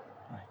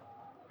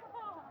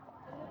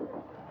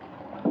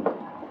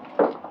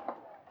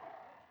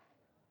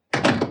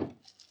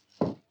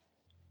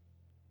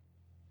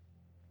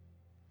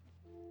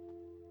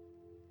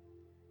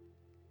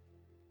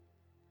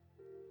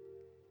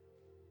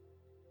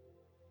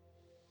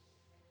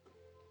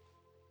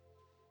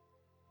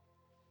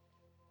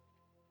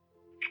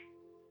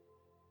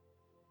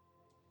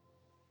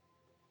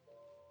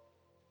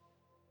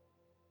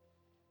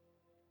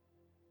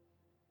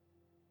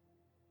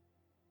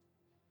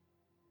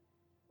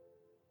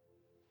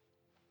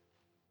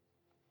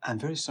 I'm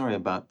very sorry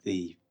about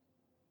the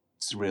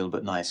surreal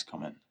but nice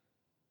comment.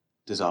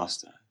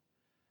 Disaster.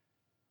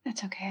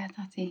 That's okay. I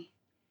thought the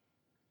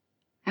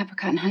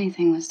apricot and honey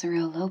thing was the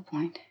real low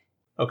point.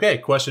 Okay,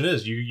 question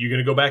is, you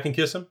gonna go back and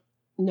kiss him?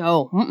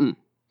 no. Mm-mm.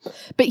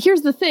 But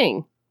here's the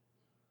thing.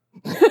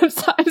 I'm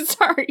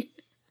sorry.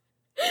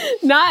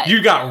 Not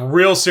You got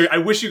real serious. I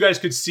wish you guys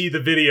could see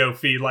the video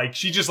feed. Like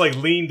she just like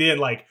leaned in,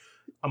 like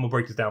I'm gonna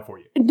break this down for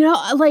you. No,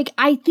 like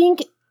I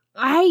think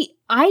I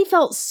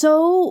felt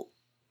so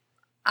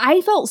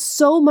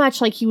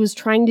much like he was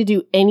trying to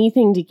do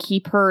anything to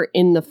keep her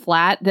in the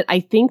flat that I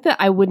think that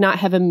I would not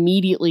have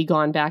immediately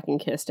gone back and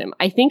kissed him.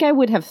 I think I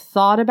would have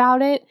thought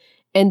about it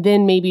and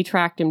then maybe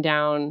tracked him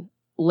down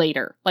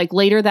later, like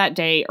later that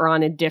day or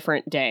on a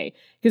different day.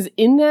 Because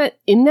in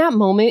that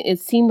moment, it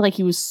seemed like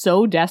he was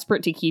so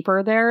desperate to keep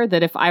her there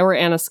that if I were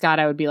Anna Scott,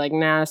 I would be like,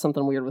 nah,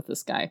 something weird with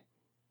this guy.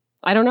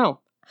 I don't know.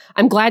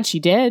 I'm glad she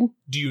did.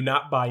 Do you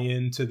not buy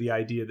into the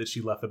idea that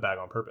she left the bag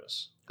on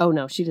purpose? Oh,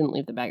 no, she didn't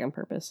leave the bag on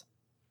purpose.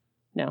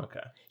 No. Okay.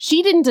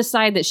 She didn't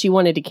decide that she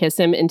wanted to kiss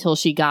him until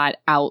she got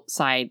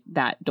outside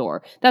that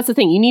door. That's the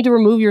thing. You need to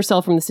remove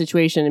yourself from the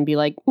situation and be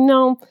like,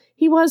 no,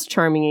 he was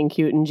charming and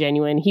cute and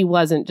genuine. He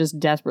wasn't just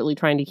desperately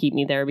trying to keep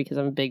me there because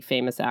I'm a big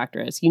famous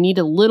actress. You need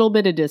a little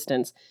bit of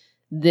distance.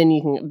 Then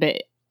you can...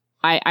 But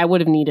I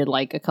would have needed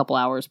like a couple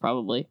hours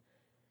probably.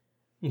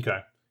 Okay.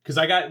 Because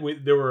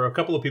there were a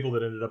couple of people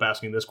that ended up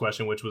asking this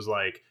question, which was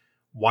like,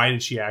 why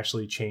did she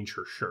actually change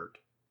her shirt?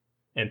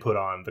 and put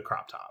on the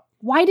crop top.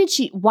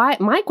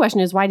 My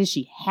question is, why did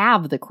she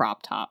have the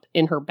crop top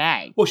in her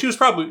bag? Well, she was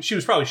probably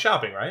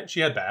shopping, right? She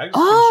had bags.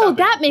 Oh,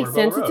 that makes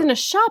sense. It's in a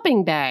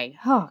shopping bag.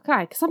 Oh,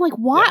 God. Because I'm like,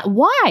 why? Yeah.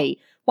 Why?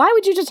 Why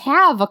would you just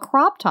have a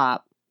crop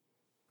top?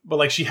 But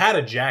like, she had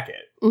a jacket.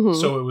 Mm-hmm.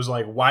 So it was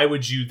like, why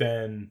would you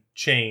then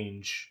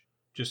change?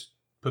 Just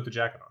put the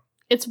jacket on.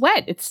 It's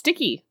wet. It's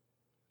sticky.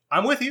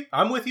 I'm with you.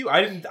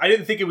 I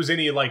didn't think it was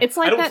any like, it's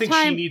like I don't think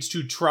she needs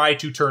to try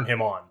to turn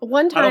him on.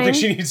 One time. I don't think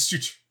she needs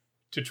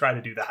to try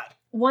to do that.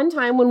 One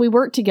time when we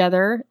worked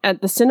together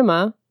at the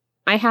cinema,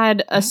 I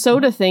had a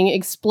soda thing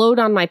explode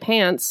on my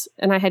pants,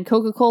 and I had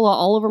Coca-Cola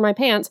all over my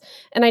pants,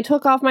 and I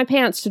took off my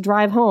pants to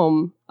drive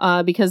home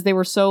because they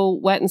were so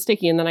wet and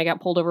sticky, and then I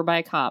got pulled over by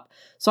a cop.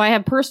 So I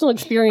have personal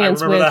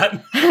experience with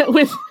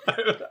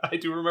I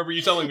do remember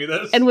you telling me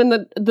this. And when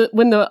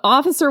the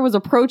officer was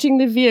approaching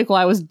the vehicle,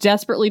 I was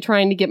desperately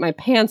trying to get my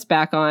pants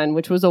back on,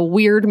 which was a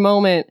weird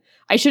moment.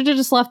 I should have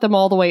just left them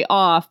all the way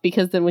off,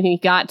 because then when he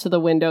got to the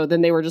window,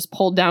 then they were just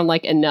pulled down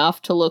like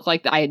enough to look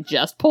like I had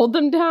just pulled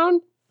them down.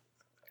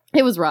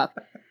 It was rough.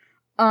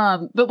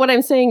 But what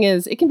I'm saying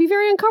is, it can be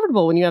very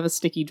uncomfortable when you have a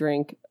sticky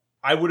drink.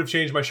 I would have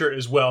changed my shirt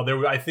as well.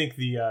 I think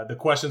the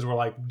questions were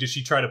like, did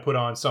she try to put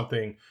on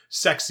something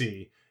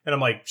sexy? And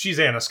I'm like, she's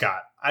Anna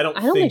Scott. I don't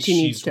think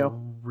she needs to.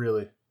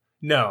 Really.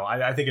 No,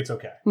 I think it's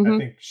okay. Mm-hmm.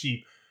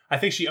 I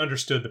think she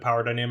understood the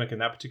power dynamic in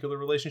that particular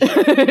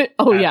relationship.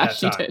 Oh yeah,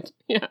 she did.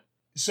 Yeah.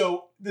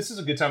 So this is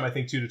a good time, I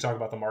think, too, to talk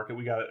about the market.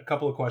 We got a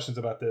couple of questions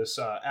about this.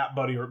 At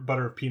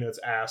Butter of Peanuts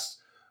asked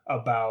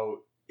about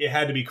it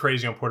had to be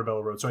crazy on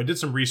Portobello Road. So I did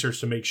some research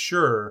to make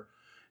sure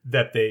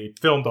that they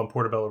filmed on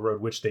Portobello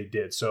Road, which they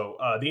did. So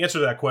the answer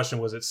to that question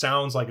was, it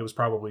sounds like it was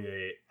probably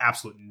an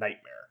absolute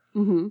nightmare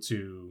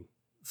to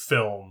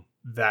film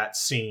that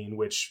scene,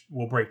 which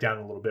we'll break down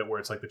a little bit,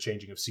 where it's like the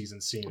changing of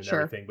seasons scene and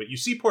everything. But you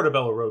see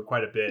Portobello Road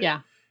quite a bit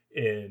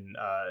in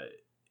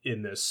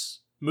this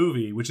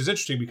movie, which is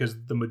interesting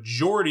because the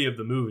majority of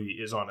the movie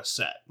is on a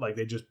set. Like,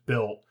 they just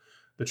built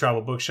the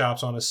travel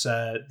bookshops on a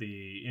set,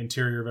 the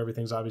interior of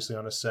everything's obviously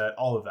on a set,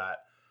 all of that.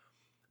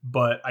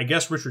 But I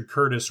guess Richard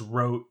Curtis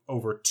wrote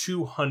over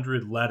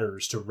 200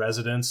 letters to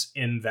residents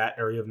in that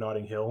area of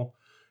Notting Hill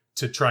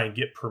to try and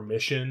get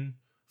permission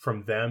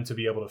from them to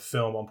be able to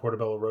film on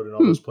Portobello Road and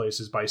all those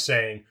places, by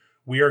saying,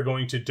 we are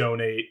going to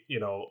donate,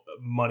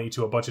 money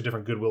to a bunch of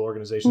different goodwill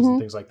organizations and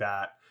things like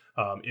that.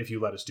 If you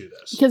let us do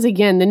this. Because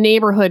again, the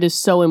neighborhood is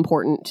so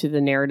important to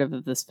the narrative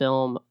of this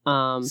film.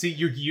 See,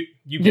 you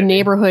the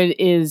neighborhood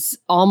is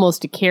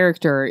almost a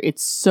character.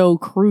 It's so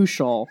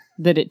crucial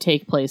that it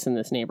take place in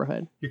this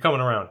neighborhood. You're coming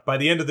around. By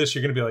the end of this,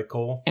 you're going to be like,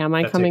 Cole, am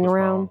I coming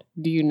around? Wrong.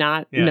 Do you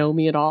not know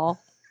me at all?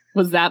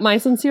 Was that my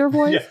sincere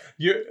voice?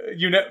 Yeah.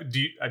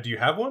 Do you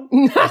have one?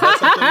 Is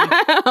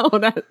that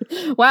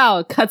something?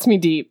 Wow, cuts me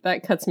deep.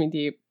 That cuts me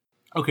deep.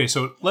 Okay,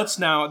 so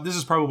this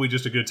is probably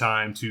just a good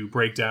time to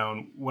break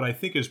down what I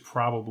think is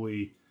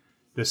probably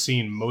the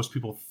scene most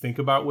people think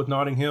about with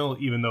Notting Hill,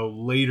 even though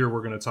later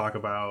we're going to talk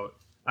about,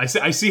 I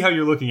see how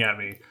you're looking at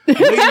me.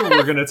 Later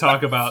we're going to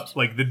talk about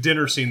like the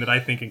dinner scene that I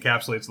think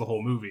encapsulates the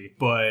whole movie.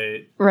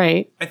 But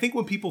I think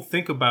when people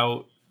think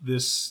about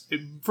this,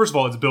 first of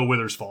all, it's Bill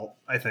Withers' fault,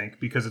 I think,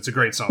 because it's a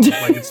great song.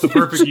 Like, it's the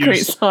perfect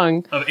use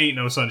of Ain't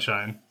No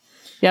Sunshine.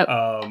 Yep.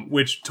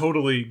 Which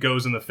totally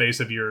goes in the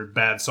face of your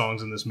bad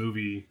songs in this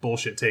movie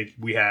bullshit take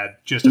we had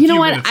just a few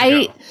minutes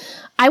ago.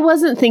 I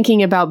wasn't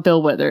thinking about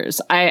Bill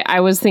Withers. I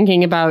was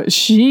thinking about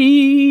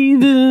she,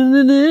 and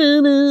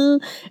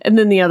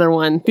then the other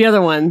one,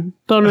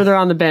 Bone Wither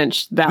on the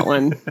Bench, that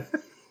one.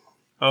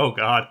 Oh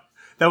God,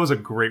 that was a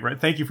great ride.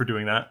 Thank you for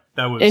doing that.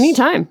 That was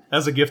anytime. That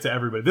was a gift to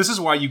everybody. This is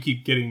why you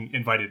keep getting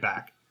invited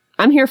back.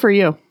 I'm here for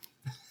you.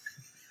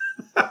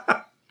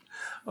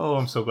 Oh,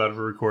 I'm so glad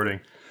we're recording.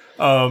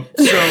 Is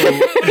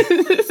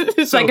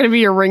that going to be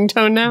your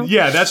ringtone now?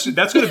 Yeah, that's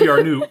going to be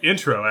our new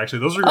intro, actually.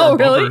 Those are our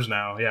bumpers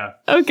now, yeah.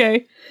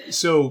 Okay.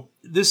 So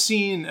this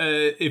scene,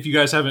 if you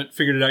guys haven't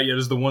figured it out yet,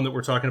 is the one that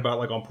we're talking about,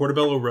 like on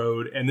Portobello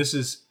Road, and this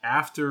is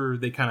after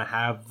they kind of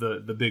have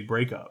the big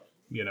breakup,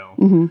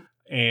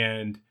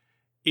 and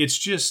it's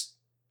just,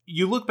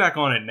 you look back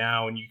on it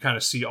now and you kind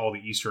of see all the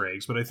Easter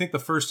eggs, but I think the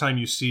first time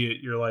you see it,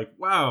 you're like,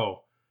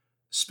 wow,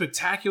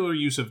 spectacular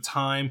use of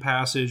time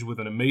passage with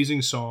an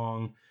amazing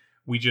song.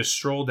 We just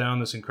stroll down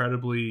this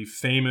incredibly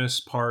famous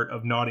part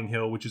of Notting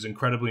Hill, which is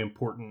incredibly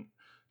important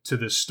to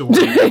this story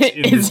that's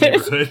in this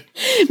neighborhood.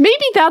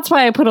 Maybe that's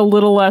why I put a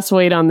little less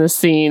weight on this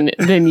scene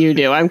than you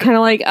do. I'm kind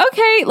of like,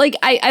 okay, like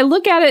I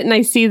look at it and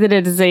I see that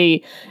it is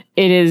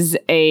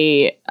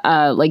a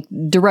like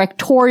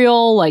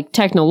directorial, like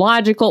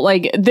technological,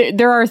 like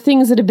there are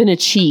things that have been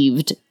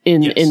achieved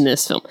in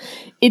this film.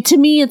 To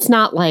me, it's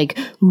not like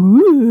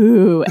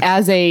ooh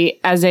as a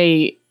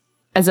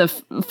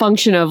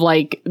function of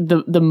like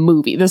the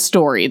movie, the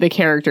story, the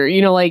character,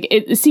 like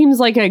it seems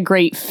like a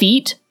great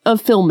feat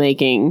of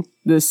filmmaking,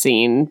 this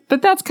scene,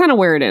 but that's kind of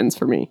where it ends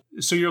for me.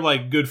 So you're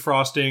like, good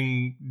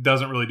frosting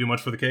doesn't really do much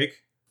for the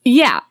cake?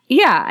 Yeah,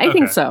 I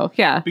think so.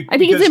 Yeah. I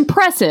think it's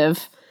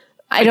impressive.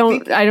 I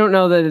don't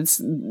know that it's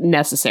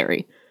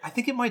necessary. I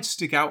think it might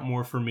stick out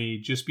more for me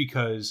just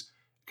because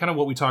kind of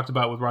what we talked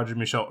about with Roger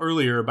Michel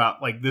earlier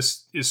about like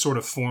this is sort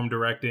of form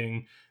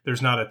directing.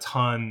 There's not a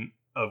ton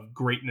of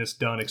greatness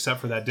done except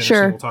for that dinner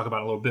scene we'll talk about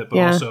in a little bit. But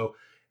also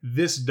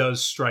this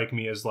does strike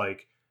me as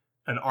like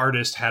an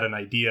artist had an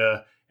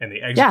idea and they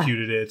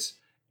executed it.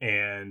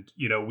 And,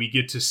 you know, we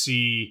get to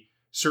see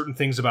certain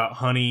things about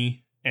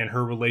Honey and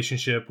her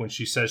relationship when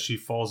she says she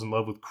falls in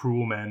love with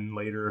cruel men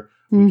later.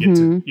 We get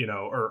to, you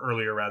know, or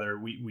earlier rather,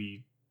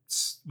 we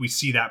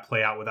see that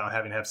play out without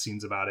having to have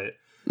scenes about it.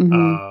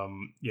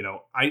 You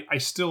know, I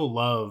still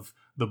love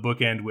the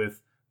bookend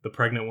with the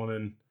pregnant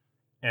woman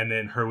and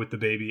then her with the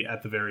baby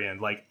at the very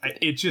end. Like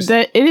it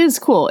is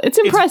cool. It's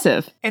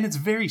impressive. And it's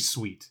very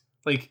sweet.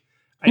 Like,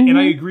 and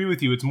I agree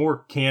with you. It's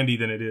more candy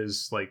than it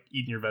is like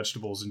eating your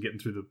vegetables and getting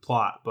through the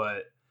plot.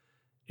 But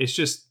it's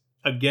just,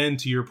 again,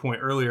 to your point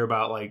earlier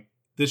about like,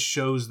 this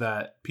shows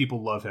that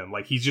people love him.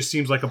 Like he just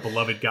seems like a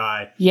beloved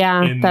guy.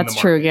 Yeah, that's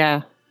true.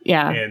 Yeah.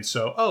 Yeah. And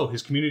so,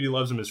 his community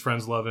loves him. His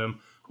friends love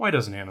him. Why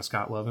doesn't Hannah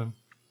Scott love him?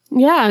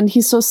 Yeah. And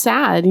he's so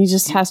sad. He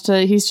just has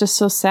to, he's just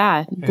so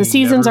sad. The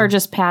seasons are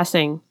just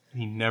passing.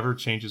 He never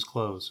changes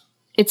clothes.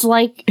 It's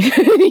like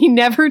he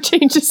never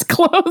changes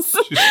clothes.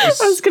 I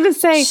was going to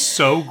say.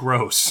 So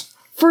gross.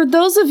 For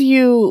those of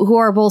you who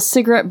are both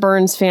Cigarette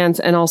Burns fans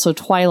and also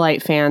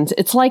Twilight fans,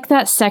 it's like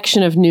that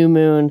section of New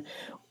Moon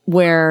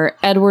where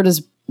Edward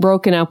is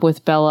broken up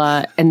with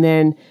Bella and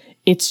then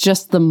it's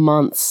just the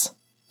months.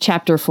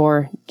 Chapter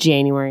 4,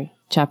 January.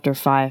 Chapter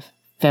 5,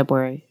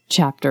 February.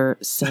 Chapter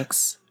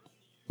 6,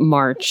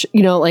 March.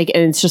 You know, like,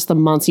 and it's just the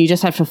months. You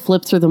just have to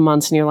flip through the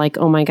months and you're like,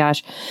 oh my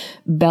gosh,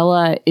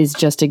 Bella is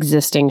just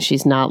existing.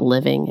 She's not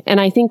living. And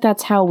I think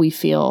that's how we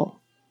feel.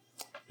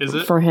 Is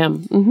it? For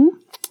him. Mm-hmm.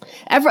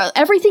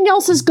 Everything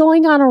else is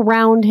going on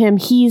around him.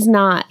 He's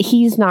not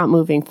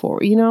moving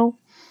forward, you know?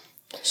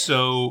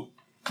 So,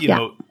 you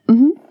know,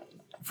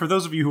 for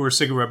those of you who are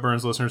Cigarette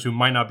Burns listeners who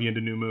might not be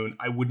into New Moon,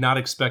 I would not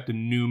expect a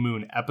New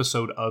Moon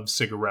episode of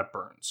Cigarette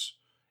Burns.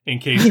 In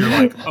case you're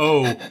like,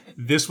 oh,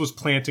 this was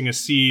planting a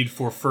seed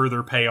for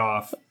further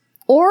payoff.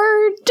 Or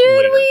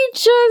did we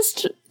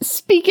just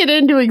speak it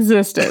into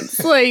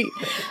existence? Like,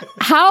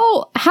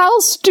 how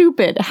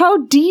stupid, how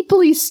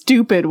deeply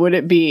stupid would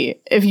it be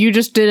if you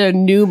just did a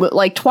new,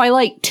 like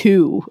Twilight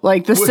 2,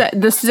 like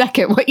the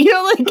second one, you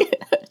know,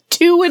 like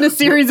 2 in a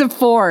series of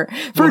 4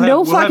 for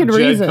no fucking reason.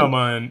 We'll have Jed come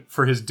on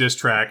for his diss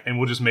track and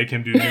we'll just make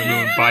him do New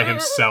Moon by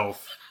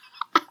himself.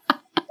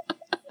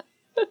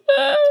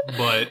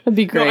 But that'd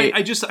be great.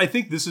 No, I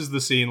think this is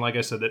the scene, like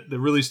I said, that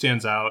really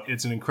stands out.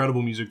 It's an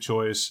incredible music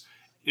choice.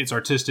 It's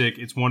artistic.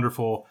 It's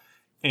wonderful.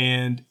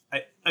 And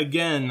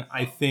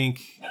I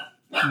think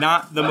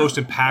not the most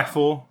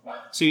impactful.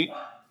 See,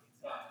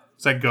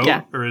 is that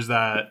Goat or is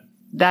that?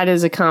 That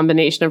is a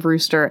combination of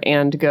Rooster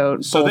and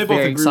Goat. So they both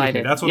very agree excited.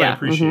 with me. That's what I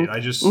appreciate.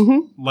 I just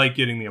like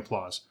getting the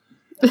applause.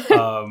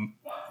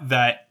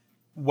 That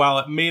while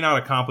it may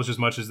not accomplish as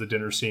much as the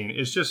dinner scene,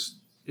 it's just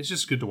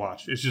good to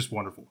watch. It's just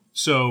wonderful.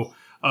 So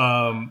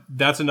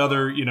that's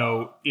another, you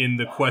know, in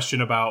the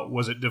question about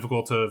was it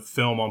difficult to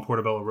film on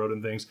Portobello Road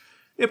and things.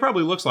 It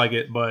probably looks like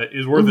it, but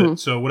is worth it.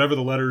 So whatever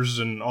the letters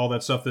and all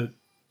that stuff that,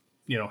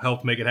 you know,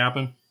 helped make it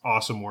happen,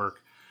 awesome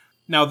work.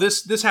 Now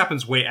this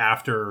happens way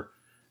after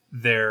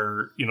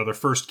their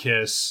first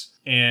kiss,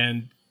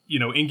 and, you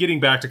know, in getting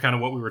back to kind of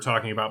what we were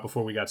talking about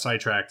before we got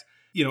sidetracked,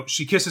 you know,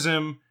 she kisses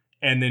him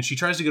and then she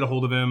tries to get a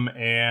hold of him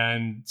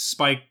and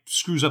Spike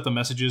screws up the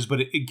messages. But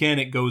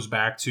it goes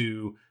back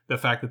to the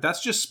fact that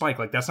that's just Spike.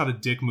 Like, that's not a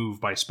dick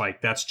move by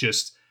Spike. That's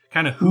just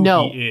kind of who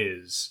he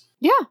is.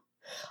 Yeah.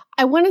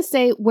 I want to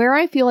say where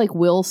I feel like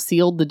Will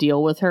sealed the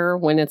deal with her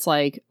when it's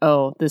like,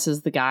 oh, this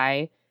is the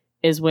guy,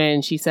 is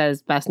when she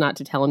says, best not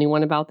to tell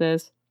anyone about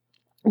this.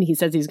 And he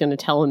says he's going to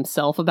tell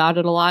himself about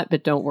it a lot,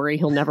 but don't worry,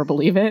 he'll never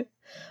believe it.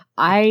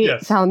 I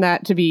found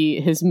that to be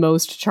his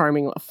most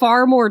charming,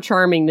 far more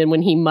charming than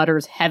when he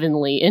mutters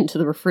heavenly into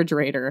the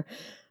refrigerator.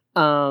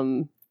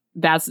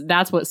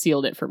 That's what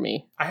sealed it for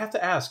me. I have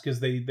to ask, because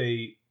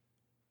they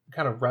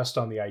kind of rest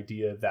on the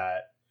idea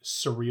that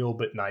surreal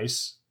but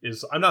nice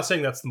is, I'm not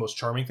saying that's the most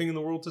charming thing in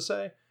the world to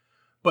say,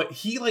 but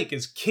he like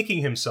is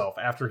kicking himself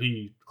after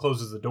he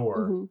closes the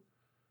door.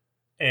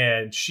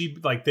 And she,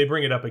 like, they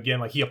bring it up again,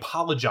 like he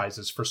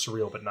apologizes for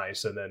surreal but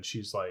nice, and then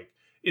she's like,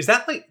 is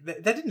that like,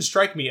 that didn't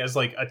strike me as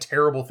like a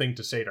terrible thing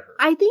to say to her.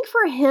 I think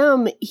for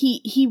him,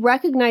 he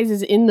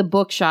recognizes in the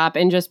bookshop,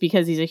 and just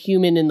because he's a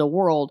human in the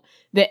world,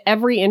 that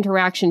every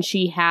interaction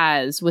she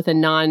has with a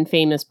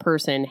non-famous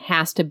person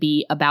has to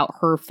be about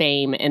her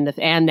fame and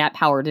that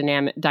power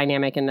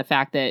dynamic and the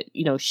fact that,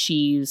 you know,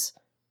 she's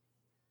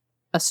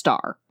a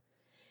star.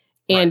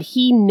 And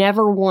he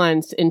never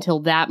once until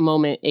that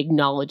moment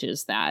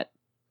acknowledges that.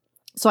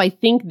 So I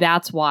think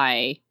that's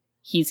why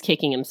he's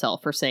kicking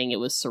himself for saying it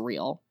was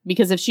surreal.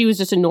 Because if she was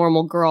just a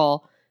normal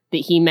girl that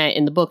he met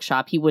in the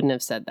bookshop, he wouldn't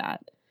have said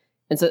that.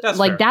 And so that's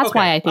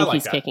why I think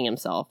he's kicking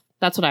himself.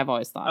 That's what I've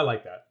always thought. I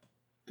like that.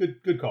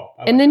 Good call.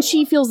 And then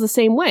she feels the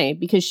same way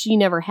because she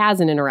never has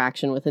an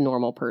interaction with a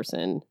normal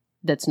person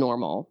that's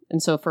normal.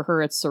 And so for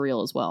her, it's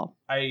surreal as well.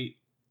 I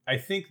I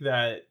think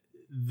that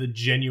the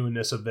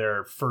genuineness of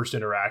their first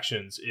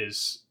interactions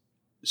is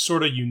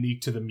sort of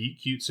unique to the meet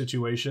cute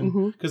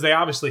situation, because they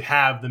obviously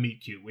have the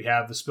meet cute. We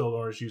have the spilled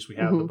orange juice. We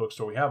have the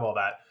bookstore. We have all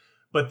that.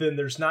 But then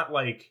there's not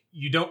like,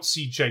 you don't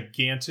see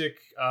gigantic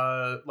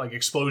like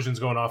explosions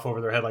going off over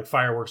their head like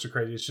fireworks are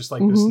crazy. It's just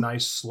like this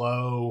nice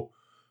slow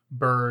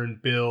burn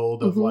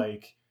build of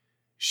like,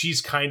 she's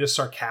kind of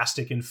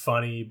sarcastic and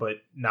funny, but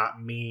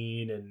not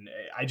mean. And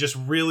I just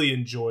really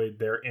enjoyed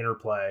their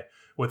interplay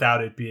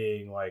without it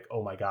being like,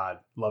 oh my God,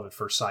 love at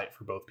first sight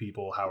for both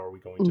people. How are we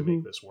going to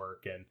make this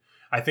work? And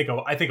I think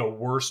a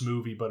worse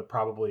movie, but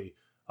probably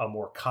a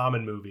more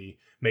common movie,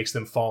 makes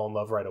them fall in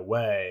love right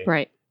away.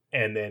 Right.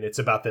 And then it's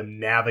about them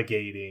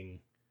navigating,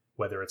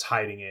 whether it's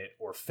hiding it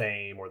or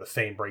fame, or the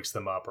fame breaks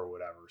them up or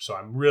whatever. So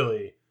I'm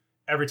really,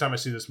 every time I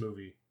see this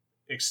movie,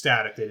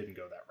 ecstatic they didn't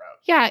go that route.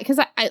 Yeah, because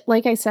I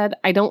like I said,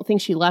 I don't think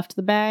she left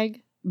the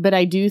bag, but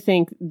I do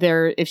think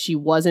if she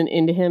wasn't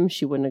into him,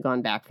 she wouldn't have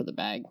gone back for the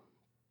bag.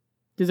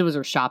 Because it was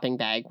her shopping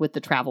bag with the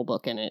travel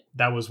book in it.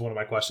 That was one of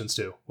my questions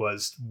too,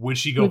 was would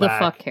she go back? Who the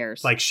fuck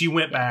cares? Like, she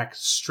went back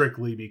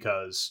strictly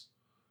because...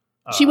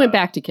 she went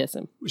back to kiss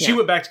him. She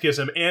went back to kiss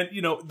him. And,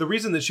 you know, the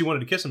reason that she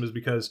wanted to kiss him is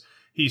because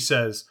he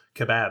says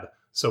kebab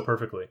so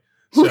perfectly.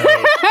 So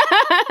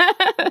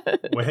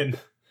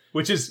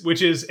which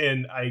is,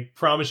 and I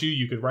promise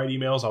you could write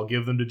emails. I'll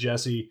give them to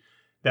Jesse.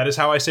 That is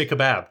how I say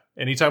kebab.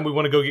 Anytime we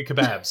want to go get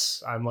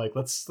kebabs, I'm like,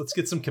 let's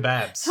get some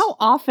kebabs. How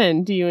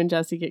often do you and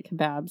Jesse get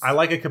kebabs? I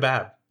like a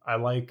kebab. I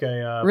like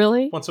a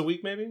really once a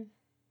week, maybe.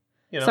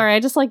 You know? Sorry, I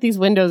just like these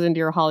windows into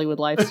your Hollywood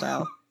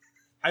lifestyle.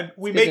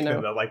 We make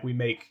them though. Like we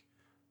make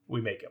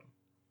them.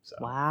 So.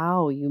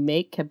 Wow, you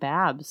make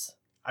kebabs.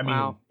 I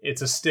mean,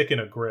 It's a stick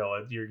and a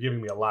grill. You're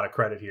giving me a lot of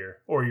credit here,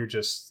 or you're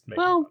just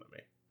making fun of me.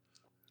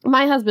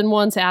 My husband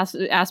once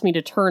asked me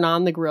to turn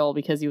on the grill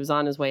because he was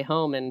on his way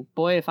home, and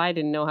boy, if I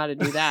didn't know how to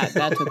do that,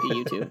 that took the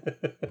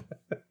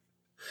YouTube.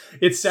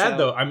 It's sad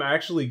though. I'm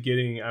actually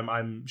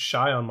I'm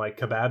shy on my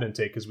kebab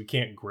intake because we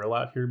can't grill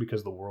out here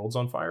because the world's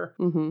on fire.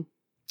 Mm-hmm.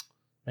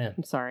 Man,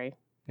 I'm sorry.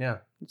 Yeah,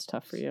 it's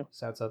tough for you.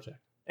 Sad subject.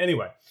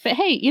 Anyway, but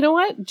hey, you know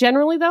what?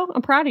 Generally though,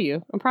 I'm proud of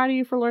you. I'm proud of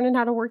you for learning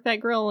how to work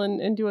that grill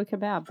and do a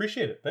kebab.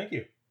 Appreciate it. Thank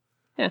you.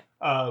 Yeah.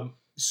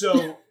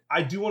 So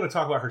I do want to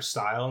talk about her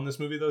style in this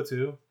movie though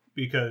too,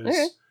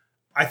 because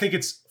I think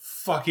it's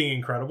fucking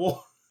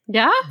incredible.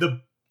 Yeah.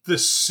 The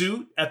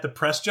suit at the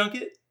press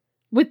junket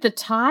with the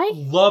tie,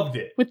 loved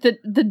it. With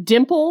the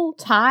dimple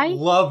tie,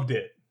 loved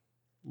it.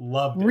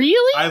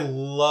 Really? I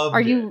loved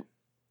it.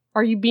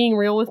 Are you being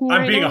real with me?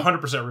 I'm being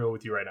 100% real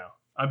with you right now.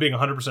 I'm being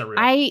 100%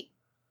 real.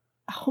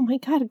 Oh my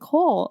God,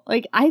 Cole.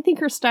 Like, I think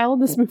her style in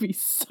this movie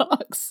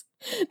sucks.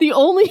 The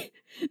only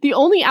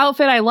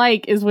outfit I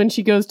like is when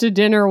she goes to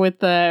dinner with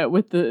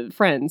the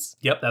friends.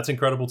 Yep, that's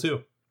incredible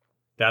too.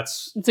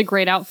 It's a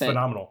great outfit.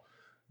 Phenomenal.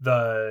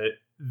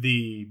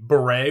 The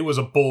beret was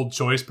a bold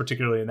choice,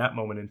 particularly in that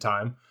moment in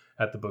time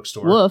at the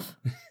bookstore. Woof.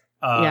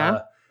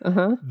 Yeah.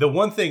 The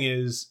one thing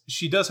is,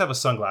 she does have a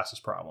sunglasses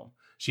problem.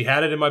 She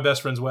had it in My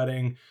Best Friend's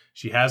Wedding.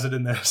 She has it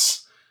in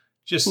this.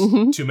 Just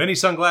too many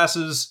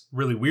sunglasses,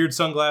 really weird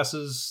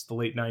sunglasses. The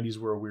late 90s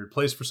were a weird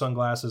place for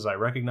sunglasses, I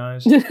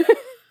recognize.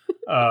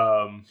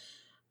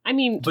 I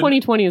mean,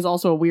 2020 is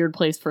also a weird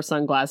place for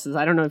sunglasses.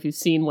 I don't know if you've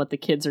seen what the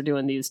kids are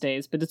doing these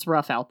days, but it's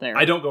rough out there.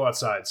 I don't go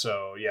outside,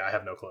 so yeah, I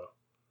have no clue.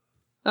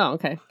 Oh,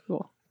 okay.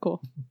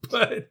 Cool.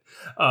 But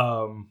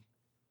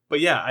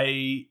yeah,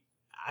 I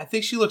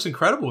think she looks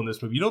incredible in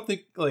this movie. You don't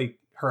think, like,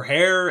 her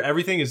hair,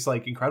 everything is,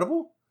 like,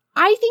 incredible?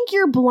 I think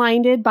you're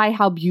blinded by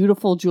how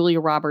beautiful Julia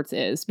Roberts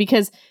is,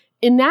 because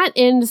in that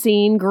end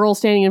scene, girl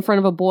standing in front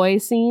of a boy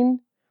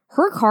scene,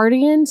 her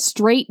cardigan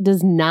straight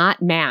does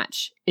not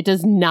match. It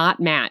does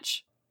not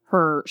match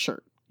her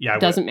shirt. Yeah,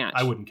 it doesn't match.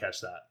 I wouldn't catch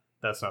that.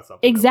 That's not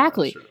something.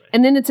 Exactly.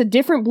 And then it's a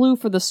different blue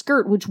for the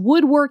skirt, which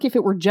would work if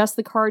it were just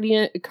the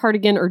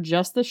cardigan or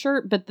just the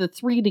shirt, but the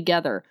three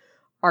together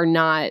are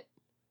not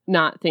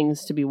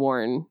things to be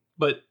worn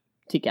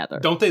together.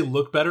 Don't they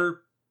look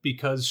better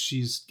because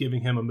she's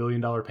giving him $1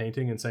 million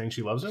painting and saying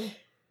she loves him?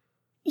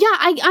 Yeah,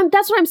 I'm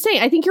that's what I'm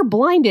saying. I think you're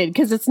blinded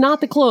because it's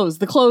not the clothes.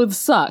 The clothes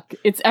suck.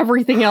 It's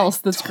everything else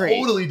that's great.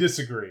 Totally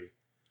disagree.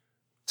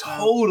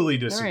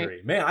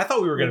 Right. Man, I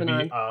thought we were going to be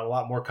on a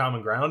lot more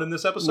common ground in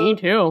this episode. Me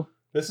too.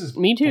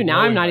 Me too. Now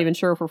I'm not even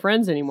sure if we're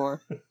friends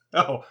anymore.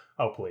 Oh,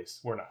 please.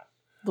 We're not.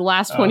 The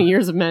last 20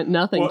 years have meant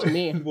nothing to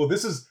me. Well,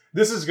 this is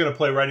going to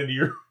play right into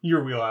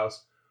your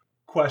wheelhouse.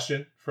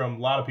 Question from a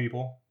lot of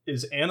people.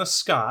 Is Anna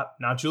Scott,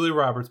 not Julia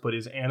Roberts, but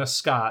is Anna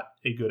Scott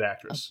a good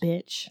actress? A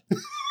bitch.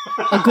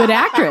 A good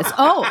actress.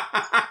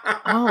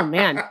 Oh,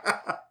 man.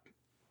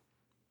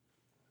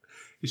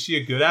 Is she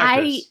a good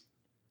actress? I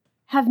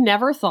have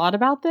never thought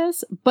about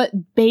this,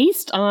 but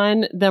based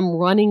on them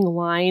running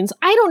lines,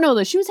 I don't know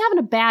though. She was having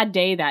a bad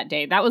day that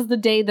day. That was the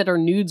day that her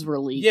nudes were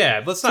leaked.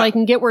 Yeah, let's not. So I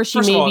can get where she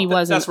maybe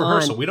wasn't. That's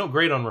rehearsal. On. We don't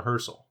grade on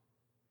rehearsal.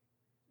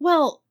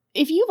 Well,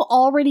 if you've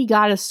already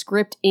got a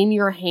script in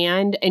your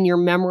hand and you're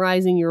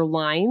memorizing your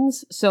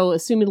lines, so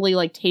assumedly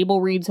like table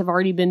reads have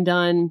already been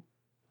done,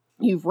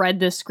 You've read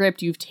this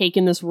script, you've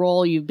taken this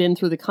role, you've been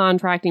through the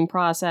contracting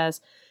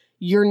process.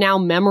 You're now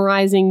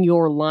memorizing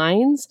your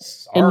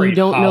lines, and you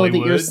don't know that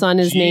your son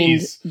is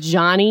named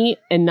Johnny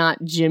and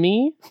not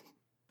Jimmy.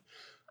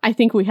 I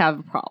think we have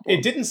a problem.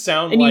 It didn't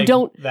sound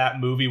that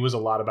movie was a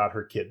lot about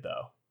her kid,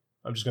 though.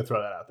 I'm just going to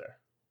throw that out there.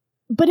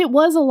 But it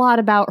was a lot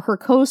about her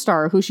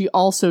co-star, who she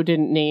also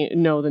didn't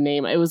know the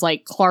name. It was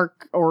like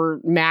Clark or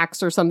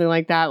Max or something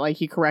like that. Like,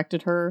 he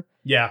corrected her.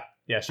 Yeah,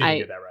 she didn't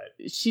get that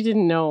right. She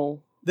didn't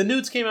know. The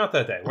nudes came out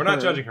that day. We're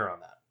not judging her on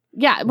that.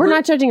 Yeah, we're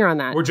not judging her on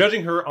that. We're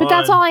judging her on... But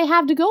that's all I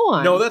have to go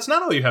on. No, that's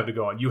not all you have to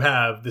go on. You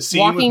have the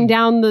scene walking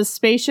down the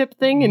spaceship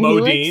thing in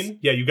Modine. Helix.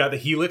 Yeah, you got the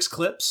Helix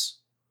clips.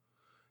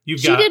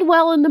 She did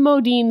well in the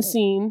Modine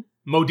scene.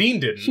 Modine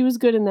didn't. She was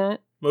good in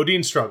that.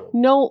 Modine struggled.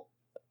 No...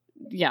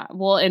 Yeah,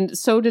 well, and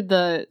so did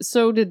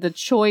the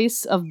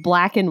choice of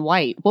black and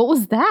white. What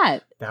was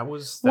that?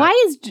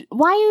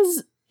 Why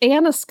is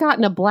Anna Scott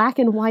in a black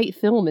and white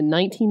film in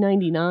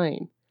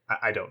 1999?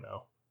 I don't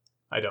know.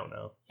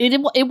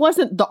 It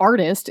wasn't The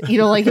Artist,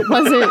 like it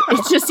wasn't.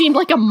 It just seemed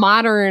like a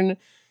modern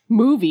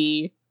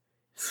movie.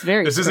 It's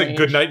very. This strange. Isn't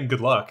Good Night and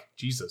Good Luck.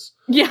 Jesus.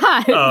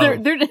 Yeah,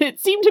 it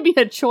seemed to be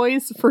a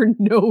choice for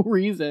no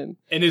reason.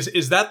 And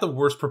is that the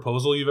worst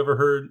proposal you've ever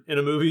heard in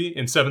a movie?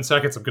 In 7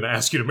 seconds, I'm going to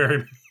ask you to marry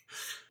me.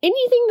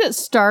 Anything that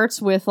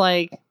starts with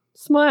like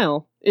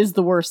smile is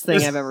the worst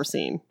thing I've ever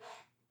seen.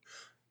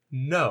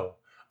 No,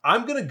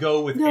 I'm going to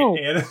go with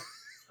Anna.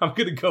 I'm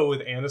going to go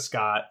with Anna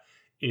Scott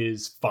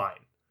is fine.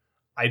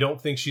 I don't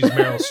think she's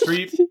Meryl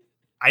Streep.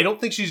 I don't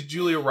think she's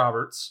Julia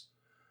Roberts.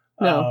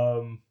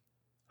 No.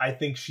 I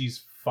think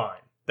she's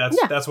fine.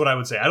 That's what I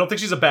would say. I don't think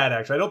she's a bad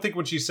actress. I don't think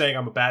when she's saying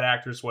I'm a bad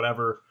actress,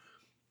 whatever,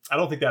 I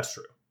don't think that's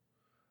true.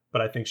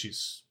 But I think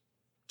she's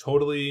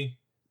totally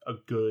a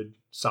good,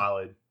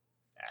 solid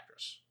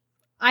actress.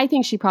 I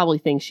think she probably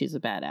thinks she's a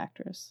bad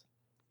actress.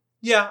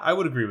 Yeah, I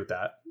would agree with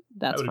that.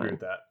 Agree with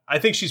that. I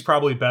think she's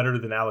probably better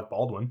than Alec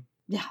Baldwin.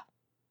 Yeah.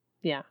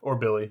 Yeah. Or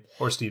Billy.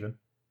 Or Steven.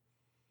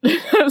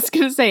 I was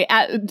going to say,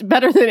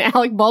 better than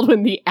Alec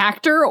Baldwin, the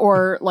actor,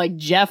 or like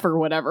Jeff or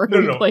whatever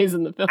who plays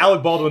in the film.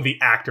 Alec Baldwin, the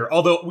actor.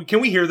 Although, can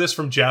we hear this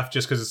from Jeff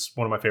just because it's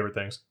one of my favorite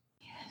things?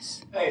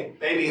 Yes. Hey,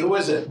 baby, who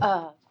is it?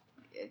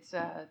 It's,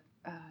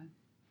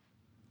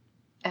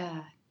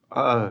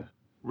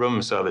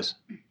 room service.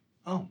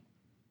 Oh.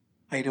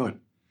 How you doing?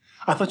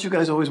 I thought you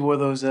guys always wore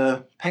those,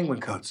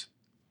 penguin coats.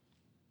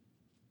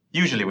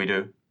 Usually we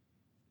do.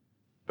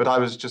 But I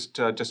was just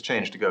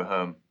changed to go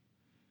home.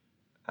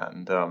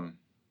 And,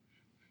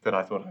 then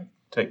I thought I'd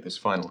take this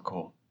final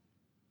call.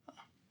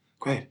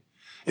 Great.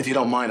 If you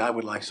don't mind, I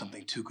would like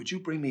something, too. Could you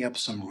bring me up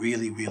some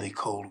really, really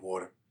cold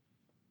water?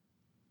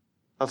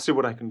 I'll see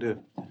what I can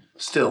do.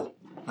 Still,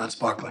 not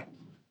sparkling.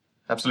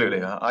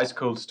 Absolutely.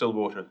 Ice-cold still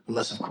water.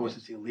 Unless, of course,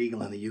 it's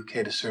illegal in the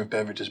UK to serve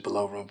beverages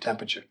below room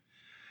temperature.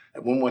 I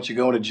wouldn't want you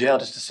going to jail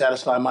just to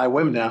satisfy my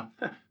whim now.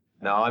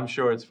 No, I'm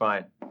sure it's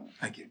fine.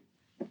 Thank you.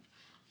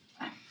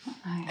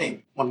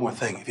 Hey, one more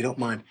thing. If you don't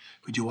mind,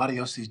 could you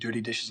adios these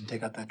dirty dishes and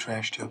take out that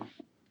trash, too?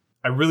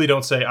 I really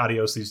don't say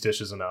adios these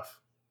dishes enough.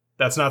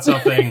 That's not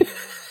something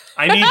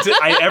I need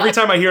to... every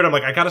time I hear it, I'm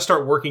like, I got to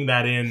start working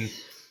that in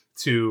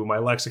to my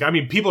lexicon. I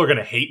mean, people are going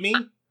to hate me,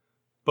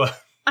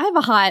 but... I have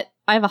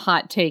a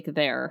hot take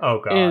there. Oh,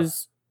 God.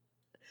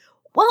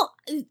 Well,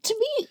 to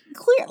be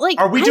clear, like...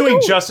 Are we doing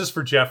justice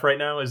for Jeff right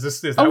now? Is that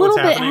what's happening? A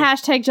little bit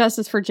hashtag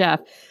justice for Jeff.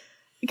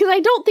 Because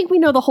I don't think we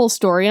know the whole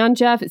story on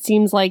Jeff. It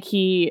seems like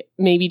he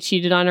maybe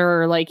cheated on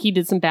her or like he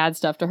did some bad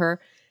stuff to her.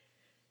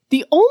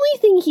 The only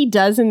thing he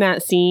does in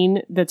that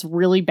scene that's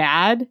really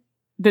bad,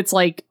 that's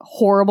like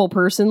horrible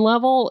person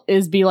level,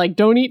 is be like,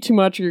 don't eat too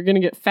much or you're going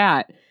to get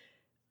fat.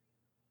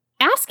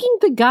 Asking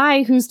the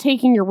guy who's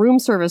taking your room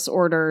service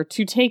order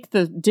to take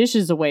the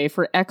dishes away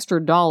for extra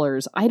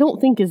dollars, I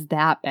don't think is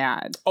that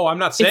bad. Oh, I'm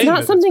not saying it's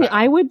not something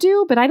I would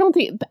do, but I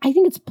think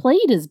it's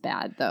played as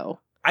bad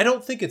though. I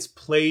don't think it's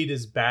played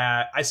as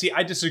bad.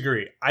 I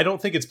disagree. I don't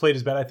think it's played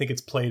as bad. I think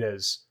it's played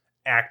as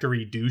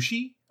actory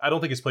douchey. I don't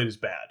think it's played as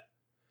bad.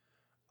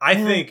 I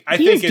think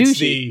it's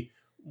the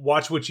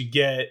watch what you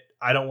get.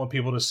 I don't want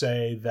people to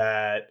say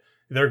that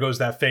there goes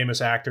that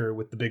famous actor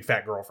with the big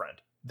fat girlfriend.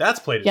 That's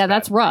played as bad.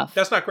 That's rough.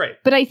 That's not great.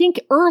 But I think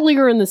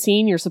earlier in the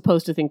scene, you're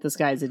supposed to think this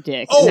guy's a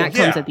dick. Oh, and that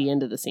comes at the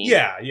end of the scene.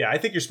 Yeah. I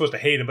think you're supposed to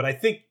hate him, but I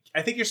think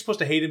you're supposed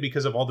to hate him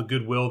because of all the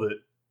goodwill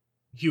that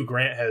Hugh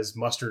Grant has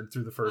mustered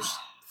through the first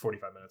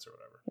 45 minutes or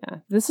whatever.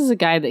 Yeah. This is a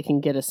guy that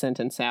can get a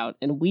sentence out,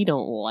 and we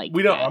don't like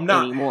that I'm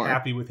not anymore.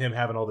 Happy with him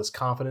having all this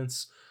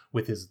confidence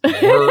with his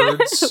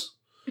words.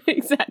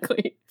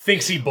 Exactly.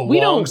 Thinks he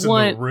belongs in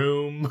the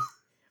room.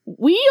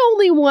 We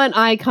only want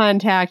eye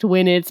contact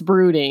when it's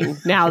brooding,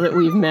 now that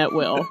we've met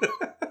Will.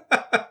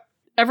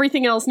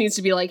 Everything else needs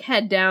to be like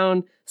head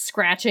down,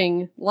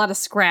 scratching, a lot of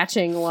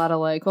scratching, a lot of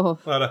like, oh.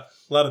 A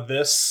lot of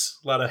this,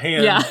 a lot of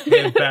hands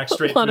back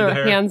straight through the hair. A lot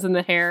of hands in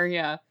the hair,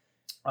 yeah.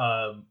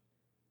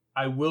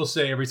 I will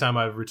say every time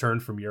I've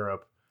returned from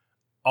Europe,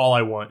 all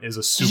I want is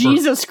a super...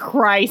 Jesus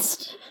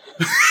Christ.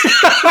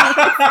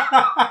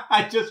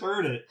 I just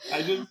heard it.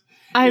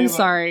 I'm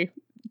sorry.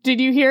 Did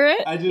you hear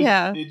it?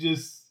 It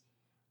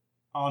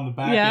on the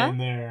back end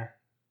there.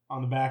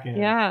 On the back end.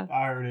 Yeah.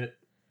 I heard it.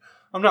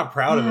 I'm not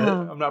proud of it.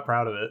 I'm not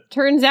proud of it.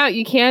 Turns out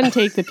you can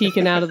take the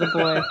peeking out of the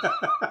boy.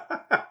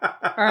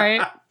 All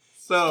right.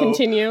 So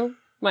continue,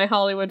 my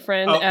Hollywood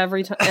friend.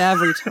 Every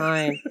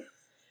time.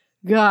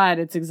 God,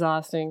 it's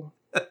exhausting.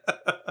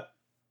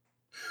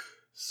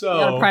 So you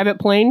got a private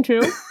plane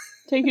too?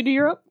 Take you to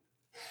Europe?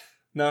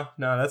 No,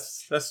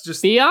 that's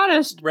just be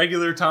honest.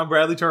 Regular Tom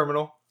Bradley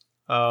terminal.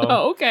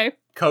 Okay.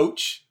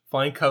 Coach,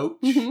 flying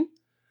coach.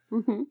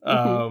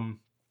 Mm-hmm.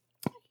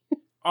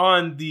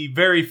 On the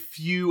very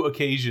few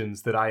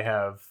occasions that I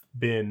have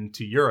been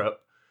to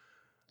Europe,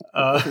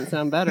 doesn't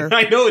sound better.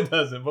 I know it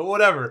doesn't, but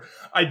whatever.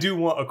 I do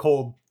want a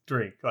cold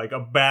drink. Like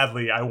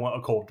badly, I want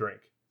a cold drink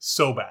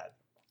so bad.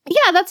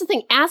 Yeah, that's the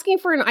thing. Asking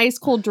for an ice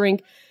cold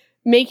drink,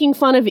 making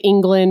fun of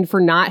England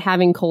for not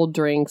having cold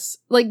drinks,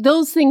 like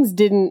those things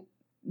didn't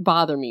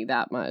bother me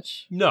that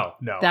much. No.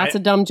 That's a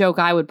dumb joke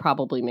I would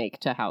probably make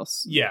to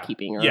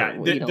housekeeping.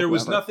 There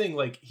was nothing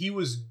like he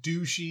was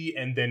douchey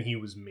and then he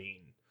was mean.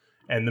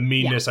 And the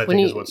meanness, I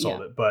think, is what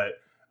sold it. But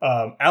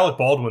Alec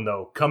Baldwin,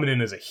 though, coming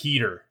in as a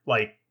heater,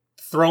 like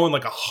throwing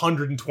like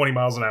 120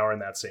 miles an hour in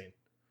that scene.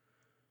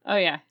 Oh,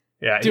 yeah.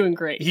 Yeah. Doing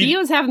great. He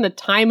was having the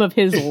time of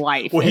his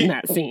life in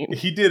that scene.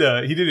 He did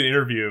an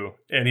interview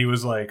and he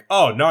was like,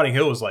 oh, Notting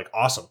Hill was like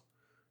awesome.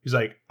 He's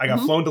like, I got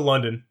flown to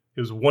London.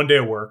 It was one day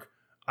of work.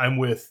 I'm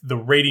with the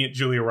radiant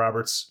Julia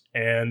Roberts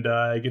and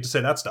I get to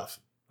say that stuff.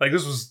 Like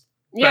this was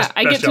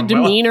I get to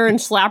demean her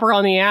and slap her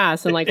on the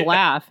ass and like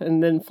laugh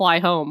and then fly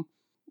home.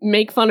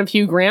 Make fun of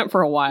Hugh Grant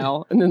for a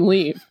while and then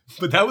leave.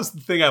 But that was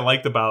the thing I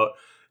liked about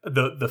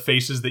the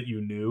faces that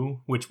you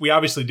knew, which we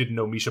obviously didn't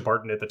know Misha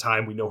Barton at the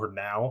time. We know her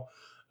now.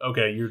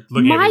 Okay, you're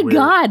looking at me weird. My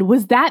God,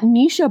 was that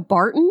Misha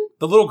Barton?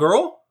 The little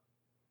girl?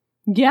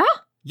 Yeah?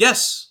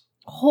 Yes.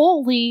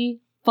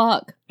 Holy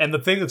fuck. And the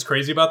thing that's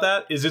crazy about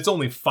that is it's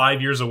only 5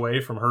 years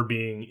away from her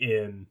being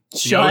in the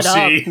Shut OC.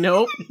 up.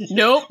 Nope.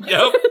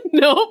 Yep.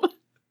 Nope.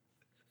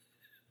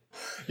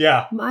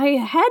 Yeah. My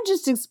head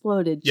just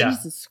exploded. Yeah.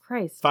 Jesus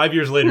Christ. 5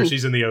 years later,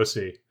 she's in the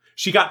OC.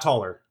 She got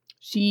taller.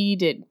 She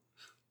did.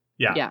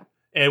 Yeah.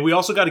 And we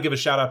also got to give a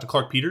shout out to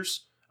Clark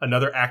Peters,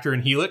 another actor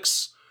in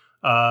Helix.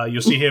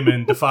 You'll see him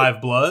in The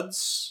Five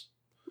Bloods.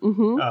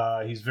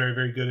 Mm-hmm. He's very,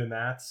 very good in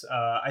that.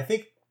 I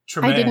think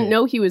Treme. I didn't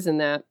know he was in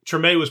that.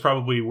 Treme was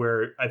probably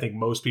where I think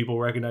most people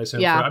recognize him.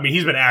 Yeah. I mean,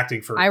 he's been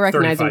acting for I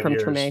recognize him from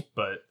years, Treme.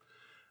 But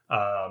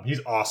he's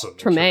awesome.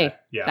 Treme.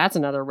 Yeah. That's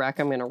another rec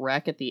I'm going to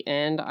wreck at the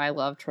end. I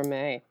love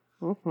Treme.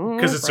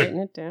 Because it's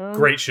a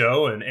great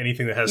show, and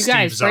anything that has you Steve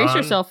guys, Zahn. brace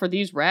yourself for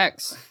these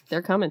wrecks.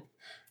 They're coming.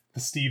 The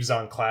Steve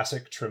Zahn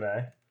classic,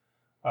 Treme.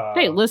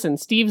 Hey, listen,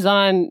 Steve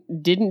Zahn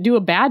didn't do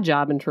a bad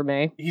job in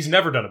Treme. He's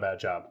never done a bad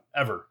job,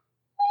 ever.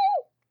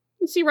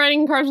 Is he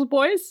writing Cars with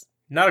Boys?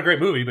 Not a great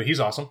movie, but he's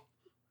awesome.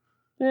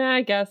 Yeah,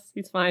 I guess.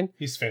 He's fine.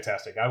 He's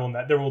fantastic. I will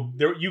not.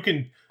 You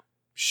can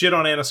shit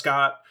on Anna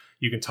Scott.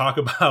 You can talk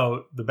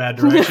about The Bad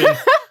Direction.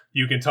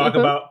 You can talk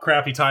about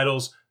crappy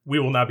titles. We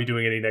will not be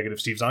doing any negative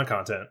Steve Zahn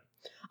content.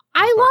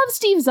 I love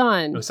Steve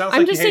Zahn.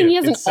 I'm just saying he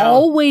hasn't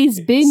always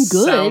been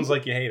good. Sounds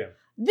like you hate him.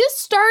 This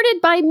started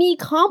by me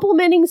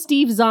complimenting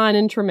Steve Zahn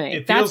and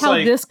Treme. That's how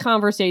this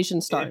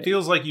conversation started. It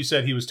feels like you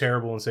said he was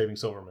terrible in Saving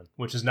Silverman,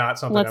 which is not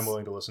something I'm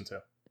willing to listen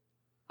to.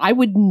 I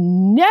would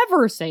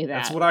never say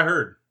that. That's what I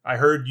heard. I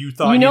heard you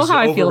thought you know he's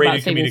how an I feel about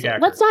overrated comedic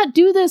actor. Let's not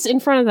do this in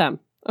front of them,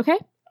 okay?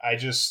 I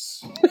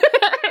just...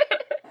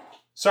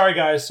 Sorry,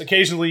 guys.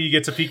 Occasionally you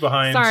get to peek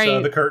behind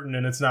the curtain,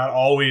 and it's not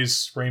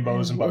always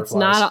rainbows and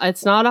butterflies.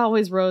 It's not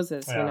always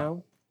roses, Yeah. you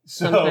know?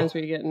 So, sometimes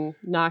we get in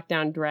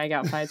knockdown,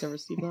 drag-out fights over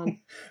Steve Zahn.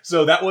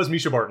 So that was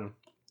Misha Barton.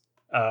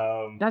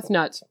 That's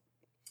nuts.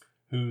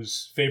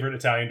 Whose favorite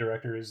Italian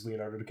director is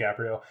Leonardo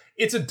DiCaprio.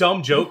 It's a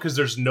dumb joke because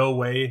there's no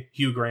way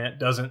Hugh Grant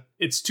doesn't.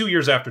 It's 2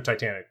 years after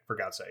Titanic, for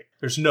God's sake.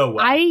 There's no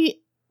way.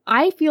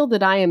 I feel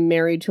that I am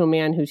married to a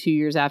man who 2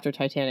 years after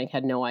Titanic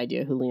had no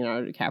idea who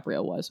Leonardo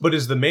DiCaprio was. But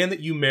is the man that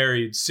you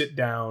married sit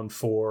down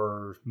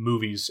for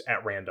movies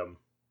at random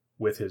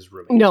with his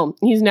roommate? No,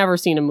 he's never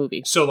seen a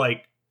movie. So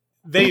like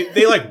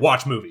they like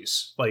watch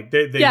movies. Like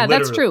they yeah,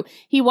 that's true.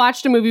 He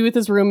watched a movie with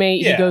his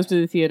roommate. Yeah. He goes to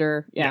the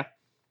theater. Yeah.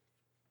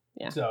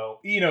 So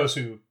he knows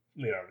who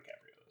Leonardo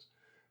DiCaprio is.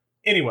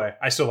 Anyway,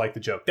 I still like the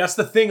joke. That's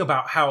the thing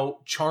about how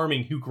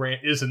charming Hugh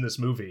Grant is in this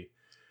movie,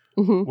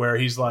 where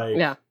he's like,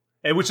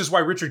 and which is why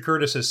Richard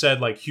Curtis has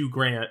said like Hugh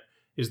Grant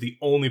is the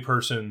only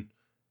person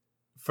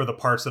for the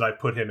parts that I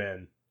put him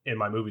in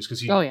my movies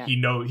because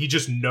he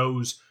just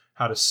knows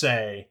how to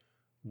say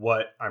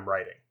what I'm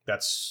writing.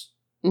 That's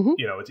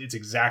it's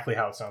exactly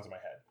how it sounds in my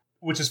head.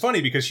 Which is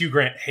funny because Hugh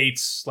Grant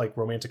hates like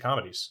romantic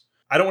comedies.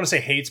 I don't want to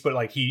say hates, but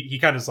like he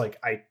kind of is like,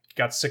 I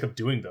got sick of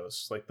doing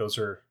those. Like those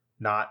are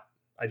not.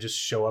 I just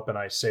show up and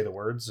I say the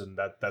words, and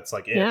that's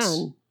like it.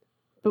 Yeah,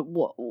 but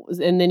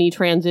and then he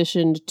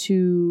transitioned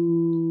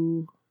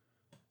to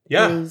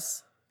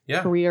his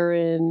career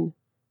in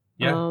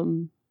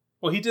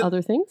well, he did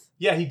other things.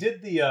 Yeah, he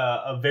did the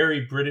A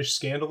Very British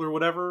Scandal or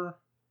whatever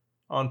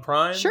on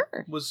Prime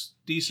was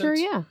decent. Sure,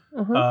 yeah.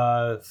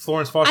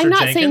 Florence Foster I'm not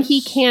Jenkins. saying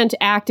he can't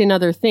act in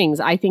other things.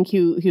 I think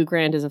Hugh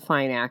Grant is a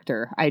fine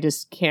actor. I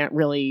just can't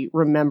really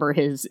remember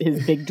his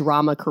big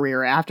drama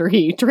career after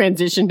he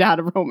transitioned out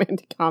of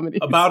romantic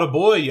comedies. About a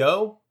Boy,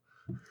 yo.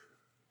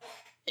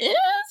 It is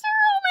a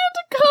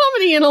romantic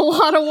comedy in a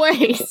lot of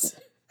ways.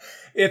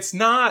 It's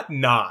not.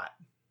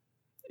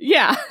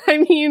 Yeah, I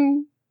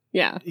mean,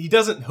 yeah. He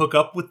doesn't hook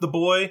up with the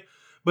boy,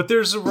 but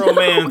there's a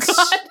romance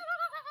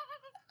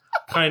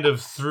kind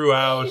of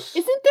throughout. Isn't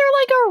there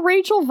like a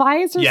Rachel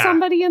Weisz or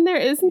somebody in there?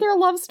 Isn't there a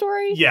love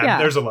story? Yeah,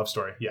 there's a love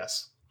story,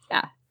 yes.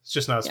 Yeah. It's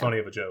just not as funny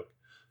of a joke.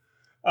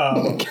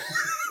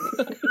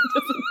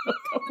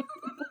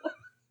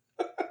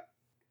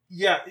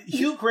 Yeah,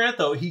 Hugh Grant,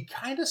 though, he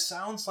kind of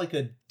sounds like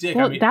a dick.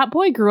 Well, that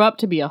boy grew up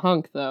to be a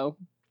hunk, though.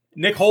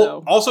 Nick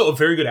Holt, also a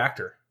very good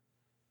actor.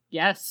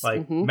 Yes.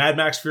 Like Mad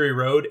Max Fury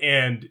Road,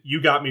 and you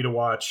got me to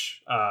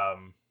watch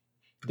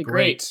The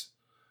Great,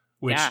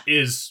 which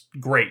is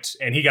great.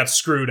 And he got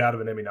screwed out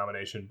of an Emmy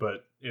nomination,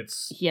 but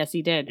it's... Yes,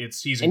 he did.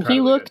 He's and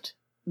he looked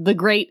the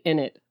great in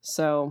it.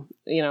 So,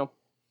 you know,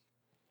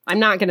 I'm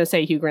not going to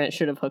say Hugh Grant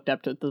should have hooked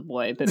up to the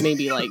boy, but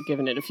maybe like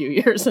given it a few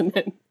years and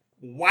then...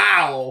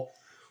 Wow.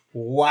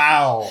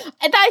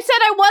 And I said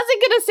I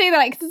wasn't going to say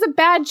that because it's a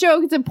bad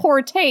joke. It's a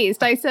poor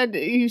taste. I said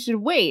you should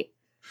wait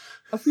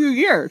a few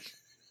years.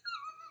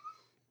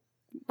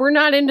 We're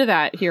not into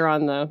that here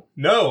on the...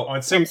 No,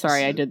 on 6. I'm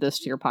sorry I did this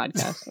to your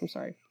podcast. I'm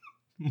sorry.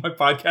 My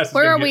podcast is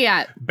Where are we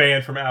at?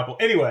 Banned from Apple.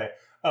 Anyway,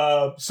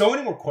 so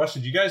many more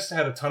questions. You guys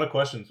had a ton of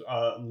questions.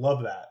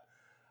 Love that.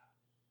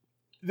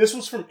 This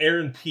was from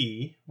Aaron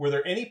P. Were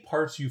there any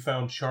parts you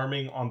found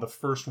charming on the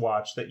first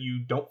watch that you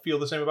don't feel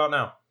the same about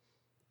now?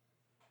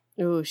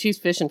 Ooh, she's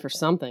fishing for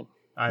something.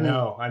 I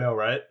know,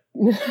 right?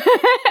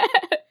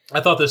 I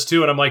thought this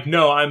too, and I'm like,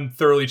 no, I'm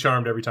thoroughly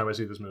charmed every time I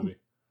see this movie.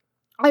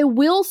 I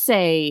will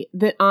say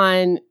that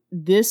on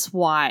this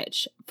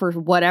watch, for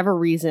whatever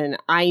reason,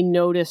 I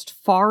noticed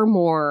far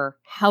more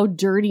how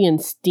dirty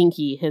and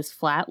stinky his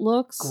flat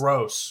looks.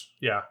 Gross,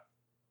 yeah.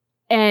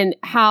 And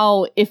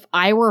how, if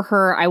I were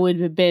her, I would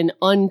have been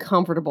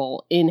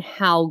uncomfortable in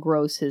how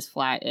gross his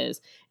flat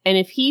is. And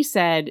if he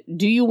said,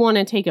 do you want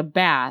to take a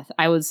bath?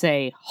 I would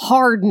say,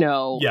 hard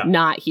no,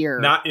 not here.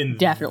 Not in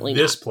definitely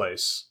this not.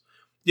 Place.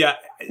 Yeah.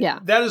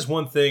 That is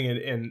one thing.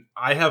 And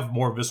I have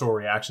more visceral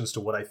reactions to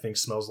what I think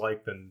smells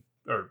like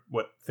or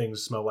what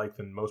things smell like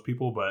than most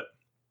people. But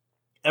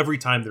every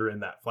time they're in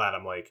that flat,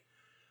 I'm like,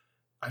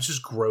 I was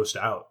just grossed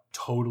out.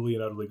 Totally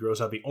and utterly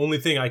grossed out. The only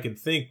thing I can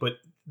think, but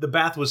the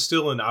bath was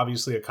still in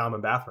obviously a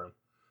common bathroom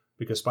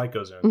because Spike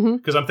goes in.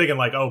 Because I'm thinking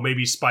like, oh,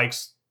 maybe it's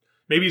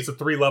a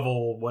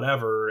 3-level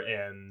whatever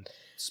and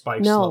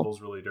Spike's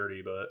level's really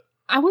dirty, but...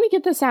 I want to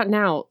get this out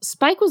now.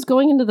 Spike was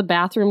going into the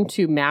bathroom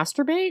to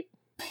masturbate?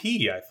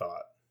 Pee, I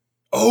thought.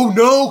 Oh,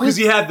 no, because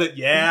he had the...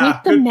 Yeah,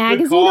 with the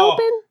magazine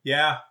open?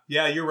 Yeah,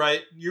 you're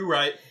right.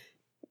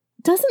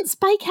 Doesn't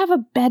Spike have a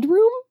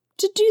bedroom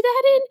to do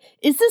that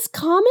in? Is this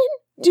common?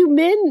 Do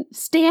men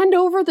stand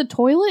over the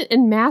toilet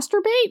and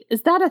masturbate?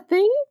 Is that a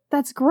thing?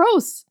 That's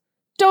gross.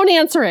 Don't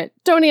answer it.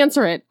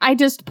 I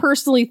just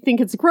personally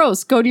think it's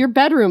gross. Go to your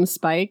bedroom,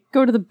 Spike.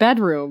 Go to the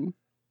bedroom.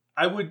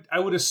 I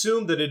would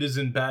assume that it is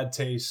in bad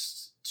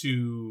taste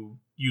to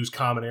use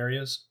common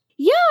areas.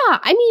 Yeah,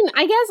 I mean,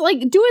 I guess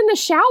like doing the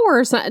shower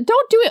or something.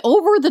 Don't do it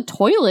over the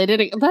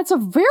toilet. That's a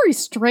very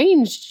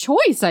strange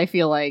choice, I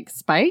feel like,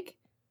 Spike.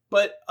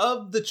 But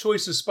of the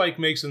choices Spike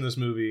makes in this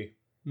movie,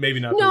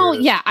 maybe not the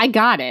weirdest. Yeah, I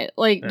got it.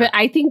 But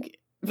I think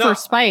for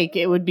Spike,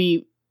 it would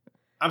be...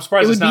 I'm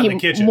surprised it's not in the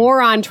kitchen.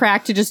 More on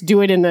track to just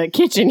do it in the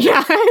kitchen.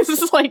 Yeah, it's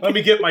just like... Let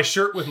me get my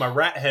shirt with my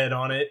rat head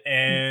on it,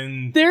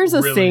 and... There's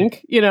a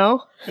sink, you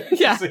know?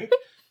 Yeah.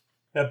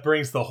 That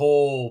brings the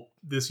whole...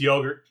 This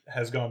yogurt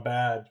has gone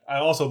bad. I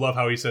also love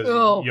how he says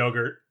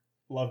yogurt.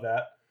 Love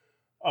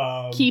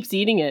that. Keeps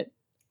eating it.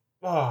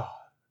 Oh,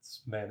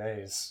 it's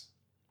mayonnaise.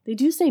 They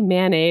do say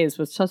mayonnaise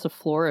with such a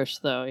flourish,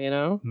 though, you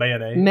know?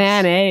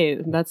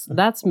 Mayonnaise.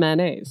 That's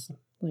mayonnaise.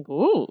 Like,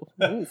 ooh,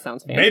 sounds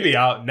fancy. Maybe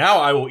now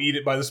I will eat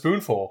it by the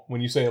spoonful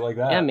when you say it like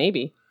that. Yeah,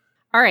 maybe.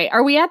 All right,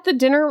 are we at the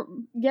dinner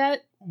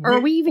yet? Or are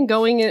we even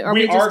going? Are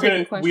we just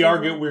taking questions?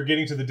 We're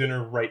getting to the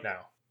dinner right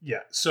now.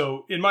 Yeah.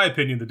 So, in my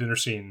opinion, the dinner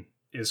scene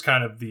is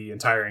kind of the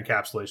entire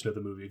encapsulation of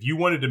the movie. If you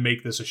wanted to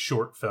make this a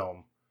short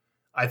film,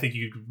 I think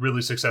you could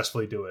really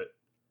successfully do it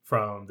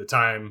from the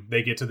time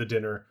they get to the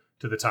dinner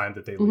to the time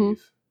that they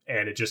leave,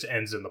 and it just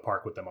ends in the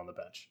park with them on the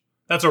bench.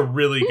 That's a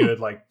really good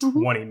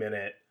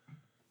 20-minute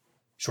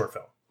short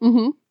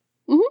film.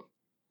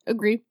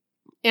 Agree.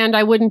 And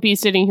I wouldn't be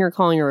sitting here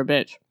calling her a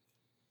bitch.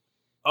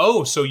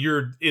 Oh, so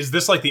is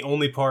this like the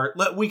only part?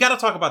 We got to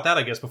talk about that,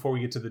 I guess, before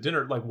we get to the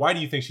dinner. Like, why do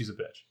you think she's a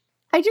bitch?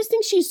 I just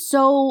think she's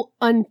so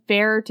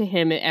unfair to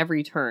him at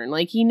every turn.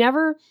 Like, he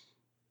never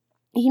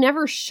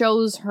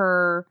shows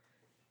her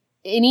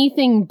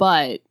anything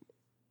but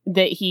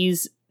that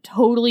he's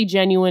totally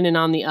genuine and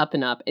on the up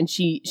and up. And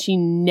she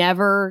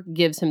never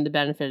gives him the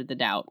benefit of the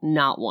doubt.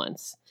 Not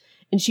once.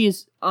 And she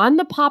is on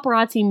the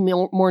paparazzi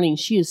morning.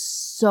 She is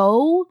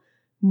so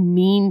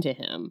mean to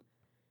him.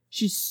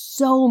 She's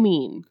so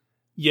mean.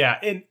 Yeah,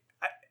 and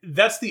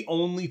that's the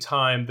only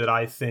time that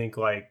I think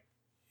like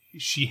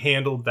she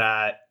handled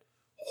that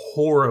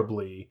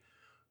horribly.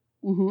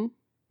 Mm-hmm.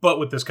 But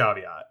with this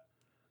caveat,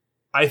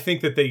 I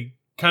think that they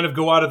kind of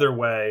go out of their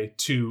way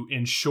to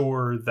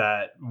ensure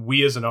that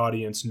we as an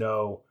audience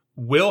know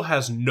Will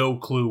has no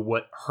clue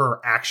what her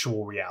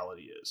actual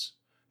reality is.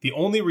 The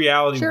only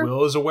reality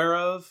Will is aware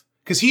of,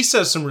 because he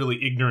says some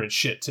really ignorant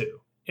shit too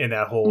in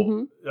that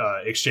whole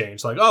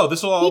exchange. Like, oh,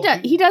 this will all...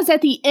 He does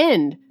at the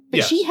end.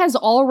 But she has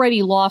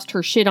already lost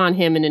her shit on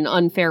him in an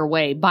unfair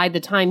way by the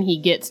time he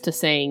gets to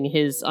saying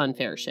his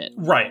unfair shit.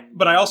 Right.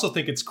 But I also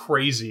think it's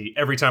crazy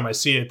every time I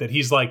see it that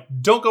he's like,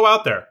 don't go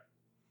out there.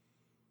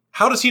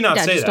 How does he not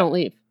say just that? Don't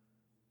leave.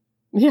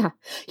 Yeah.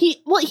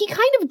 He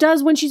kind of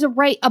does when she's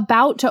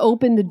about to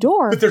open the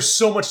door. But there's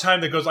so much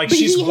time that goes, like,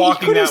 she's walking that way.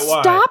 He could have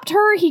stopped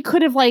her. He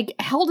could have, like,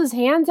 held his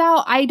hands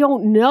out. I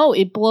don't know.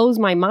 It blows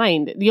my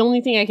mind. The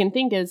only thing I can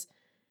think is,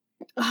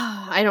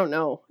 I don't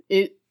know.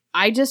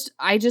 I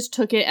just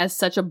took it as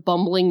such a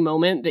bumbling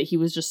moment that he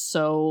was just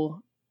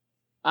so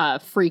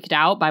freaked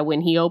out by when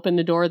he opened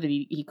the door that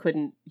he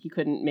couldn't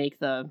make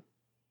the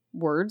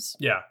words.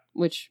 Yeah.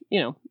 Which,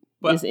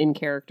 is in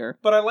character.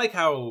 But I like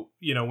how,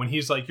 when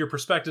he's like, your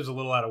perspective's a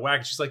little out of whack,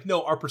 and she's like,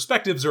 no, our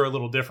perspectives are a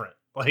little different.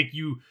 Like,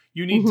 you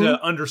need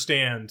to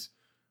understand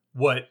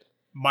what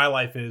my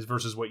life is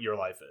versus what your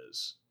life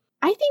is.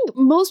 I think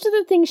most of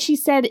the things she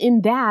said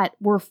in that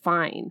were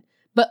fine.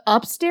 But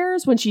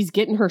upstairs, when she's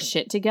getting her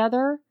shit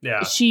together,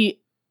 it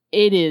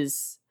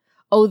is,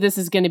 oh, this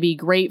is going to be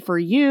great for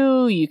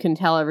you. You can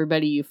tell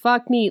everybody you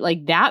fucked me.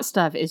 Like, that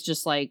stuff is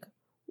just like,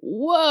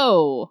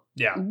 whoa.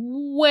 Yeah.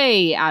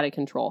 Way out of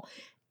control.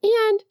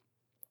 And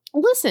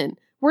listen,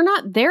 we're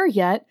not there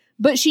yet,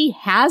 but she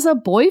has a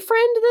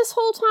boyfriend this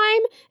whole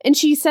time. And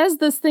she says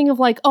this thing of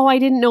like, oh, I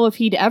didn't know if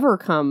he'd ever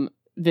come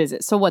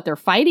visit. So what, they're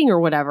fighting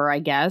or whatever, I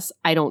guess.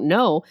 I don't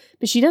know.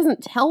 But she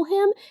doesn't tell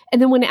him. And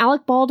then when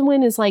Alec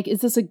Baldwin is like, is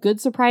this a good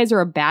surprise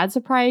or a bad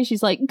surprise?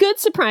 She's like, good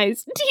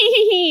surprise.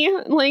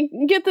 Like,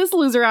 get this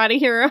loser out of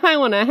here. I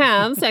want to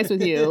have sex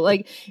with you.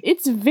 Like,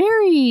 it's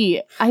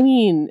very,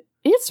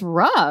 it's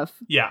rough.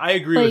 Yeah, I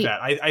agree with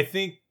that. I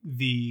think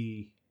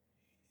the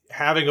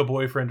having a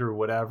boyfriend or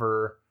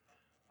whatever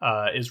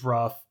is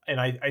rough.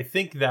 And I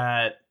think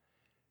that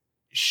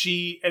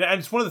and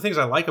it's one of the things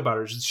I like about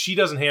her is she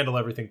doesn't handle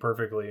everything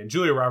perfectly. And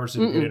Julia Roberts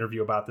did a good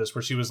interview about this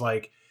where she was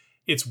like,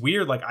 it's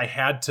weird. Like, I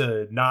had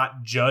to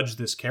not judge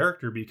this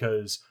character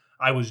because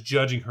I was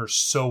judging her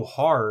so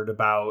hard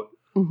about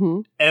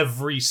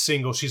every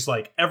single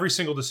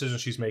decision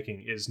she's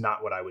making is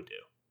not what I would do.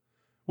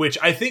 Which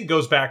I think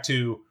goes back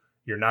to,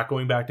 you're not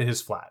going back to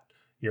his flat.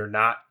 You're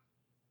not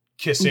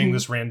kissing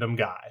this random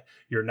guy.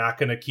 You're not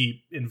going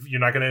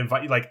to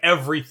invite, like,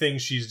 everything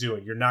she's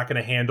doing. You're not going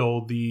to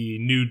handle the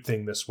nude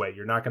thing this way.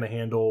 You're not going to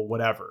handle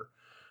whatever.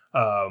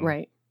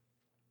 Right.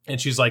 And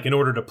she's like, in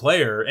order to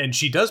play her, and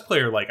she does play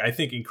her, like, I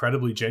think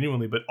incredibly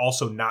genuinely, but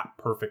also not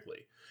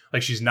perfectly.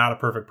 Like, she's not a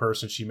perfect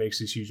person. She makes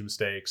these huge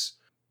mistakes,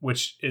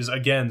 which is,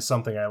 again,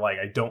 something I like.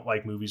 I don't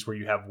like movies where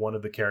you have one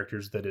of the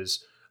characters that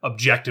is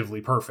objectively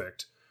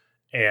perfect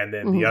and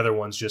then the other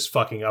one's just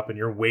fucking up and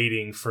you're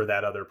waiting for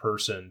that other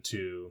person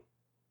to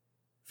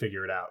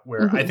figure it out.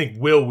 Where I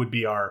think Will would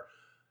be our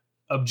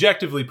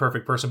objectively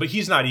perfect person, but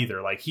he's not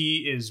either. Like,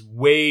 he is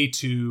way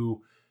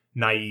too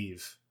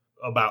naive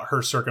about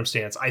her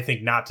circumstance, I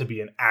think, not to be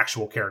an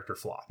actual character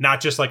flaw. Not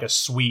just like a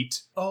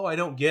sweet, oh, I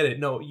don't get it.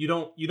 No, you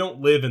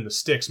don't live in the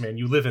sticks, man.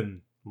 You live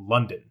in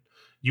London.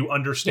 You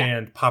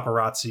understand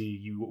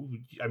paparazzi.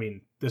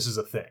 This is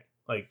a thing.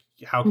 Like,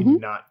 how can you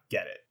not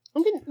get it?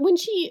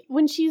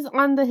 When she's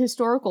on the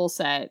historical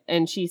set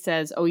and she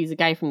says, oh, he's a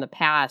guy from the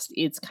past,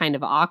 it's kind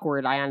of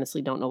awkward. I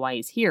honestly don't know why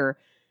he's here.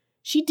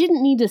 She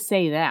didn't need to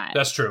say that.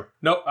 That's true.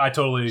 No, I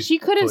totally. She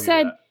could have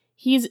said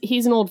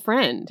he's an old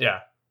friend. Yeah.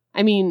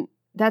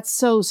 That's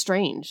so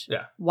strange.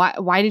 Yeah.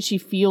 Why did she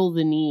feel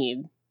the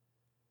need?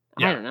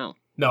 Yeah. I don't know.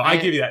 No, I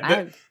give you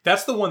that.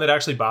 That's the one that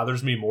actually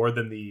bothers me more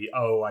than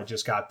I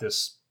just got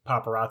this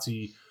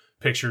paparazzi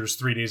pictures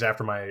 2 days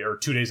after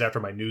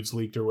my nudes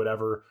leaked or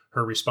whatever,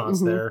 her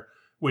response there,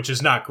 which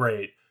is not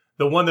great.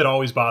 The one that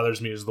always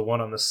bothers me is the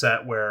one on the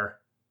set where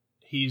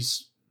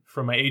he's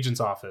from my agent's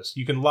office.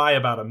 You can lie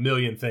about a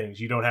million things.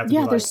 You don't have to be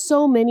like, there's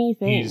so many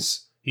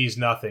things. He's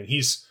nothing.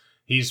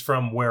 He's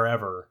from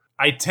wherever.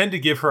 I tend to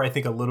give her, I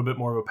think, a little bit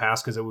more of a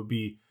pass because it would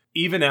be,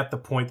 even at the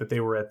point that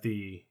they were at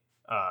the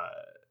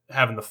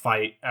having the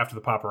fight after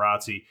the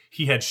paparazzi,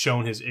 he had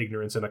shown his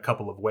ignorance in a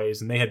couple of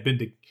ways, and they had been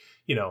to,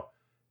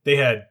 they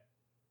had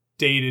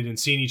dated and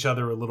seen each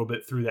other a little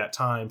bit through that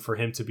time for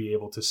him to be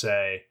able to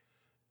say,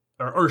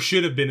 or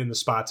should have been in the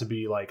spot to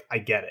be like, I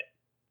get it.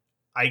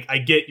 I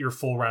get your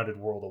full-rounded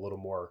world a little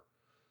more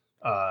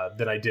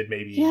than I did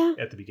maybe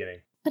at the beginning.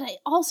 But I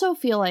also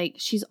feel like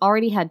she's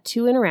already had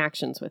 2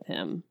 interactions with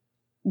him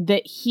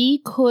that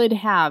he could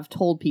have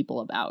told people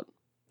about.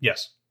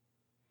 Yes.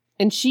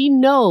 And she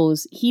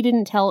knows he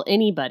didn't tell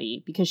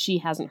anybody because she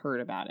hasn't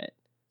heard about it.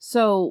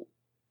 So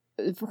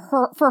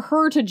for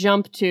her to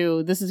jump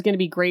to, this is going to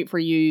be great for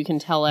you. You can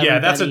tell everybody.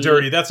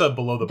 Yeah, that's a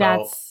below the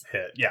belt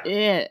hit.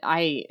 Yeah.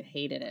 I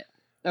hated it.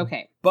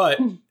 Okay. But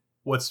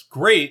what's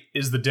great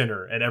is the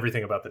dinner and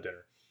everything about the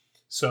dinner.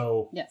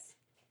 So. Yes.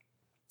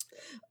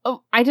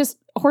 Oh,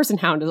 Horse and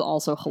Hound is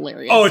also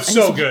hilarious. Oh, it's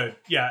so good.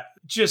 Yeah.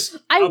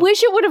 I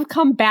wish it would have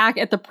come back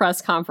at the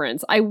press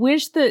conference. I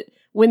wish that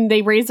when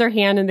they raise their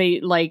hand and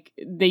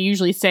they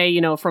usually say,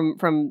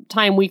 from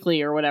Time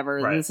Weekly or whatever,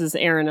 right. This is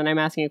Aaron and I'm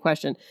asking a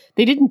question.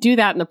 They didn't do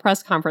that in the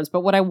press conference,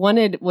 but what I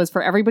wanted was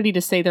for everybody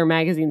to say their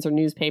magazines or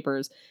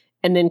newspapers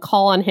and then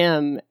call on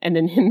him and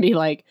then him be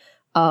like,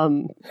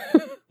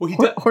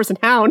 Horse and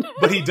Hound.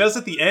 But he does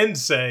at the end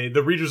say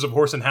the readers of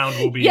Horse and Hound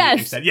will be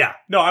excited. Yeah,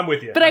 no, I'm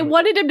with you. But I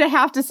wanted him to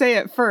have to say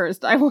it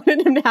first. I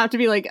wanted him to have to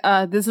be like,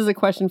 this is a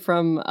question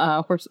from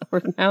Horse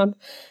and Hound.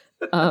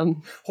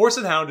 Horse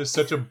and Hound is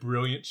such a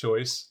brilliant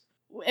choice.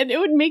 And it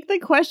would make the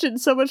question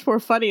so much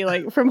more funny.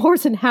 Like, from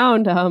Horse and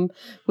Hound,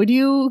 would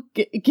you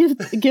give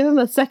him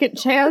a second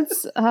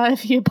chance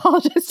if he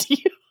apologized to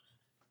you?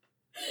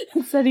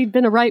 And said he'd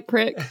been a right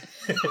prick.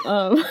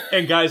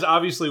 And guys,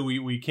 obviously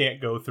we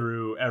can't go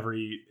through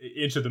every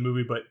inch of the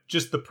movie, but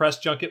just the press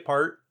junket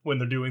part, when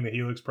they're doing the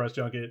Helix press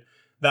junket,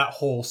 that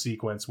whole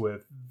sequence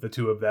with the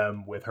two of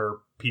them with her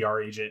PR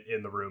agent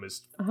in the room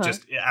is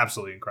just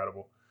absolutely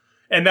incredible.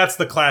 And that's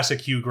the classic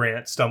Hugh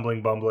Grant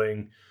stumbling,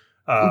 bumbling.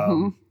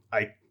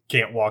 I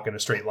can't walk in a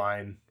straight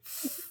line.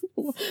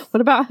 What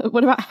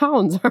about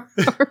hounds?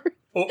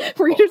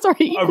 Readers are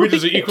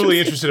equally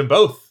interested in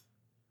both.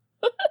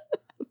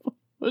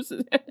 Horse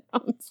and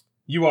Hounds.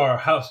 You are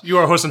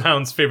Horse and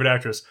Hound's favorite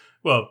actress.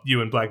 Well,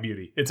 you and Black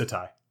Beauty. It's a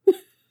tie. It's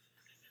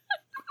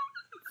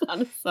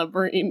on a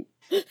submarine.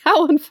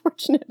 How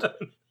unfortunate.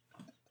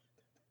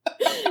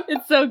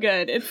 It's so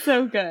good. It's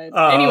so good.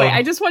 Anyway,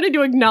 I just wanted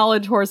to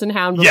acknowledge Horse and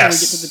Hound before we get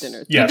to the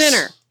dinner. Yes. The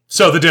dinner.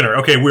 So the dinner.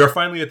 Okay, we are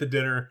finally at the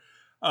dinner.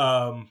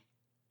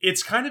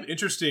 It's kind of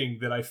interesting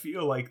that I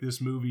feel like this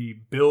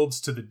movie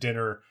builds to the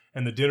dinner,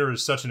 and the dinner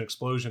is such an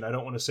explosion. I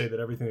don't want to say that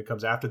everything that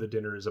comes after the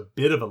dinner is a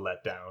bit of a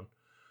letdown.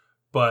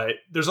 But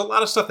there's a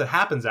lot of stuff that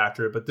happens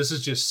after it, but this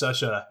is just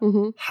such a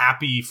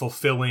happy,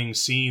 fulfilling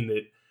scene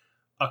that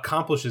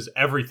accomplishes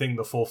everything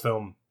the full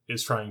film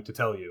is trying to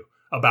tell you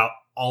about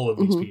all of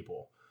these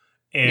people.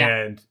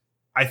 And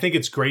I think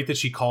it's great that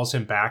she calls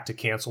him back to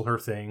cancel her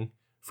thing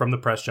from the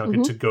press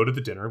junket to go to the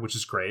dinner, which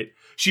is great.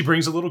 She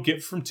brings a little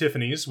gift from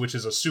Tiffany's, which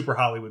is a super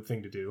Hollywood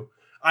thing to do.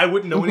 I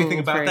wouldn't know anything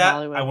about that.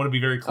 Hollywood. I want to be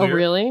very clear. Oh,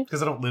 really?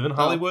 Because I don't live in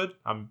Hollywood.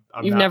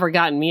 You've never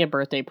gotten me a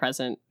birthday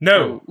present.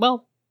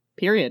 No.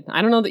 Period.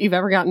 I don't know that you've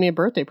ever gotten me a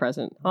birthday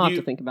present. I'll have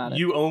to think about it.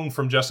 You own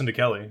from Justin to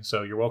Kelly,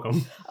 so you're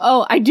welcome.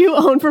 Oh, I do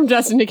own from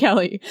Justin to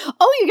Kelly.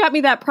 Oh, you got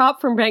me that prop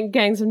from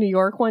Gangs of New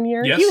York one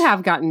year? Yes. You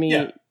have gotten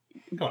me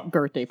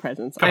birthday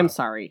presents. I'm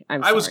sorry.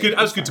 I was good.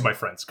 I was good to my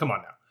friends. Come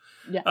on now.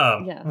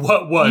 Yeah.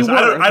 What was?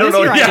 I don't know. I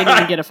didn't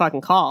even get a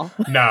fucking call.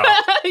 No.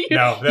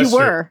 That's you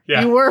were. True.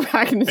 Yeah. You were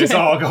back in the day. It's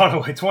all gone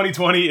away.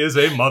 2020 is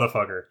a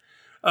motherfucker.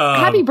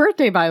 Happy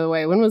birthday, by the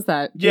way. When was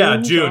that?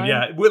 June.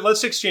 Yeah.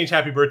 Let's exchange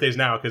happy birthdays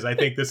now, because I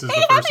think this is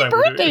the first time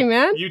we're doing it. Happy birthday,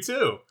 man. You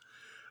too.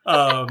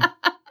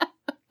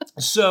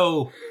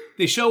 So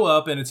they show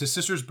up, and it's his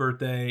sister's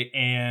birthday,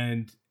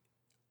 and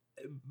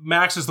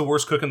Max is the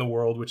worst cook in the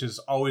world, which is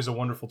always a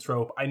wonderful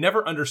trope. I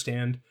never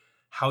understand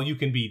how you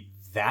can be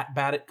that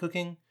bad at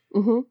cooking.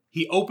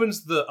 He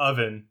opens the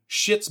oven,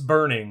 shit's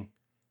burning,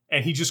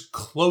 and he just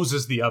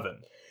closes the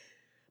oven.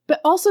 But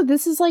also,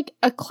 this is like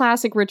a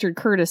classic Richard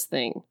Curtis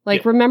thing.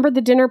 Like, remember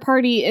the dinner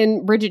party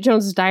in Bridget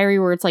Jones's Diary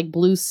where it's like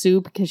blue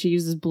soup because she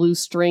uses blue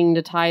string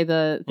to tie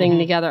the thing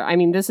together? I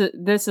mean, this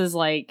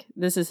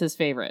is his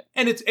favorite,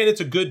 and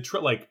it's a good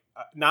trope. Like,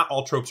 not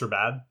all tropes are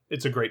bad.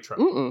 It's a great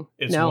trope.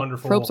 It's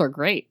wonderful. Tropes are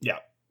great. Yeah.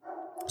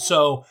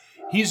 So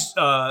he's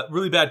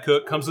really bad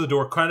cook. Comes to the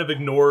door, kind of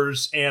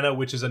ignores Anna,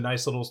 which is a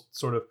nice little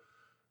sort of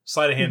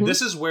sleight of hand.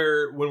 This is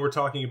where, when we're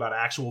talking about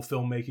actual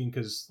filmmaking,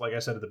 because like I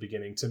said at the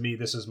beginning, to me,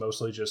 this is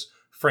mostly just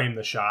frame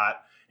the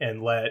shot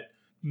and let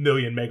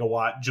million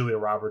megawatt Julia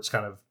Roberts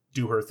kind of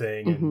do her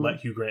thing and let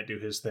Hugh Grant do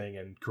his thing,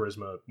 and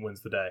charisma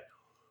wins the day.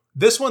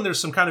 This one,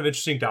 there's some kind of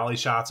interesting dolly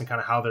shots and kind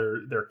of how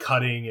they're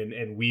cutting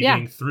and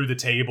weaving through the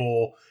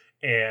table,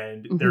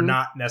 and they're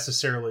not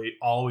necessarily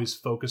always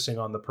focusing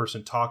on the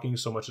person talking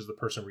so much as the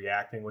person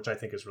reacting, which I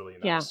think is really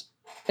nice. Yeah.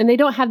 And they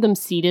don't have them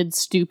seated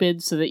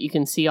stupid so that you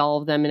can see all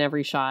of them in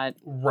every shot.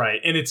 Right.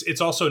 And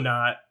it's also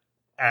not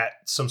at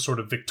some sort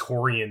of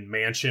Victorian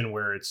mansion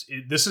where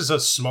this is a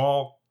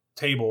small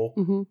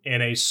table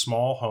in a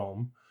small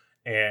home,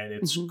 and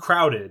it's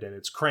crowded and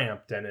it's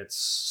cramped and it's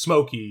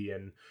smoky.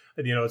 And,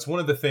 it's one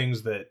of the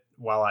things that,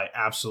 while I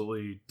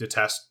absolutely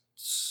detest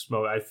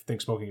smoke, I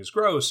think smoking is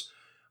gross,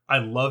 I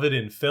love it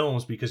in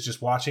films, because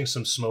just watching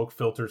some smoke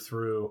filter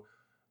through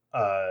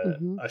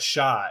a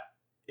shot,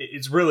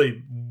 it's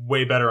really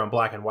way better on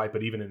black and white,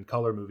 but even in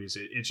color movies,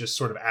 it just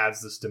sort of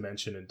adds this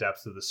dimension and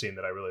depth to the scene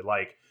that I really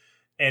like.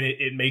 And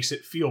it makes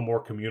it feel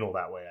more communal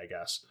that way, I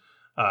guess,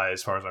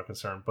 as far as I'm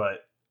concerned.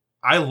 But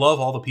I love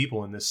all the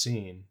people in this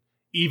scene,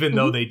 even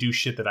though they do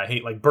shit that I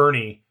hate. Like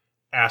Bernie,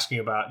 asking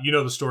about,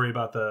 the story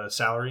about the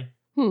salary?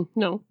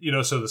 No.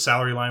 So the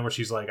salary line where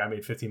she's like, I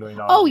made $15 million.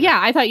 Oh, yeah.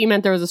 I thought you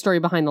meant there was a story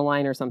behind the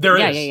line or something. There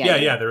is.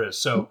 Yeah, there is.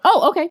 So.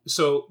 Oh, okay.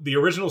 So the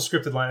original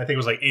scripted line, I think,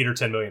 was like $8 or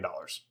 $10 million.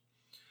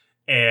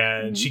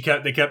 And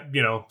they kept,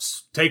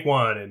 take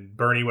one, and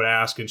Bernie would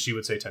ask and she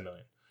would say 10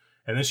 million.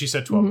 And then she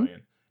said 12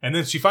 million. And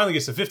then she finally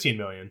gets to 15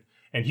 million.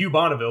 And Hugh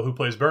Bonneville, who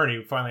plays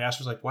Bernie, finally asked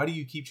her, like, why do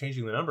you keep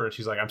changing the number? And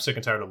she's like, I'm sick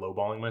and tired of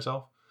lowballing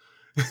myself.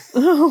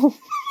 Oh.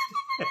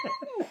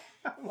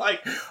 I'm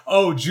like,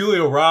 oh,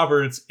 Julia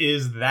Roberts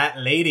is that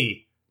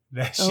lady.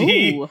 That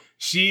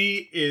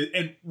she is.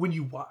 And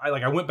when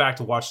I went back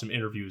to watch some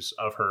interviews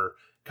of her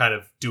kind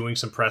of doing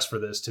some press for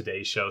this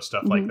Today Show,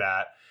 stuff like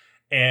that.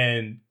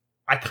 And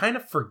I kind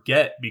of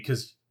forget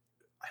because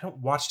I don't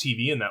watch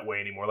TV in that way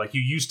anymore. Like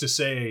you used to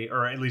say,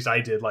 or at least I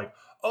did, like,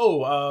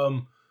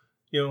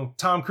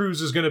 Tom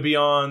Cruise is going to be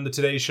on the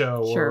Today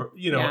Show, or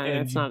and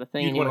it's not a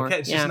thing anymore.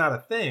 It's just not a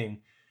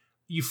thing.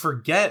 You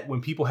forget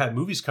when people had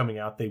movies coming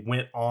out, they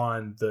went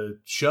on the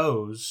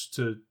shows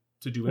to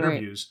do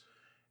interviews,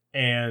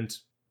 and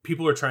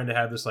people are trying to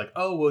have this like,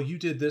 oh, well, you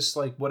did this,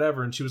 like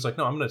whatever, and she was like,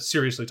 no, I'm going to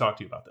seriously talk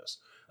to you about this.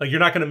 Like, you're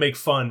not going to make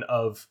fun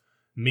of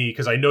me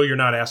because I know you're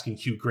not asking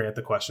Hugh Grant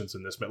the questions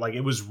in this, but like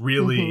it was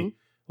really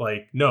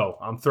like, no,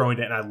 I'm throwing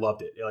it, and I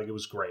loved it. Like it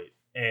was great,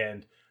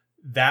 and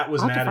that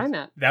was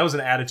that was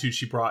an attitude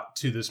she brought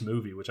to this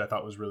movie, which I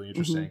thought was really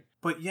interesting.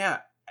 But yeah,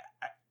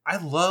 I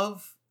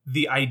love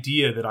the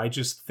idea that I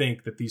just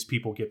think that these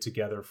people get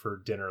together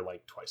for dinner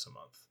like twice a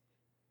month.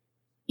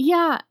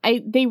 Yeah,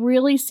 they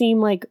really seem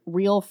like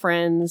real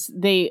friends.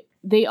 They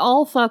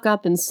all fuck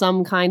up in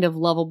some kind of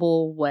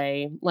lovable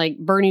way. Like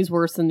Bernie's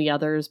worse than the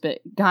others,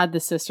 but God,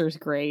 the sister's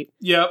great.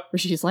 Yep. Where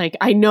she's like,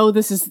 I know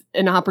this is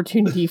an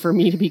opportunity for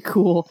me to be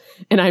cool,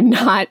 and I'm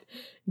not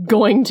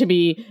going to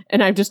be,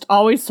 and I've just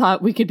always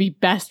thought we could be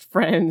best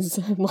friends.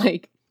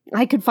 Like,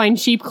 I could find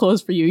cheap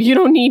clothes for you. You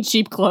don't need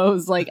cheap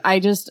clothes. Like,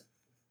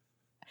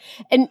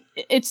 and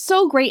it's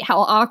so great how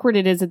awkward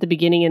it is at the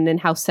beginning and then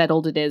how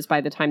settled it is by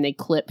the time they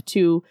clip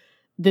to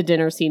the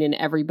dinner scene and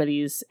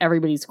everybody's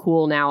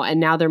cool now. And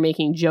now they're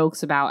making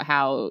jokes about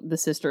how the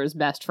sister is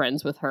best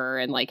friends with her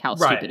and like how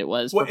stupid it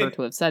was for her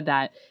to have said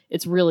that.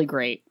 It's really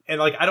great. And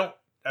like,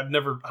 I've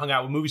never hung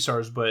out with movie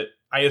stars, but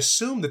I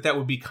assume that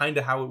would be kind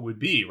of how it would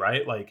be,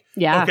 right? Like,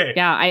 yeah, okay,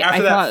 yeah. I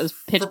thought it was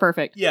pitch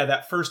perfect. Yeah,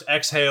 that first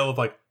exhale of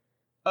like,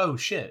 oh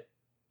shit,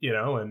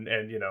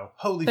 and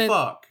holy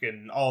fuck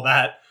and all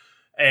that.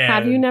 And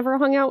have you never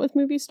hung out with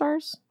movie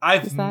stars?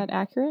 Is that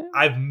accurate?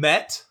 I've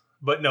met,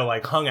 but no,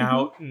 like hung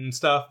out and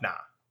stuff. Nah.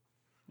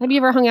 Have you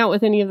ever hung out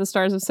with any of the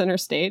stars of Center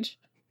Stage?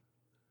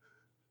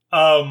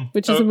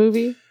 Which is a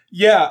movie?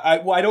 Yeah,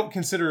 I don't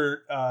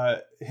consider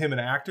him an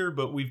actor,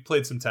 but we've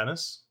played some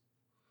tennis.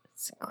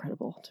 It's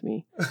incredible to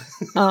me.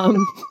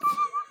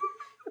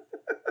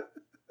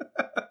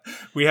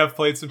 We have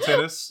played some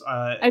tennis.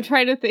 I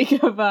try to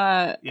think of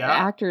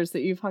actors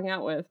that you've hung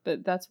out with,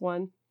 but that's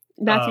one.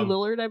 Matthew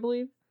Lillard, I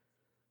believe.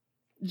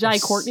 Jai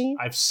Courtney.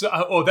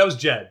 That was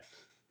Jed.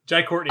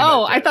 Jai Courtney.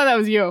 Oh, I thought that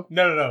was you.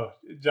 No.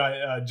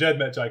 Jed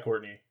met Jai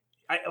Courtney.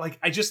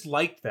 I just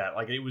liked that.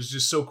 Like, it was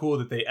just so cool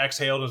that they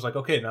exhaled. It was like,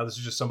 okay, now this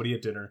is just somebody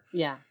at dinner.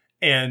 Yeah.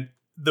 And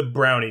the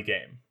brownie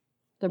game.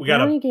 The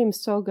brownie game's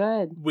so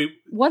good.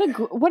 What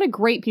a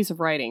great piece of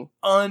writing.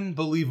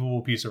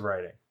 Unbelievable piece of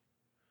writing.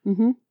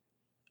 Mm-hmm.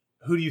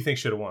 Who do you think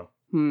should have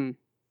won?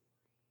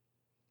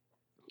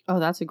 Oh,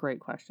 that's a great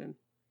question.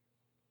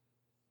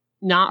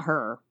 Not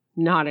her.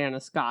 Not Anna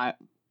Scott.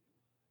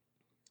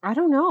 I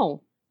don't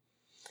know.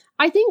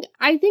 I think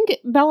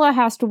Bella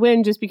has to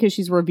win just because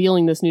she's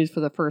revealing this news for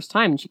the first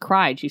time, and she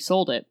cried. She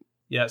sold it.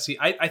 Yeah, see,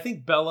 I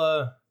think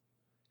Bella,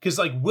 because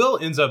like Will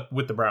ends up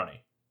with the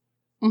brownie,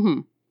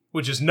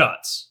 which is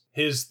nuts.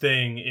 His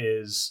thing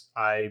is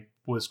I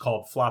was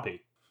called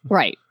Floppy.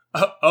 Right.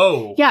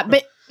 Oh. Yeah,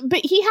 but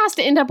he has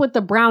to end up with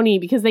the brownie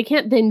because they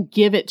can't then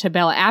give it to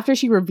Bella after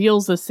she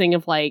reveals this thing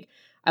of like,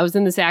 I was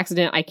in this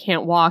accident, I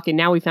can't walk, and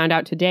now we found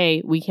out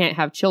today we can't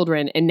have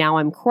children, and now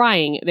I'm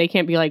crying. They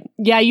can't be like,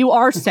 yeah, you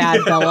are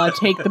sad, Bella,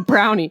 take the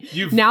brownie.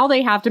 Now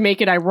they have to make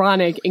it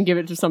ironic and give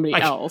it to somebody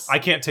else. I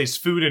can't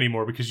taste food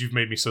anymore because you've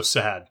made me so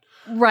sad.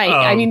 Right.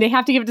 I mean, they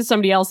have to give it to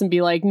somebody else and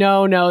be like,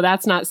 no,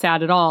 that's not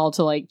sad at all,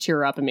 to like cheer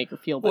her up and make her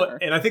feel better. Well,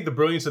 and I think the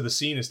brilliance of the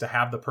scene is to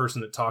have the person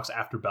that talks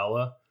after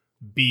Bella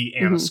be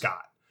Anna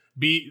Scott.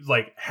 Be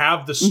like,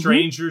 have the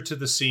stranger to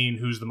the scene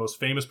who's the most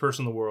famous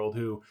person in the world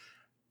who,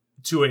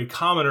 to a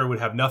commoner, would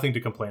have nothing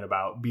to complain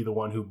about, be the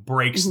one who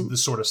breaks the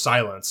sort of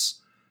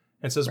silence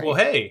and says, well,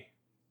 hey,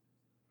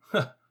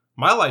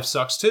 my life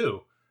sucks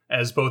too,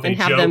 as both and a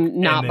joke and have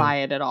them not buy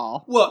it at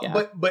all. Well,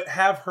 yeah. but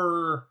have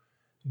her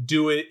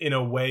do it in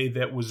a way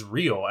that was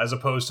real, as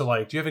opposed to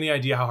like, do you have any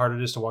idea how hard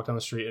it is to walk down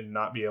the street and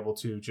not be able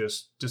to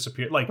just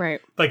disappear? Like,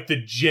 like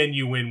the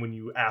genuine, when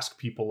you ask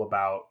people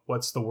about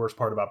what's the worst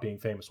part about being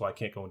famous, well, I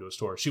can't go into a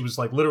store. She was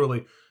like,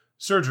 literally,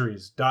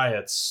 surgeries,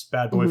 diets,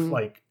 bad boy,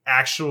 like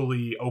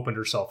actually opened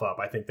herself up.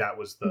 I think that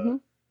was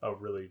a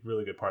really,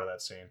 really good part of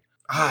that scene.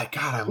 God,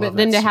 I love But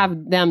then that to scene.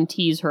 have them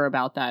tease her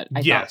about that, I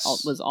Yes.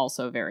 thought was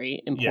also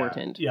very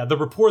important. Yeah, the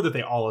rapport that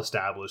they all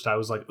established, I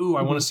was like, ooh,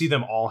 I want to see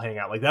them all hang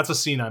out. Like, that's a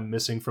scene I'm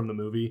missing from the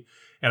movie.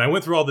 And I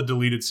went through all the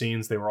deleted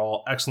scenes. They were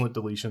all excellent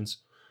deletions.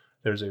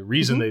 There's a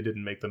reason they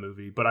didn't make the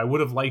movie. But I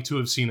would have liked to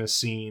have seen a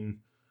scene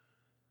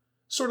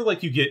sort of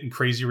like you get in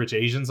Crazy Rich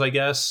Asians, I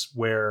guess,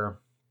 where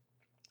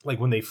like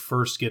when they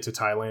first get to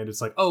Thailand,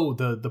 it's like, oh,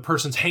 the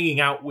person's hanging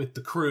out with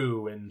the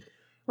crew and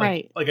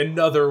like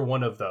another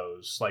one of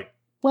those. Like,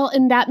 well,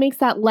 and that makes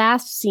that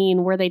last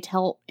scene where they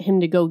tell him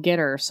to go get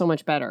her so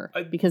much better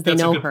because they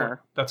know her. Point.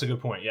 That's a good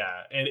point,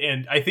 yeah.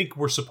 And I think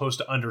we're supposed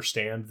to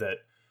understand that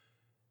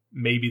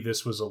maybe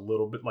this was a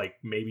little bit like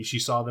maybe she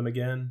saw them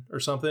again or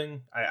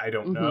something. I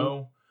don't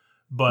know.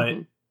 But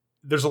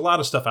there's a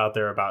lot of stuff out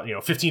there about,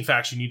 15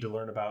 facts you need to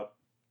learn about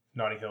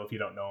Notting Hill if you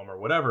don't know them or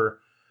whatever.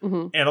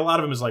 And a lot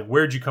of them is like,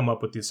 where'd you come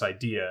up with this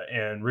idea?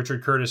 And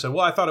Richard Curtis said,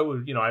 well, I thought it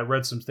would, I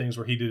read some things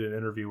where he did an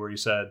interview where he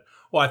said,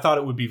 well, I thought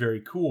it would be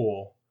very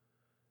cool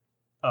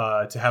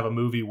to have a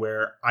movie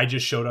where I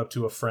just showed up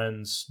to a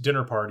friend's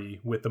dinner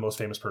party with the most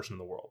famous person in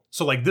the world.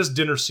 So like this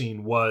dinner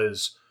scene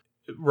was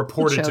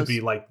reported to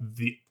be like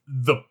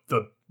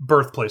the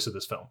birthplace of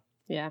this film.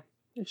 Yeah,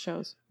 it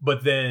shows.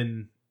 But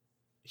then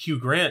Hugh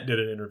Grant did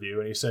an interview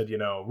and he said,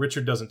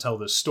 Richard doesn't tell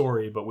this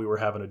story, but we were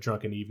having a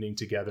drunken evening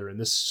together and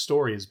this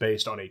story is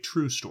based on a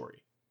true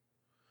story.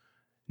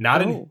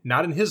 Not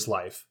in his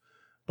life,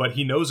 but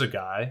he knows a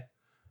guy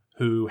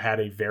who had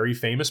a very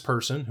famous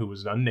person who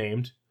was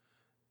unnamed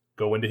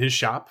go into his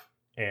shop,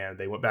 and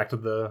they went back to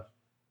the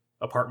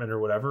apartment or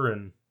whatever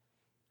and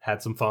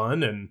had some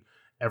fun. And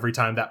every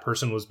time that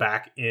person was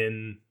back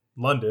in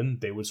London,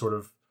 they would sort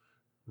of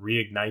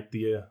reignite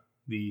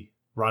the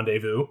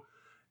rendezvous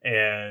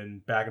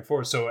and back and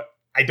forth. So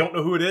I don't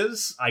know who it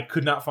is. I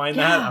could not find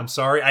that. I'm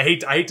sorry. I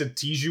hate to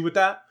tease you with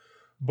that,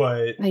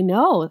 but I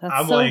know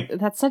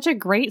that's such a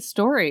great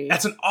story.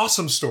 That's an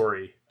awesome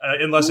story.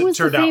 Unless Who it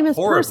turned out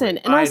horribly. Person?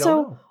 And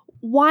also,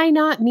 why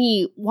not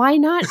me? Why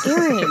not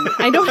Aaron?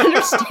 I don't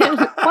understand.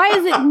 Why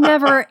is it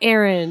never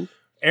Aaron?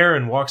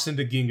 Aaron walks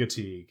into Ginga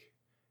Teague.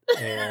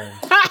 And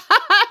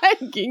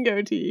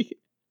Gingo Teague.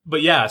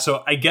 But yeah,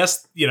 so I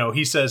guess,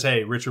 he says,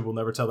 hey, Richard will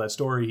never tell that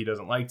story. He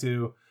doesn't like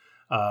to.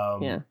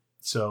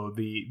 So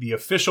the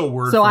official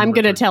word. So I'm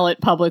going to tell it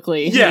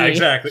publicly. Yeah,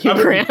 exactly.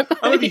 Hugh Grant. I'm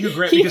going to be Hugh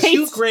Grant because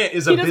Hugh Grant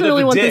is a bit of a dick. He doesn't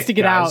really want this to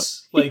get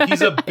out. Like,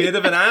 he's a bit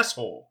of an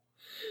asshole.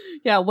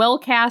 Yeah, well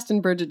cast in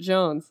Bridget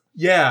Jones.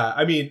 Yeah,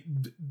 I mean,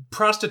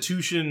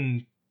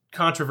 prostitution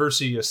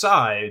controversy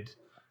aside,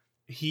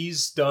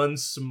 he's done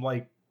some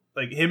like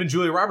him and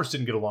Julia Roberts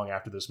didn't get along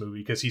after this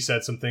movie because he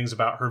said some things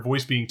about her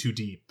voice being too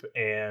deep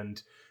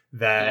and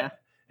that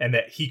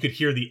he could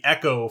hear the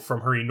echo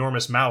from her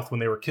enormous mouth when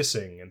they were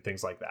kissing and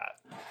things like that.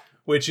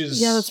 Which is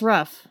that's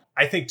rough.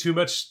 I think too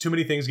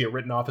many things get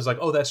written off as like,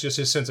 oh, that's just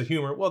his sense of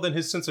humor. Well, then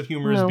his sense of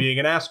humor is being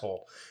an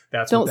asshole.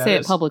 Don't say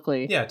it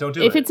publicly. Yeah, don't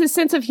do it. If it's his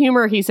sense of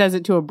humor, he says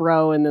it to a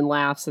bro and then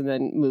laughs and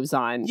then moves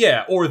on.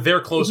 Yeah, or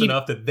they're close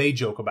enough that they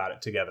joke about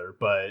it together,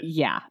 but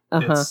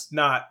it's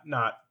not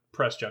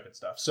press junket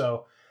stuff.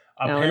 So,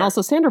 and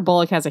also Sandra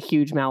Bullock has a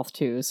huge mouth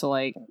too. So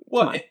like,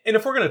 well, and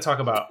if we're gonna talk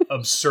about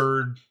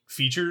absurd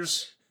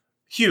features,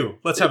 Hugh,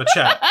 let's have a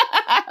chat.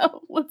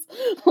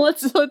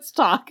 let's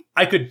talk.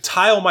 I could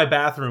tile my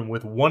bathroom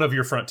with one of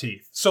your front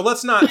teeth. So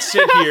let's not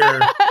sit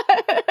here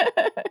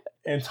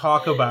and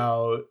talk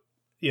about,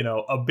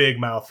 a big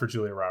mouth for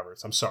Julia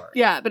Roberts. I'm sorry.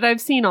 Yeah, but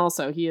I've seen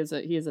also he is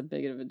a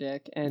big of a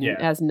dick and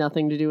it has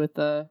nothing to do with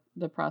the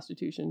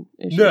prostitution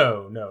issue.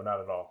 No,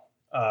 not at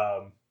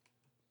all.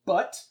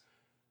 But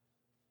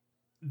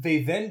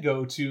they then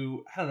go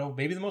to, I don't know,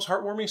 maybe the most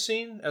heartwarming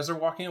scene as they're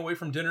walking away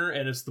from dinner,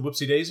 and it's the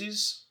whoopsie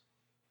daisies.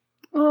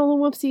 Oh,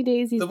 the whoopsie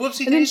daisies. The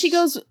whoopsie and daisies.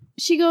 Then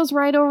she goes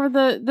right over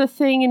the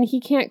thing and he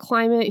can't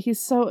climb it. He's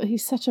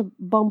such a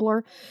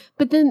bumbler.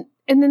 But then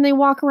they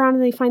walk around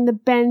and they find the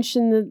bench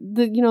and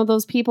the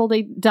those people,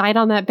 they died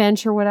on that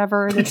bench or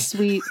whatever, and it's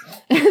sweet.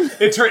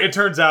 It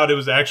turns out it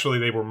was actually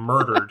they were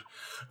murdered.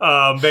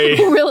 They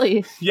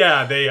really?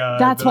 Yeah, they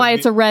that's why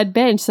it's a red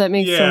bench. That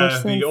makes so much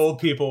sense. The old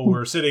people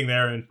were sitting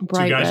there and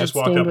two guys just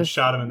walked up and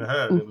shot him in the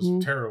head. It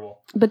was terrible.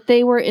 But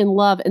they were in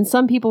love, and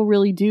some people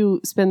really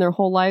do spend their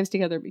whole lives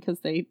together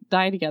because they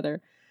die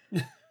together.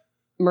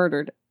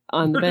 Murdered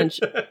on the bench.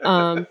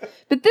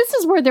 But this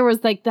is where there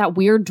was like that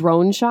weird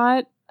drone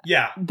shot.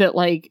 Yeah. That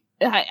like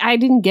I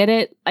didn't get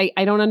it.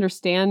 I don't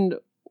understand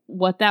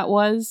what that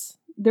was.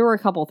 There were a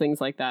couple things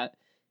like that.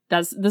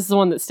 This is the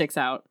one that sticks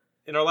out.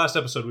 In our last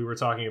episode, we were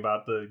talking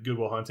about the Good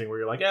Will Hunting, where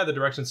you're like, the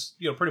direction's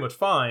pretty much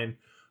fine,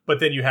 but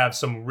then you have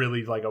some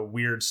really like a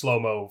weird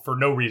slow-mo for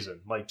no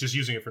reason, like just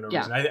using it for no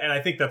reason. And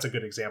I think that's a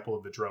good example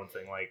of the drone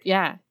thing. Like,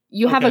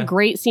 you have a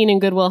great scene in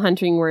Good Will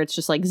Hunting where it's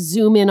just like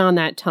zoom in on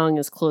that tongue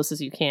as close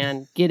as you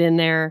can, get in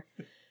there,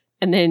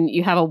 and then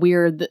you have a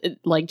weird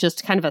like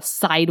just kind of a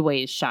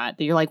sideways shot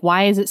that you're like,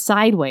 why is it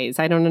sideways?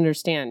 I don't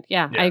understand.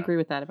 Yeah. I agree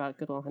with that about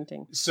Good Will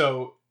Hunting.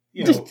 So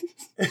I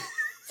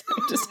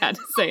just had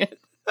to say it.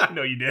 I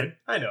know you did.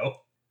 I know.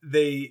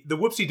 The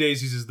Whoopsie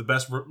Daisies is the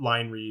best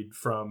line read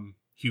from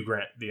Hugh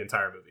Grant the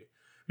entire movie,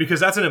 because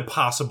that's an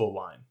impossible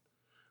line.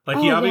 Like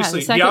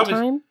the second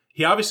time?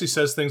 He obviously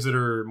says things that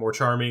are more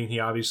charming.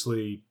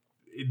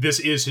 This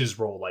is his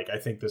role. Like, I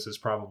think this is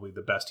probably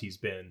the best he's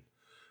been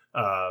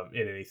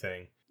in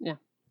anything. Yeah.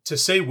 To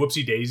say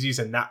whoopsie daisies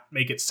and not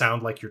make it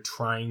sound like you're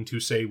trying to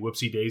say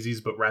whoopsie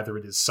daisies, but rather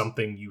it is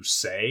something you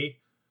say.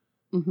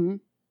 Mm-hmm.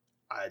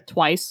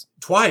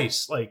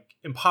 Twice, like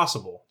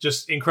impossible.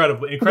 Just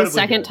incredibly. The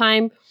second good.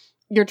 time,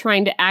 you're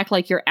trying to act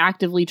like you're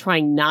actively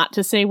trying not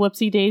to say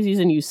whoopsie daisies,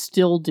 and you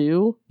still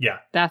do. Yeah,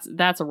 that's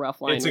a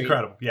rough line. It's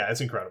incredible. Yeah,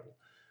 it's incredible.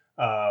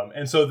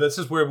 And so this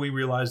is where we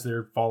realize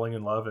they're falling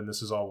in love, and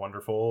this is all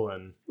wonderful.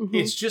 And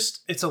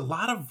it's a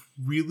lot of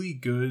really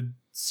good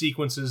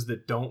sequences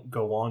that don't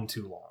go on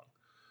too long,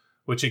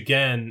 which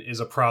again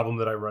is a problem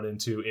that I run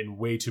into in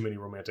way too many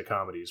romantic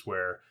comedies,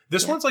 where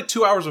this one's like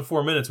 2 hours and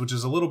 4 minutes, which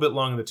is a little bit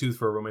long in the tooth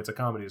for a romantic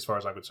comedy as far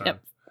as I'm concerned.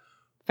 Yep.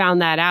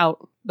 Found that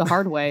out the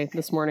hard way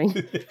this morning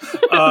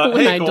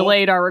when I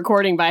delayed our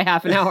recording by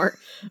half an hour.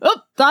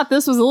 Thought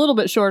this was a little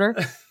bit shorter.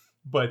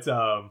 But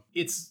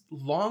it's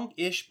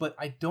long-ish, but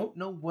I don't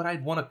know what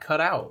I'd want to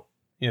cut out.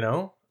 You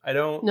know? I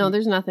don't... No,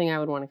 there's nothing I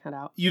would want to cut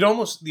out.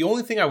 The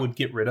only thing I would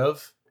get rid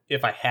of,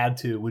 if I had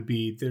to, would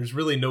be there's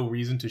really no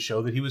reason to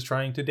show that he was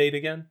trying to date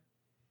again.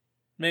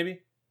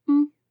 Maybe?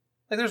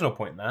 Like, there's no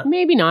point in that.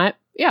 Maybe not.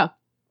 Yeah.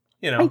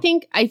 You know?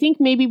 I think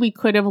maybe we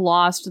could have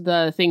lost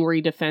the thing where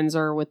he defends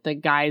her with the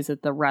guys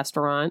at the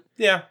restaurant.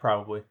 Yeah,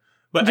 probably.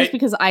 But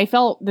because I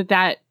felt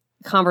that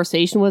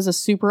conversation was a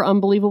super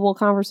unbelievable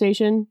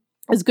conversation.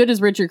 As good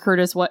as Richard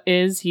Curtis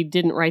is, he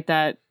didn't write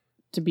that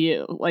to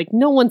be like,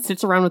 no one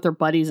sits around with their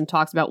buddies and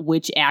talks about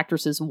which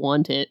actresses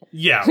want it.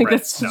 Yeah, right.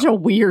 That's such a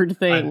weird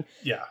thing.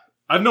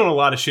 I've known a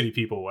lot of shitty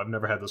people. I've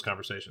never had those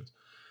conversations.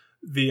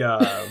 The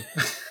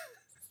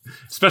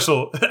extra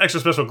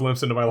special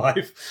glimpse into my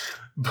life.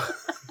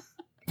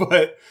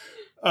 But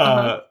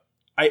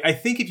I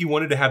think if you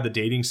wanted to have the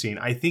dating scene,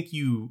 I think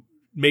you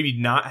maybe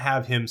not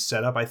have him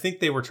set up. I think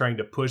they were trying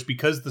to push,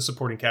 because the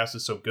supporting cast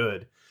is so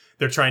good,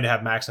 they're trying to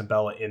have Max and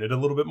Bella in it a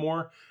little bit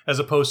more, as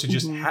opposed to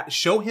just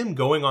show him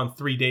going on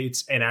 3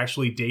 dates and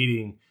actually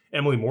dating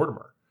Emily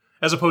Mortimer,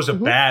 as opposed to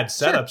bad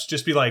setups. Sure.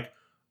 Just be like,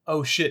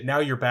 oh shit, now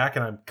you're back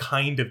and I'm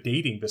kind of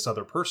dating this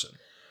other person.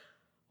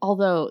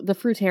 Although the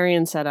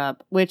fruitarian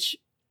setup, which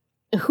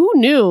who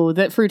knew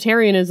that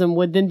fruitarianism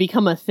would then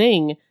become a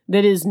thing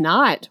that is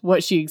not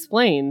what she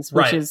explains,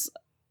 which is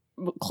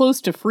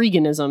close to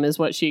freeganism is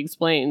what she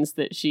explains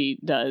that she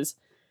does.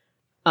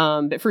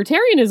 But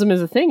fruitarianism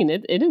is a thing, and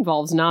it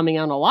involves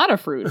nomming on a lot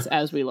of fruits,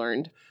 as we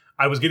learned.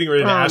 I was getting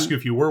ready to ask you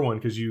if you were one,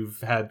 because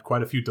you've had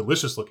quite a few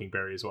delicious-looking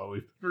berries while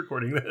we've been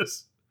recording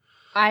this.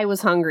 I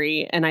was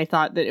hungry, and I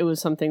thought that it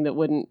was something that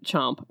wouldn't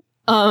chomp.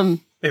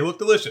 They look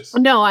delicious.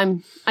 No,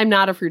 I'm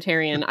not a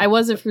fruitarian. I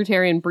was a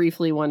fruitarian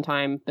briefly one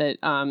time, but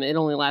it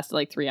only lasted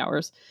like 3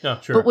 hours. Oh,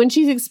 sure. But when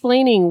she's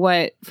explaining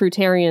what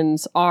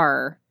fruitarians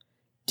are,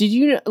 did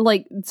you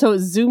so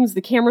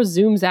the camera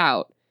zooms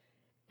out,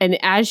 and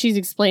as she's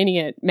explaining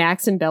it,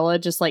 Max and Bella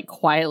just like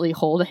quietly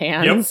hold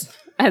hands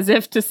as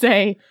if to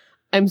say,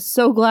 I'm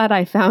so glad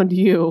I found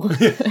you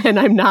and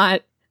I'm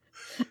not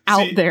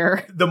out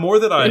there. The more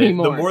that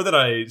anymore.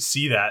 I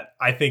see that,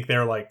 I think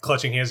they're like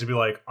clutching hands to be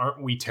like,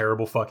 aren't we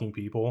terrible fucking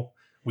people?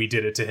 We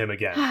did it to him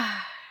again.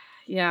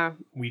 Yeah.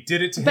 We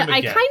did it to him again. But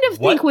I kind of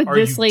think with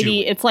this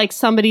lady, it's like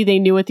somebody they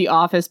knew at the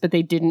office, but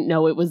they didn't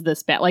know it was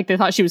this bad. Like they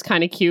thought she was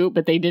kind of cute,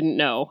 but they didn't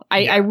know.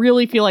 I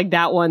really feel like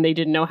that one, they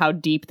didn't know how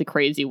deep the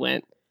crazy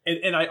went.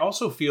 And I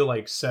also feel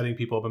like setting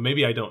people up, and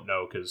maybe I don't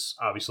know, because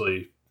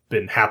obviously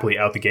been happily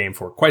out the game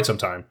for quite some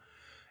time.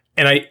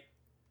 And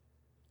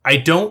I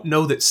don't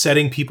know that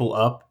setting people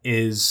up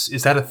is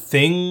that a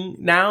thing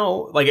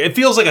now? Like, it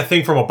feels like a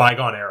thing from a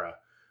bygone era.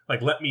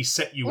 Like, let me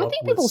set you up. I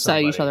think people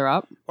set each other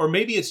up. Or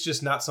maybe it's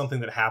just not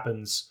something that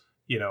happens,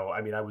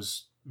 I mean, I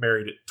was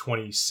married at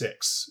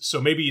 26, so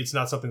maybe it's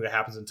not something that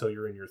happens until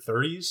you're in your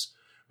 30s.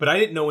 But I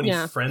didn't know any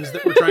friends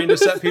that were trying to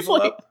set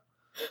people up.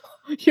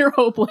 You're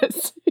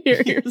hopeless.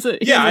 Here's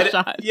a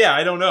shot. Yeah,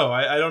 I don't know.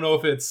 I don't know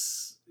if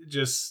it's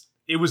just...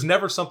 It was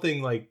never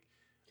something like...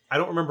 I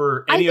don't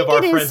remember any of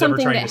our friends ever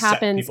trying to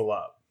set people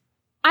up.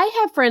 I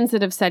have friends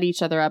that have set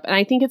each other up, and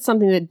I think it's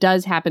something that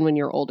does happen when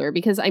you're older.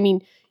 Because, I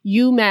mean,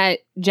 you met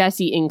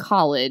Jesse in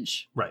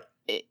college. Right.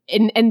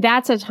 And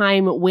that's a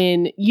time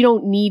when you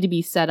don't need to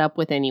be set up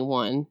with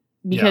anyone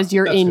because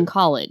you're in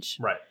college.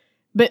 Right.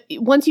 But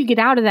once you get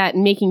out of that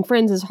and making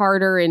friends is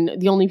harder and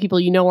the only people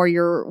you know are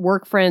your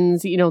work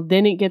friends,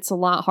 then it gets a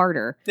lot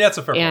harder. Yeah, that's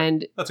a fair point.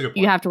 And that's a good point.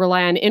 You have to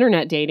rely on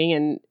internet dating,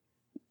 and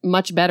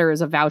much better is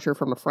a voucher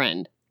from a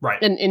friend.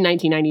 Right. And in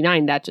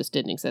 1999, that just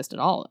didn't exist at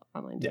all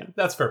online dating. Yeah,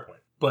 that's a fair point.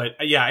 But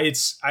yeah,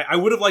 I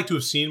would have liked to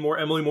have seen more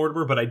Emily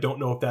Mortimer, but I don't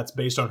know if that's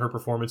based on her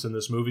performance in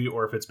this movie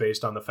or if it's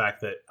based on the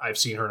fact that I've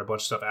seen her in a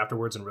bunch of stuff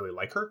afterwards and really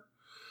like her.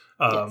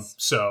 Yes.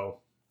 So...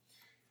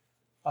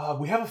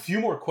 we have a few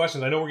more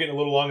questions. I know we're getting a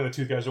little long in the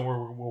tooth, guys, and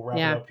we'll wrap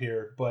it up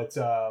here. But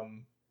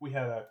we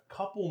had a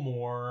couple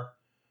more.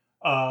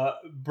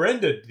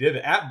 Brenda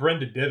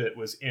Divot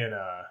was in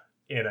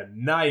in a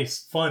nice,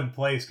 fun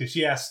place because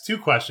she asks 2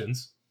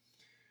 questions.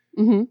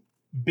 Mm-hmm.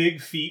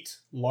 Big feet,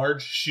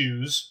 large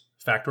shoes,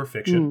 fact or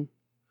fiction?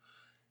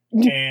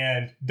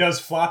 And does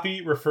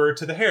floppy refer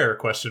to the hair,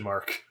 question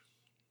mark?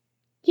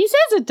 He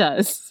says it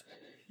does.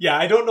 Yeah,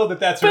 I don't know that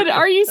that's But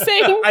are you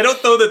saying... I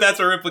don't know that that's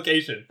her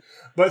implication.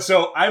 But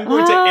so I'm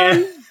going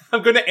to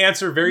I'm going to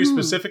answer very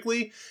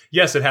specifically.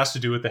 Yes, it has to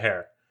do with the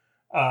hair.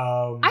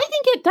 I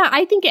think it does.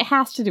 I think it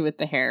has to do with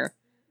the hair.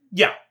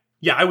 Yeah.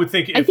 Yeah, I would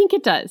think... I think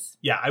it does.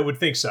 Yeah, I would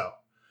think so.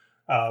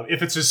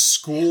 If it's his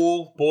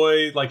school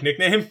boy like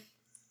nickname.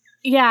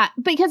 Yeah,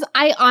 because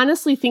I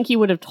honestly think he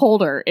would have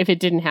told her if it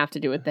didn't have to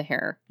do with the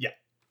hair. Yeah.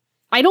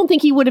 I don't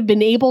think he would have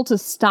been able to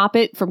stop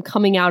it from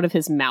coming out of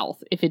his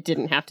mouth if it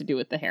didn't have to do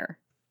with the hair.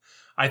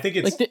 I think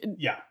it's... Like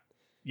yeah.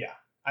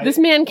 This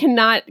man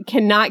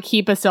cannot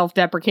keep a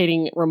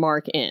self-deprecating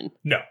remark in.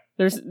 No.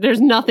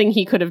 There's nothing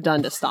he could have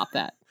done to stop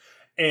that.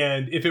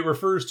 And if it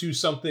refers to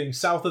something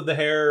south of the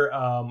hair,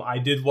 I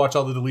did watch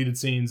all the deleted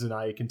scenes, and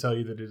I can tell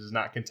you that it is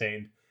not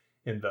contained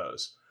in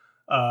those.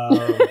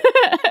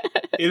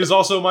 It is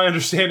also my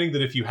understanding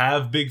that if you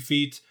have big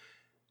feet,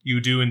 you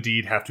do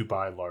indeed have to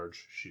buy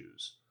large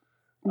shoes.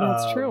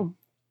 That's true.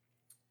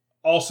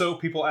 Also,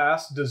 people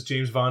ask, does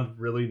James Bond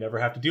really never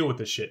have to deal with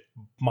this shit?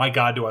 My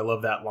God, do I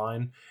love that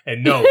line.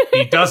 And no,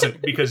 he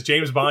doesn't, because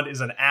James Bond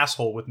is an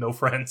asshole with no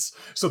friends.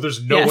 So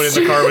there's no one in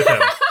the car with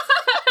him.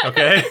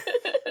 Okay?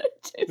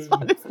 James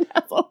Bond is an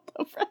asshole with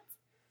no friends.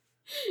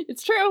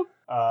 It's true.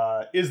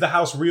 Is the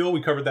house real?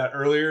 We covered that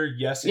earlier.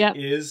 Yes, it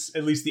is.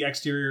 At least the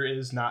exterior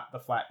is, not the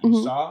flat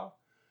you saw.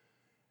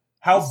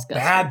 How Disgusting.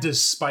 bad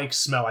does Spike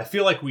smell? I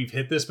feel like we've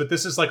hit this, but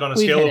this is like on a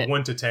scale of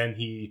 1 to 10,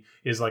 he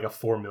is like a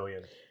 4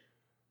 million.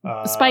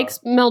 Spike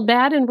smelled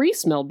bad and Reese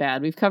smelled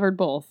bad. We've covered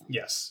both.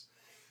 Yes.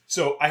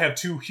 So I have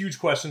 2 huge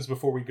questions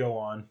before we go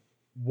on.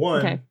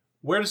 One,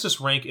 where does this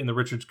rank in the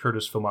Richard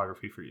Curtis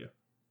filmography for you?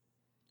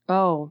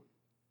 Oh.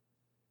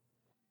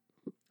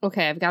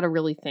 Okay, I've got to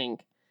really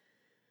think.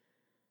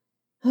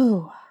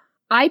 Oh,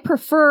 I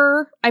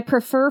prefer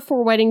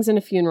Four Weddings and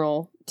a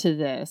Funeral to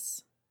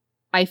this.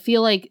 I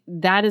feel like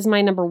that is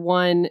my number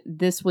 1.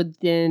 This would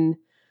then...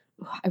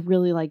 I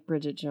really like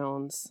Bridget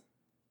Jones.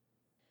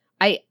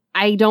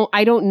 I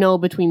don't know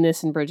between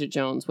this and Bridget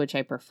Jones, which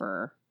I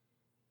prefer.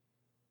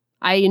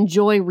 I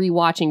enjoy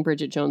rewatching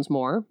Bridget Jones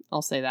more.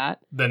 I'll say that.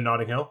 Then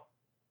Notting Hill?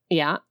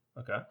 Yeah.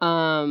 Okay.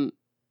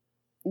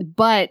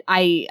 But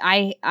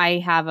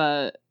I have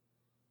a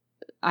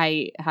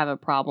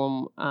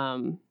problem.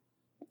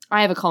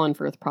 I have a Colin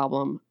Firth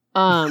problem.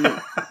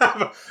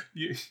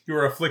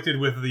 You're afflicted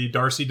with the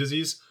Darcy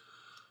disease?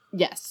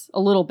 Yes, a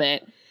little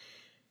bit.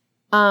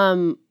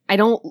 The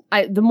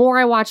more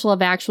I watch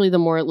Love Actually, the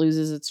more it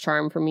loses its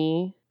charm for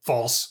me.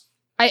 False.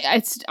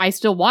 I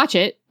still watch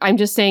it. I'm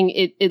just saying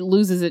it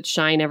loses its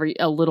shine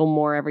a little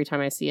more every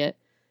time I see it.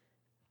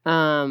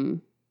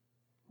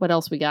 What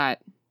else we got?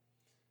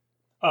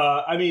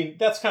 I mean,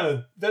 that's kind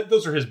of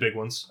those are his big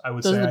ones. I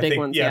would say. Those are the big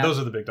ones. Yeah, those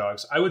are the big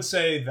dogs. I would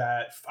say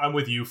that I'm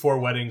with you. Four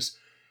Weddings.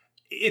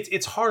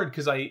 It's hard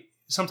because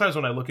sometimes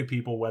when I look at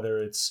people, whether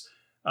it's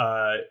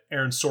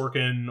Aaron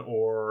Sorkin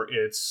or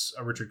it's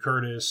a Richard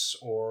Curtis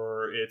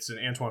or it's an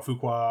Antoine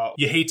Fuqua,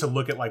 you hate to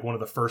look at like one of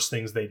the first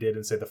things they did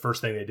and say the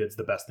first thing they did is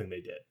the best thing they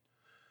did.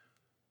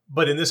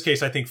 But in this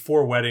case, I think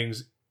Four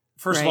Weddings,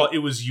 first of all, it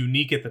was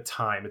unique at the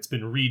time. It's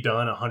been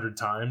redone 100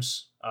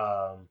 times.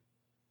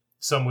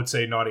 Some would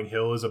say Notting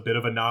Hill is a bit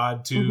of a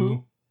nod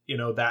to,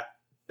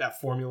 that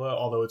formula,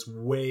 although it's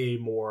way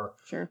more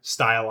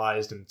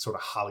stylized and sort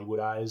of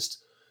Hollywoodized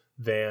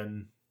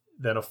than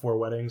a Four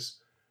Weddings.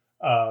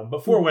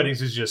 But Four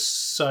Weddings is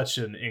just such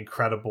an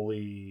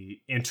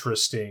incredibly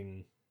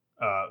interesting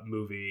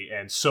movie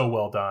and so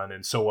well done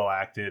and so well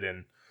acted.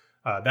 And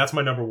that's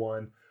my number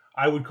 1.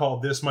 I would call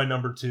this my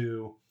number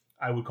 2.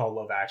 I would call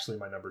Love Actually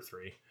my number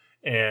 3.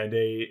 And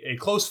a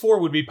close 4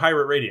 would be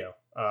Pirate Radio.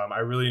 I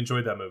really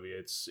enjoyed that movie.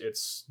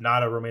 It's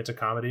not a romantic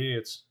comedy.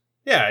 It's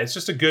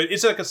just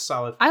it's like a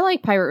solid. I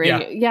like Pirate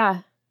Radio.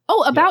 Yeah.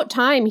 Oh, About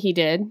Time he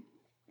did,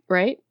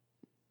 right?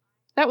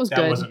 That was good.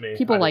 That wasn't me.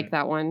 People like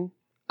that one.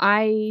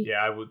 I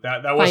would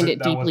that find wasn't, it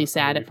that deeply wasn't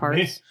sad at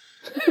parts.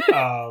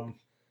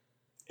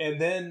 And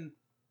then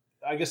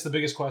I guess the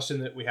biggest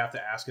question that we have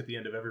to ask at the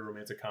end of every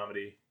romantic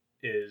comedy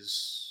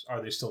is,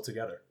 are they still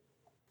together?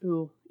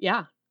 Ooh,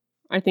 yeah.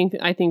 I think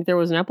there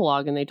was an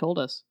epilogue and they told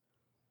us.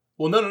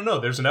 Well, no.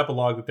 There's an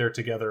epilogue that they're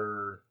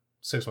together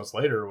 6 months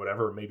later or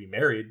whatever, maybe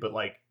married, but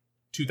like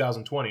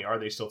 2020, are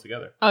they still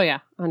together? Oh yeah,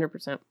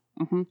 100%.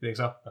 Mm-hmm. You think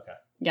so? Okay.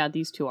 Yeah,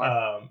 these two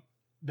are.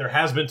 There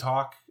has been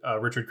talk.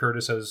 Richard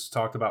Curtis has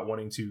talked about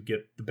wanting to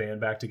get the band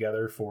back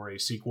together for a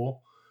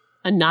sequel.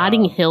 A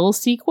Notting Hill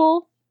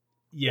sequel?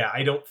 Yeah,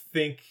 I don't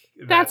think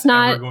that's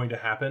not ever going to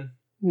happen.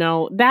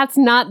 No, that's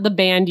not the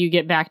band you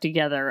get back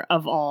together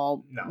of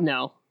all.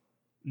 No.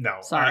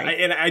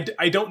 Sorry.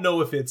 I don't know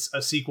if it's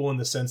a sequel in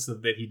the sense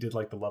that he did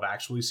like the Love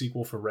Actually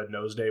sequel for Red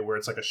Nose Day, where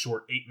it's like a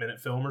short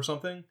 8-minute film or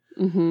something.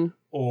 Mm-hmm.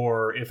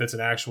 Or if it's an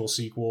actual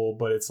sequel,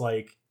 but it's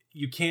like,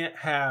 you can't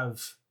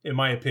have, in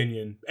my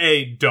opinion,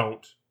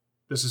 don't.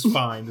 This is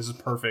fine. This is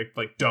perfect.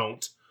 Like,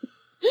 don't.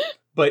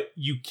 But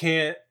you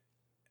can't,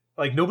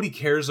 like, nobody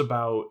cares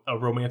about a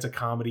romantic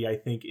comedy, I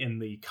think, in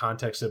the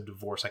context of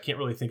divorce. I can't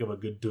really think of a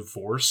good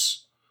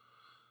divorce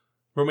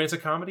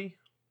romantic comedy.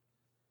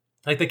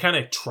 Like, they kind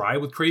of try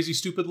with Crazy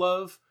Stupid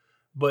Love,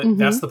 but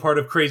that's the part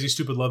of Crazy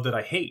Stupid Love that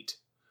I hate.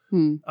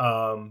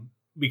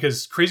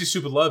 Because Crazy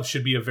Stupid Love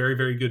should be a very,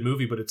 very good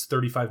movie, but it's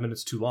 35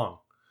 minutes too long.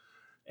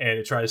 And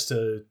it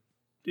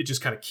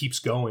just kind of keeps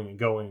going and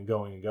going and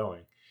going and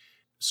going.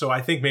 So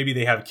I think maybe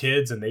they have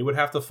kids and they would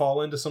have to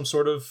fall into some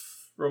sort of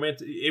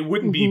romantic. It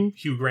wouldn't be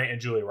Hugh Grant and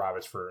Julia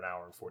Roberts for an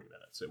hour and 40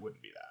 minutes. It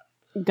wouldn't be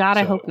that. God,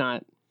 I hope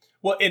not.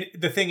 Well, and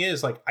the thing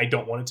is, like, I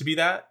don't want it to be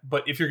that,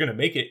 but if you're going to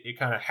make it, it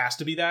kind of has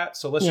to be that.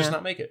 So let's just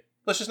not make it.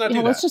 Let's just not do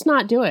that. Let's just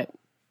not do it.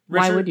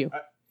 Richard, why would you?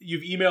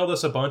 You've emailed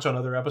us a bunch on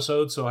other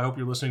episodes, so I hope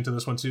you're listening to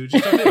this one too.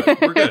 Just don't do it.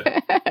 We're good.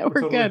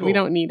 We're totally good. Cool. We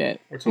don't need it.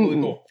 We're totally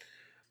cool.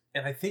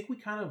 And I think we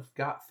kind of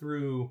got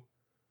through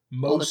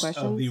most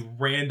of the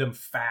random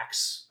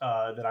facts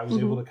that I was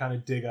able to kind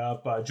of dig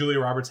up. Julia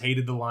Roberts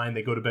hated the line,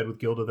 "They go to bed with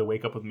Gilda, they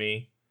wake up with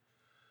me."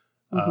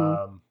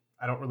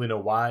 I don't really know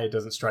why. It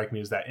doesn't strike me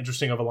as that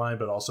interesting of a line,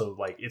 but also,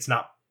 like, it's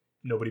not,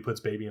 nobody puts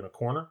baby in a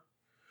corner.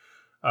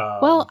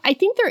 Well, I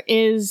think there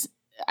is,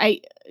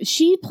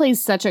 she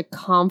plays such a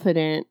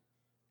confident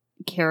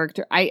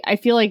character. I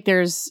feel like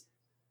there's,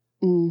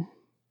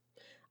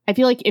 I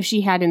feel like if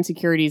she had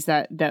insecurities,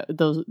 that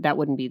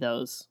wouldn't be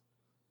those.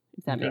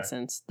 If that makes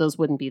sense. Those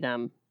wouldn't be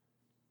them.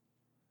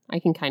 I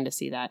can kind of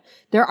see that.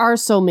 There are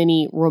so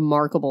many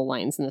remarkable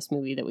lines in this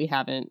movie that we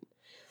haven't,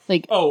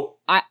 like,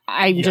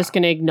 I'm just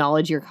going to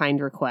acknowledge your kind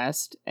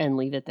request and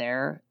leave it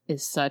there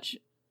is such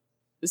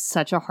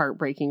a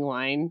heartbreaking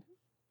line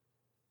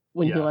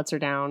when he lets her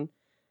down.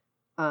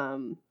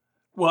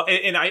 Well,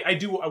 and I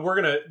do,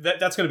 we're going to,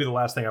 that's going to be the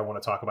last thing I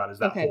want to talk about is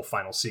that whole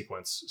final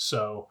sequence.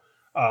 So,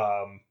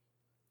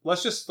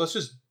 let's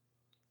just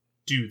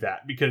do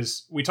that,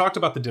 because we talked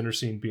about the dinner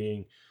scene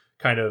being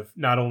kind of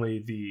not only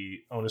the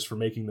onus for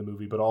making the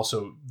movie, but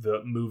also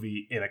the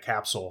movie in a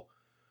capsule.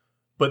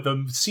 But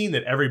the scene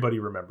that everybody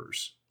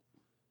remembers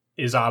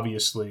is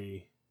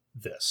obviously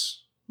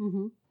this.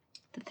 The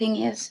thing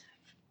is.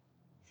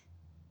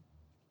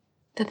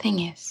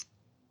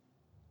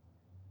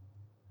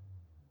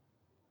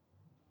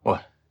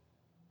 What?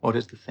 What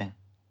is the thing?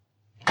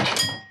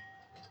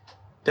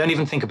 Don't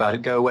even think about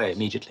it. Go away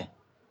immediately.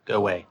 Go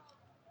away.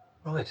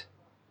 Right.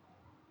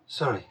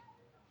 Sorry.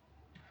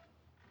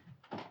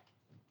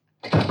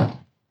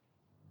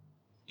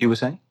 You were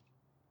saying?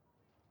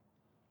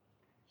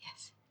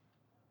 Yes.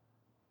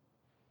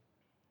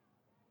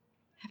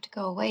 I have to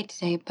go away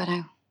today, but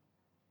I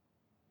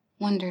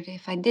wondered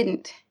if I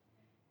didn't,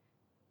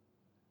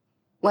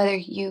 whether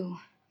you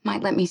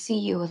might let me see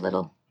you a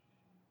little.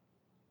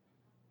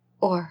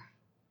 Or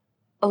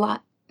a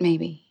lot,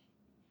 maybe.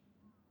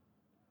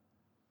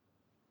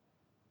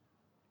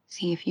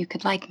 See if you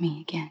could like me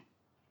again.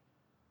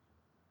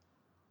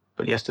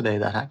 But yesterday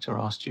that actor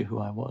asked you who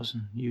I was,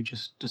 and you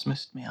just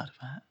dismissed me out of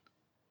hand.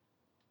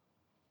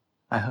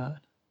 I heard.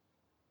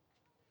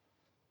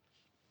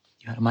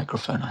 You had a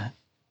microphone, I had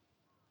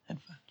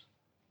headphones.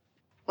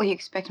 Well, you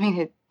expect me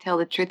to tell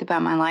the truth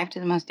about my life to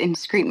the most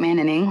indiscreet man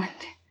in England?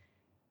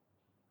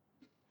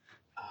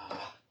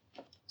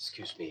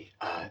 Excuse me.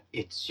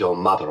 It's your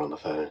mother on the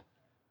phone.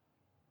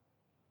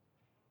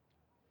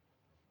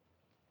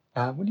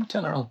 When you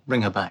tell her, I'll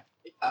bring her back.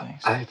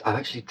 I've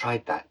actually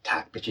tried that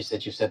tack, but she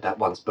said you said that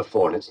once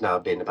before, and it's now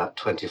been about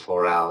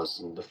 24 hours,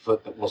 and the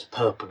foot that was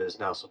purple is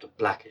now sort of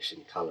blackish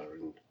in colour.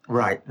 And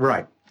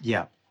Right.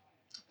 Yeah.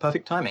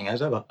 Perfect timing,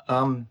 as ever.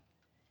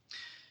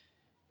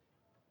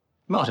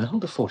 Martin,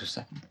 hold the fort a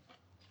second.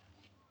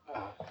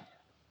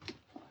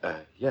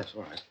 Yes,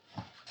 all right.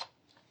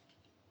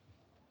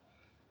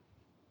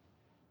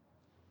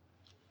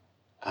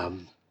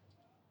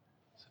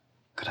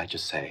 Could I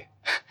just say,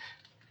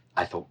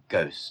 I thought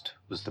Ghost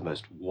was the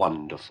most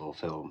wonderful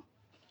film.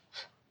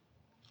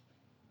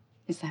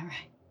 Is that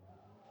right?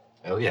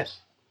 Oh, yes.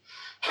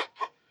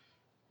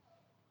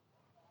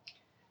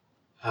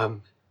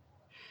 I've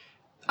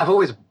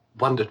always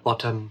wondered what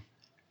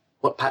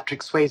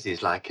Patrick Swayze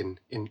is like in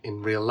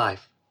real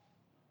life.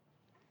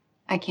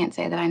 I can't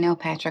say that I know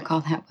Patrick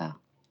all that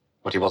well.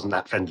 What, he wasn't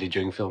that friendly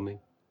during filming?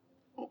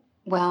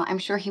 Well, I'm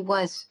sure he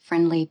was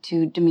friendly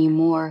to Demi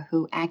Moore,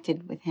 who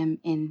acted with him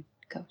in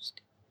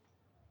Ghost.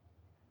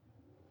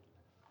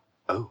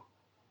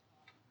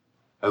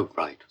 Oh,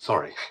 right.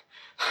 Sorry.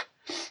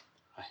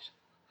 Right.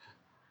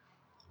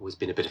 Always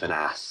been a bit of an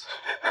ass.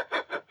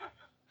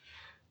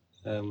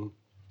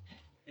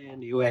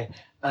 Anyway,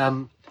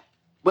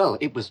 well,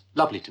 it was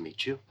lovely to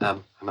meet you.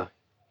 I'm a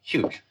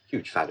huge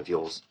fan of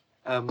yours.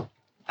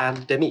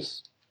 And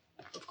Demi's,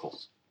 of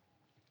course.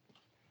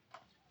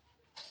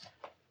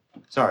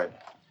 Sorry.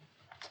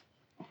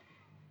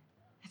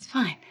 It's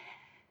fine.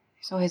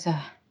 There's always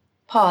a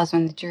pause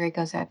when the jury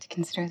goes out to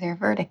consider their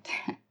verdict.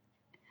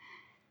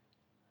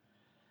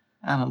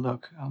 Anna,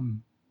 look,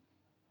 I'm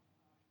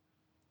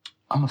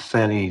a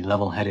fairly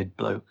level-headed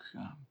bloke.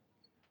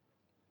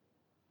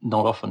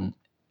 Not often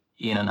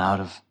in and out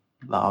of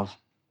love.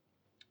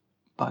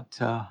 But,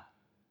 can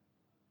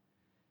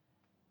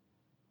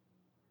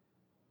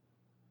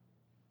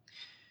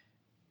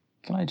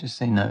I just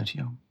say no to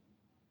your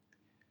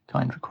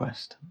kind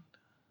request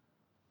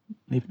and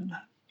leave it at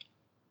that?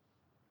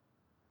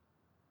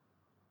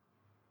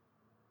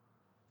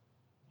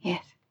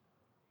 Yes.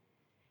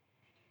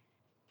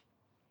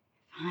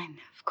 Fine,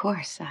 of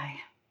course,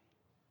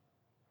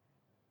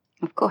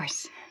 Of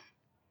course.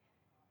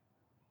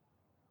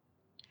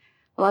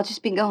 Well, I'll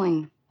just be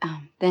going.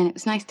 Then it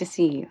was nice to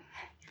see you.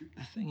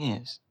 The thing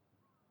is,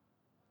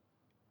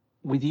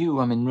 with you,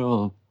 I'm in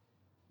real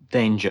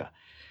danger.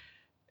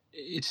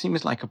 It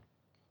seems like a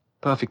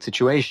perfect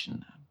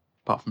situation,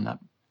 apart from that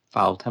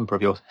foul temper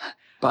of yours.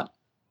 But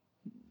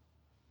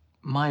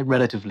my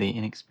relatively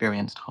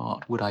inexperienced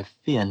heart would, I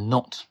fear,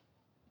 not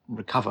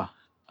recover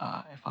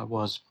if I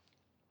was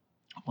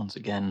once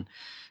again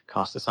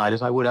cast aside,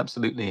 as I would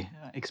absolutely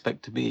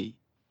expect to be.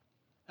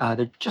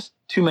 There are just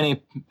too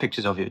many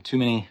pictures of you, too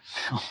many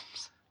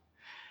films.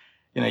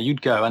 You know,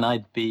 you'd go and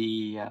I'd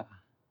be,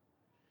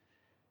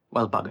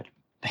 well, buggered,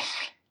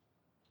 basically.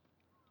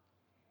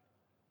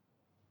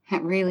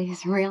 That really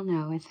is a real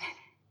no, isn't it?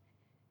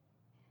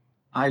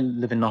 I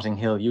live in Notting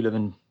Hill, you live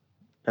in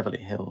Beverly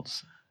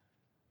Hills.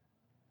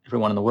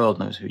 Everyone in the world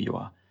knows who you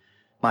are.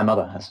 My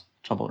mother has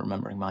trouble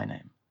remembering my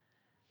name.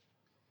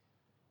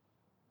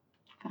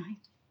 Fine.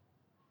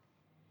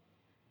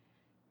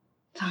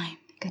 Fine.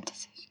 Good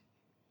decision.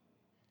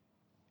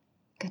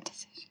 Good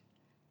decision.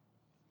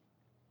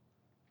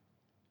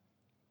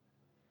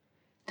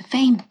 The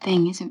fame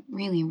thing isn't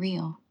really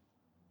real,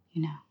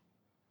 you know.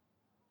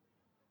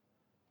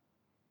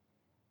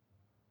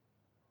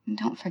 And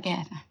don't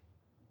forget,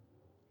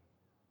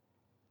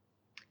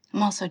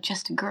 I'm also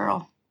just a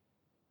girl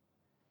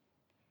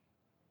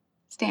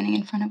standing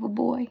in front of a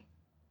boy,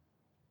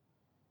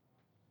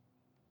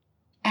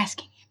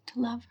 asking him to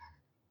love her.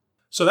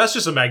 So that's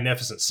just a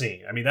magnificent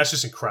scene. I mean, that's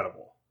just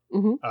incredible.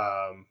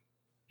 Mm-hmm.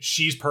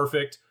 She's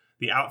perfect.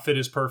 The outfit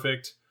is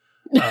perfect.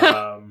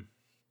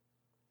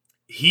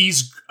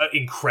 He's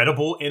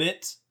incredible in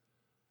it.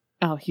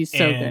 Oh, he's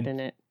so good in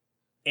it.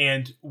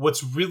 And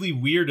what's really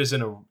weird is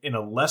in a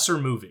lesser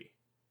movie,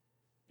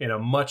 in a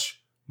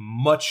much,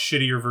 much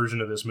shittier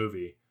version of this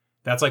movie,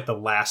 that's like the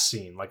last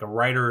scene. Like a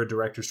writer or a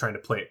director's trying to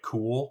play it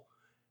cool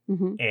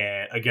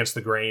and against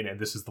the grain, and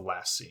this is the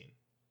last scene.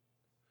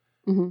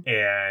 Mm-hmm.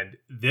 And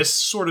this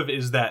sort of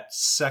is that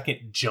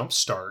second jump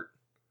start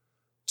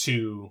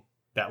to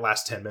that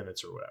last 10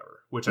 minutes or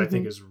whatever, which I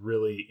think is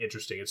really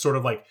interesting. It's sort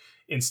of like,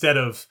 instead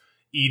of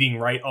eating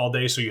right all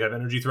day so you have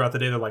energy throughout the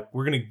day, they're like,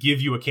 we're going to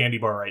give you a candy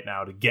bar right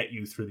now to get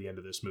you through the end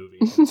of this movie.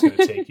 And it's going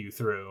to take you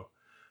through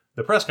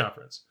the press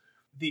conference.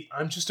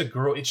 I'm just a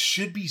girl.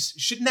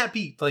 Shouldn't that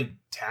be like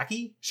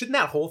tacky? Shouldn't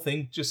that whole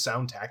thing just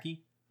sound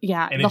tacky?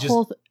 Yeah. And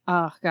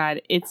oh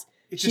God.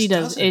 She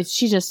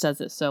just does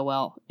it so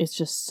well. It's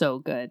just so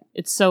good.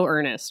 It's so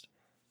earnest.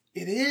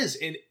 It is.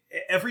 And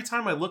every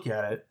time I look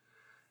at it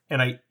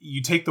and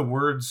you take the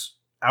words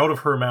out of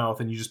her mouth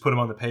and you just put them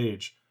on the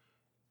page,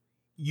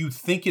 you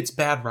think it's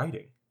bad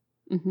writing.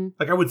 Mm-hmm.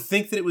 Like, I would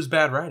think that it was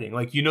bad writing.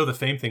 Like, the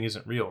fame thing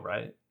isn't real,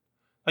 right?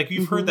 Like,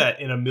 you've heard that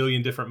in a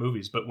million different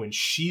movies, but when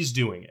she's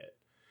doing it,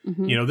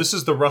 this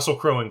is the Russell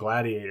Crowe in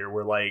Gladiator,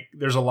 where, like,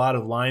 there's a lot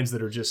of lines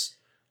that are just,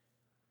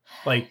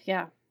 like,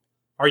 yeah.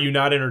 Are you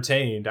not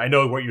entertained? I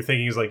know what you're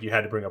thinking is, like, you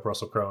had to bring up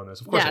Russell Crowe in this.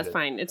 Of course, it's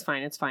fine.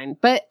 It's fine.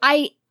 But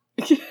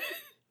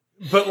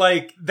But,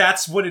 like,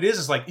 that's what it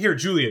is like, here,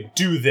 Julia,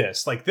 do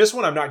this. Like, this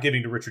one I'm not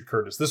giving to Richard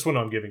Curtis. This one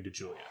I'm giving to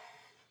Julia.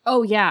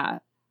 Oh, yeah.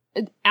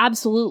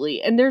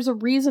 Absolutely. And there's a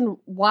reason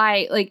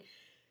why, like,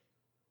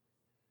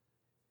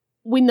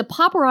 when the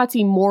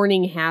paparazzi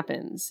mourning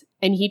happens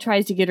and he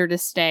tries to get her to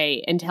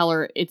stay and tell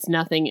her it's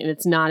nothing and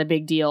it's not a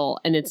big deal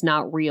and it's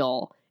not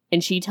real,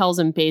 and she tells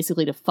him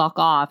basically to fuck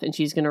off and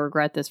she's going to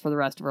regret this for the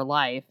rest of her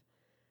life.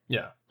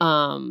 Yeah.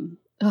 And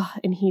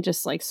he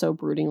just, like, so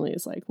broodingly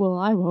is like, well,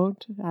 I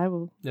won't. I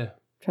will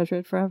treasure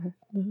it forever.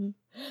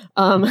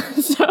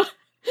 So...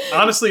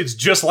 Honestly, it's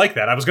just like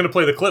that. I was going to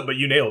play the clip, but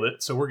you nailed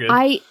it, so we're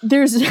good.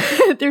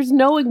 There's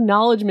no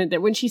acknowledgement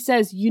that when she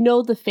says,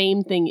 the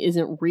fame thing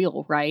isn't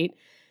real, right?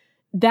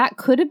 That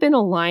could have been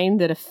a line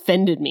that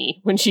offended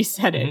me when she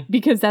said it,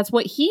 because that's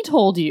what he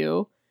told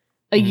you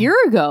a year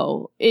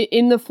ago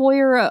in the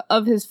foyer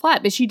of his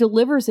flat. But she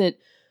delivers it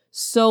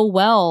so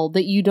well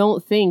that you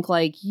don't think,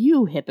 like,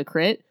 you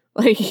hypocrite.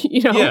 Like,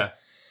 Yeah.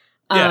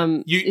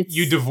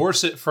 You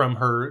divorce it from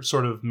her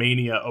sort of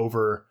mania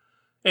over...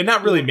 And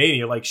not really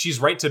mania, like, she's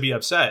right to be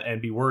upset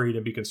and be worried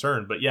and be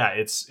concerned. But yeah,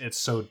 it's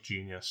so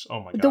genius. Oh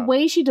my God. The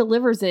way she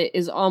delivers it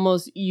is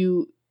almost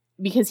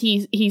because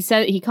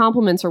he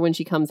compliments her when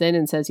she comes in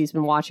and says he's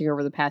been watching her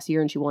over the past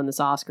year and she won this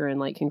Oscar and,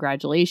 like,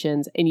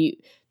 congratulations. And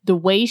the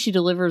way she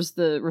delivers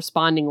the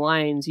responding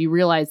lines, you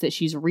realize that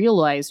she's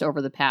realized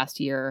over the past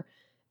year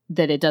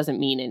that it doesn't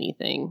mean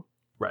anything.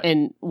 Right.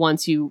 And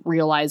once you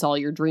realize all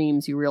your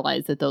dreams, you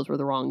realize that those were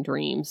the wrong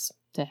dreams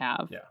to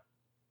have. Yeah.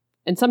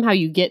 And somehow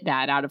you get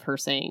that out of her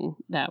saying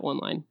that one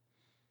line.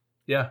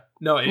 Yeah.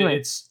 No, Right.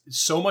 it's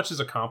so much is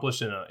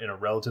accomplished in a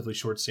relatively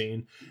short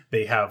scene.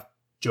 They have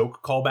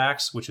joke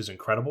callbacks, which is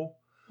incredible.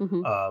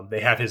 Mm-hmm.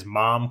 They have his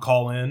mom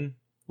call in,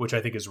 which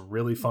I think is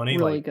really funny.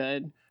 Really like,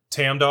 good.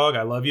 Tam dog,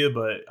 I love you,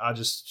 but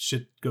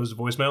shit goes to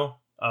voicemail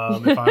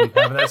if I'm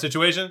having that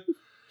situation.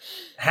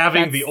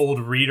 Having the old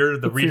reader,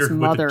 the reader his with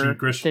mother the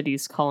Grish. that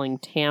he's calling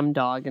Tam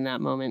dog in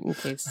that moment, in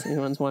case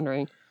anyone's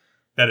wondering.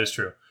 That is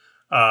true.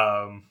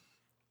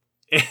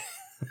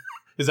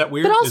 Is that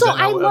weird? But also, Is that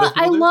how other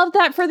people I do? love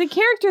that for the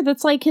character.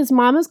 That's like his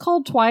mom is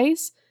called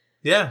twice.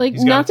 Yeah, Like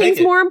he's gotta nothing's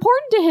take it. more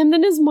important to him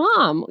than his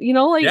mom. You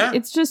know, like Yeah.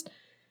 it's just.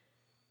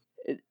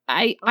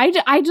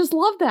 I just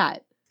love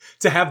that.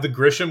 To have the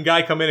Grisham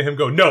guy come in and him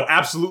go, no,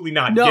 absolutely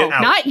not. No, Get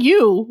out. not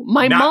you.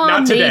 My mom,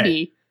 not today.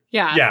 maybe.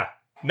 Yeah. Yeah,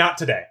 not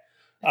today.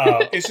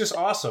 It's just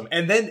awesome.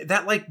 And then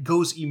that like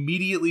goes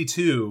immediately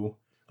to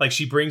like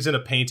she brings in a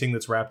painting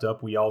that's wrapped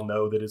up. We all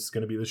know that it's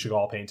going to be the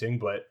Chagall painting,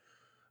 but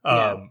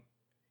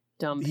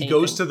Dumb he painting.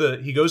 goes to the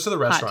Hot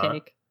restaurant.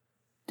 take.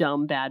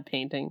 Dumb bad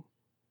painting.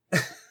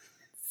 Like,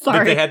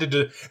 Sorry.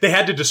 they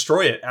had to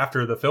destroy it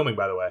after the filming,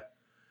 by the way.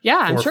 Yeah,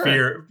 I'm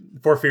sure.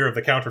 For fear of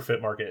the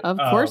counterfeit market. Of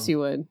course you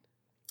would.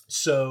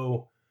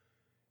 So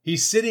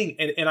he's sitting,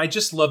 and I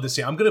just love this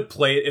scene. I'm going to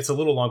play it. It's a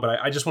little long, but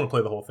I just want to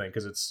play the whole thing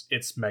because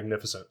it's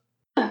magnificent.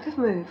 Good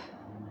move.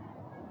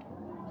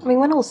 I mean,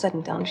 when all's said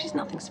and done, she's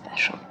nothing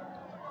special.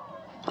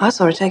 I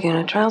saw her taking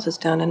her trousers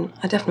down, and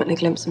I definitely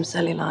glimpsed some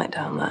cellulite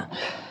down there.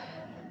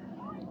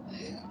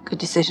 Good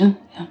decision.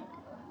 Yeah.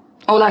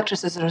 All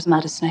actresses are as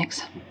mad as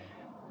snakes.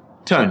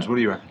 Tones, what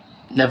do you reckon?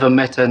 Never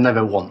met her,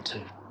 never want to.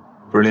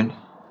 Brilliant.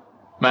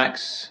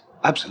 Max?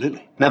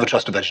 Absolutely. Never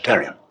trust a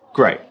vegetarian.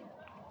 Great.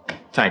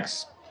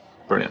 Thanks.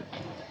 Brilliant.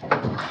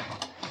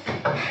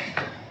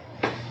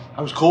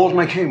 I was called,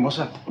 my king, what's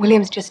that?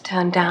 William's just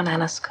turned down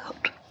Anna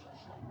Scott.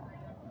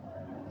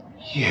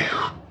 You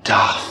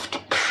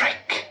daft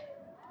prick.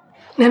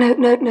 No,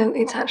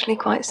 it's actually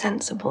quite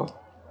sensible.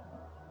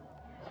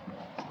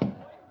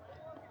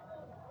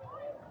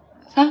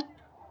 That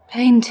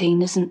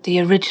painting isn't the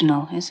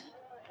original, is it?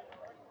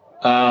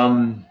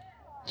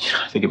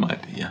 I think it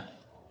might be, yeah.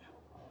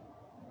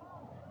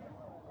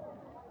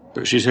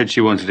 But she said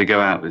she wanted to go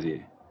out with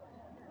you.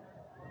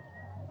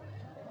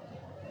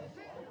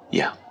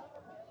 Yeah.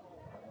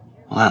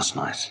 Well, that's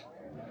nice.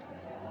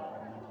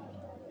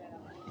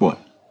 What?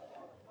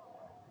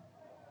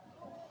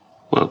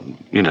 Well,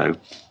 you know,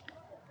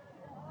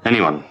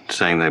 anyone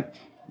saying they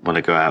want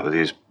to go out with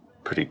you is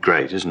pretty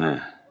great, isn't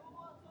it?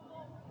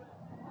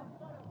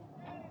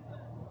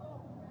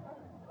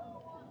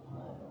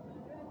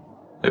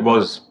 It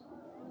was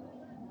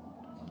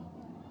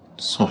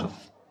sort of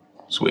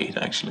sweet,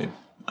 actually.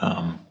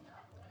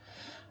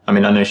 I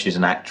mean, I know she's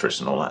an actress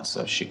and all that,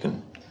 so she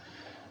can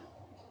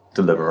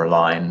deliver a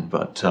line,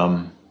 but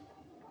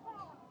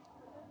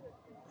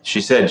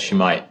she said she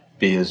might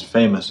be as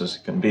famous as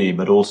it can be,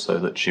 but also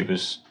that she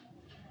was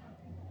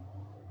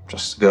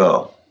just a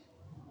girl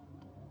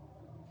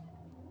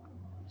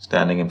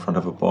standing in front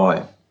of a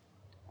boy,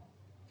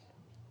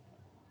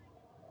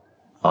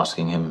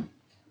 asking him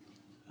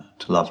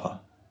to love her.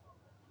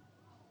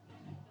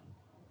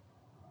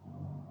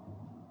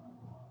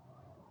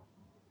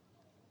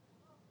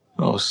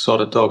 Oh, sod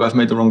a dog. I've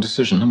made the wrong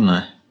decision, haven't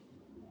I?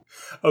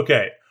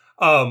 Okay.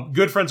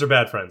 Good friends or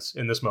bad friends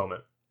in this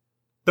moment?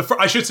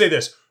 I should say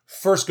this.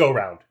 First go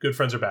round. Good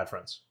friends or bad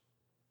friends?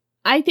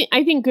 I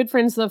think Good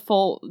Friends the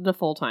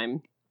full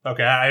time.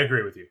 Okay, I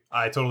agree with you.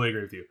 I totally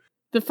agree with you.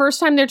 The first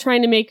time they're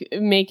trying to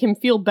make him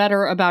feel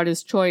better about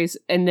his choice,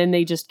 and then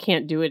they just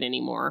can't do it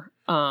anymore.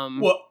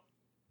 Well,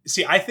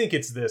 see, I think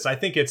it's this. I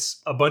think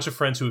it's a bunch of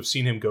friends who have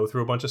seen him go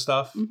through a bunch of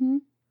stuff,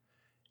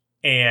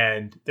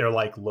 and they're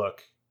like,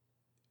 look,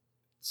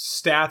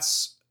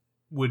 stats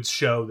would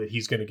show that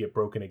he's going to get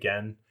broken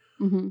again.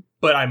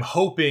 But I'm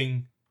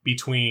hoping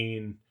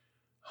between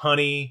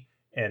Honey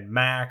and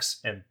Max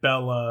and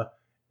Bella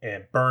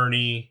and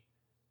Bernie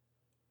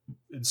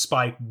and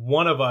Spike,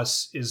 one of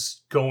us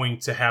is going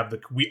to have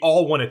we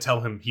all want to tell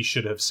him he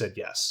should have said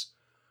yes.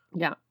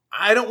 Yeah.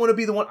 I don't want to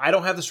be the one. I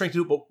don't have the strength to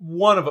do it, but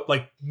one of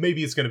like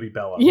maybe it's going to be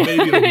Bella. Yeah.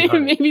 Maybe it'll be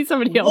Honey. Maybe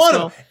somebody else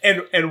will.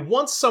 And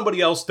once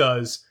somebody else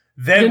does,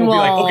 then we'll be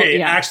like,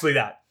 okay, actually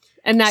that.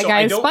 And that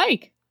guy is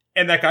Spike.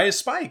 And that guy is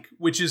Spike,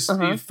 which is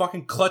a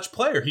fucking clutch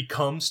player. He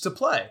comes to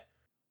play.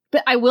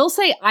 But I will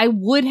say, I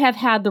would have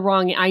had the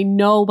wrong. I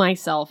know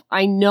myself.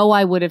 I know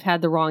I would have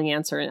had the wrong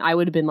answer, and I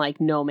would have been like,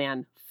 "No,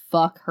 man,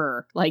 fuck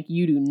her. Like,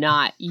 you do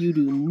not.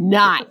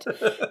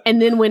 And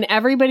then when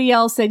everybody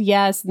else said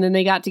yes, and then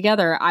they got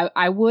together,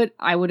 I would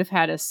have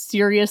had a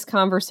serious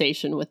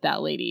conversation with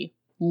that lady.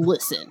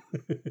 Listen,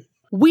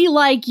 we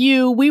like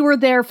you. We were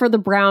there for the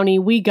brownie.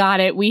 We got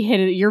it. We hit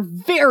it. You're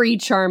very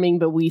charming,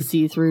 but we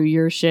see through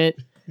your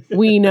shit.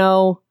 We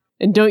know.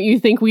 And don't you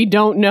think we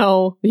don't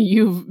know that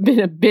you've been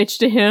a bitch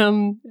to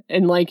him?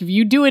 And like, if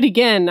you do it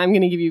again, I'm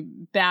going to give you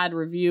bad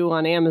review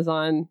on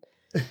Amazon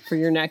for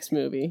your next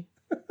movie.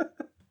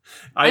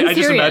 I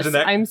just imagine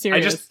that. I'm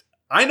serious.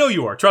 I know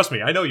you are. Trust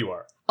me. I know you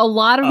are. A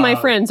lot of my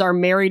friends are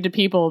married to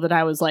people that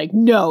I was like,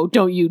 no,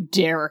 don't you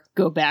dare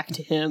go back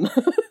to him.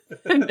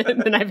 and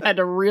then I've had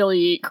to really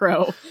eat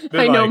crow.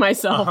 I know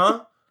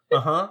myself.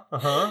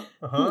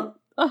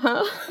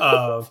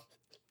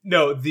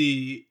 No,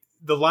 the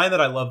line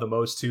that I love the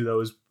most too, though,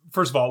 is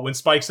first of all when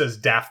Spike says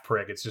 "daft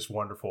prig," it's just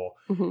wonderful.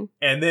 Mm-hmm.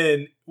 And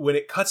then when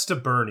it cuts to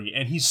Bernie,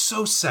 and he's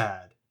so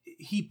sad,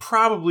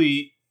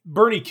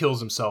 Bernie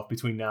kills himself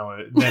between now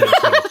and then in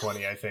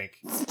 2020. I think.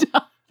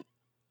 Stop.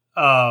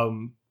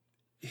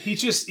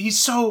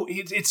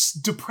 It's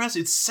depressed.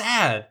 It's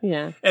sad.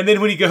 Yeah. And then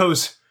when he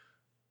goes,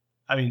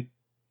 I mean,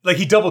 like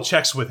he double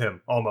checks with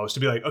him almost to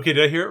be like, okay,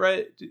 did I hear it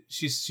right?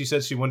 She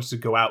said she wants to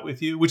go out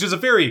with you, which is a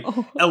very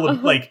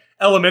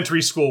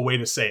elementary school way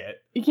to say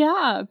it.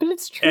 Yeah, but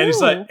it's true. And it's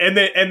like, and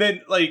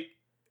then like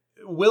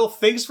Will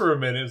thinks for a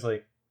minute. Is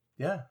like,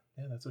 yeah,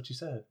 that's what she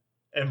said.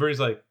 And Bernie's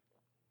like,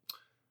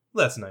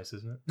 well, that's nice,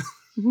 isn't it?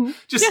 Mm-hmm.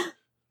 Just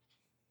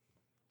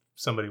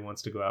somebody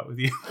wants to go out with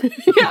you.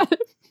 Yeah.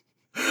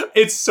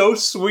 It's so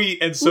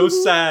sweet and so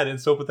sad and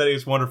so pathetic.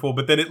 It's wonderful.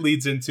 But then it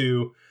leads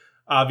into,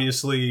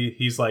 obviously,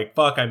 he's like,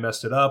 fuck, I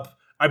messed it up.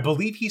 I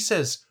believe he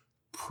says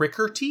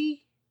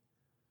prickerty.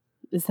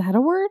 Is that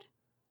a word?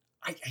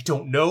 I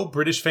don't know.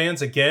 British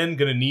fans, again,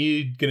 gonna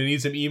need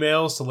some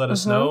emails to let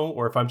us know,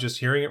 or if I'm just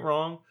hearing it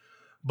wrong.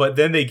 But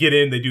then they get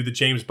in, they do the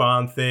James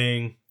Bond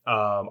thing.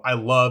 I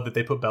love that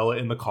they put Bella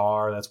in the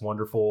car. That's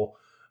wonderful.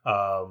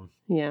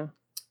 Yeah.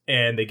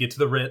 And they get to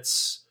the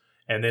Ritz.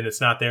 And then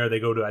it's not there. They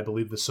go to, I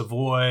believe, the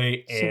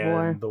Savoy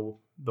and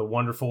the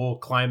wonderful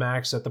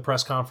climax at the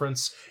press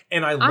conference.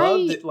 And I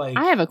love that, like...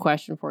 I have a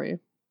question for you.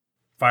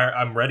 Fire,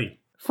 I'm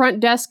ready. Front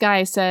desk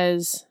guy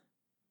says,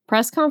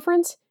 press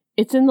conference?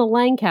 It's in the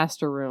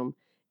Lancaster room.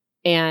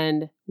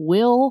 And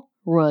Will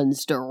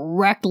runs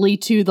directly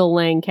to the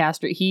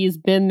Lancaster. He's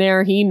been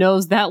there. He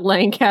knows that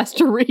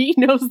Lancaster. He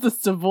knows the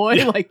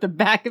Savoy like the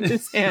back of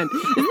his hand.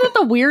 Isn't that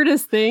the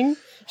weirdest thing?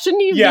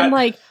 Shouldn't he have been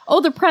like, oh,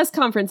 the press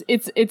conference,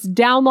 it's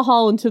down the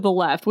hall and to the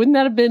left? Wouldn't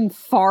that have been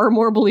far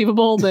more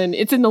believable than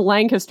it's in the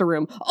Lancaster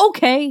room?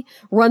 Okay.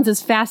 Runs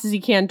as fast as he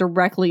can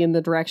directly in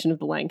the direction of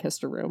the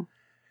Lancaster room.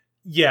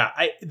 Yeah,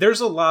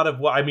 there's a lot of,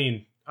 well, I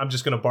mean, I'm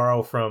just going to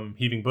borrow from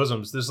Heaving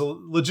Bosoms. There's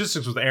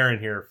logistics with Aaron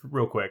here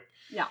real quick.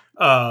 Yeah.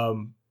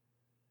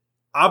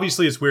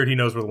 Obviously, it's weird he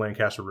knows where the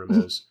Lancaster room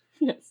is.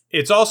 Yes.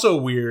 It's also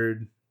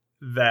weird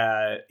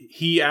that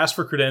he asked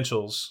for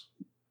credentials.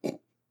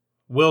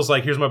 Will's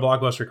like, here's my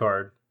Blockbuster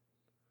card.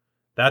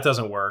 That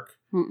doesn't work.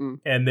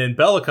 Mm-mm. And then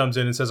Bella comes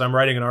in and says, I'm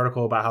writing an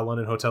article about how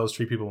London hotels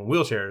treat people in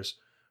wheelchairs.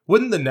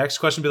 Wouldn't the next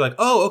question be like,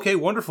 oh, okay,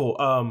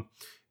 wonderful.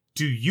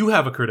 Do you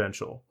have a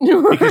credential?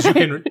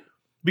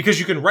 Because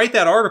you can write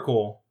that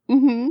article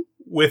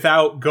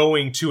without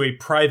going to a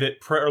private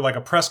or like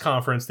a press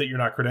conference that you're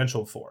not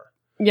credentialed for.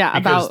 Yeah,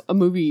 about a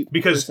movie.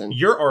 Because person.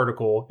 Your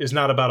article is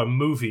not about a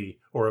movie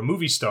or a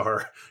movie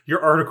star.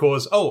 Your article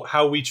is,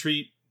 how we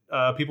treat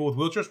people with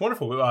wheelchairs.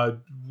 Wonderful.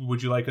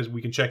 Would you like us? We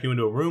can check you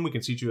into a room. We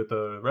can seat you at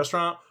the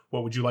restaurant.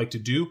 What would you like to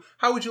do?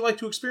 How would you like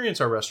to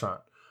experience our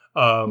restaurant?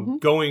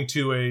 Going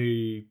to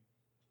a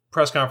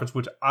press conference,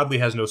 which oddly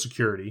has no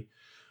security,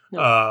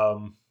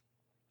 that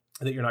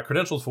you're not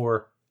credentialed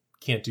for,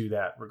 can't do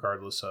that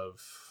regardless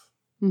of,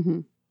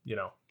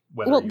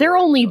 whether. Well, they're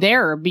only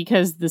there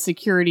because the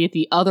security at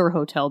the other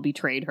hotel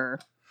betrayed her.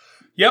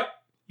 Yep.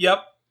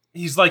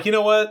 He's like, you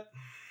know what?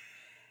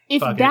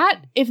 If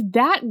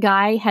that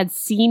guy had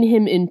seen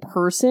him in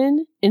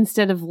person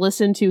instead of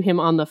listened to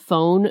him on the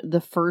phone the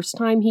first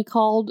time he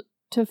called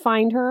to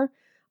find her,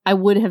 I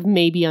would have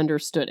maybe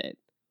understood it.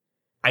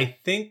 I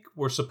think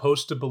we're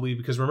supposed to believe,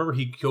 because remember,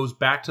 he goes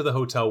back to the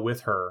hotel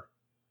with her.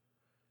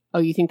 Oh,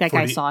 you think that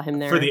guy saw him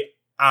there? For the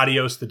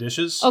adios the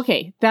dishes?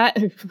 Okay, that...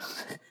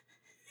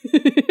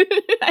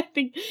 I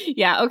think,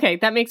 okay,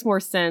 that makes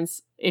more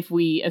sense if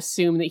we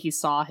assume that he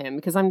saw him,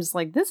 because I'm just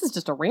like, this is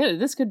just a random...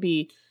 This could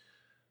be...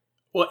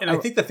 Well, and I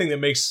think the thing that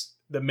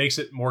makes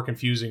it more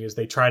confusing is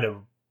they try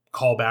to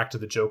call back to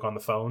the joke on the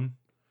phone,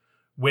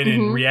 when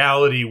in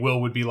reality, Will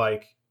would be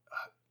like,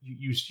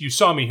 "You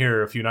saw me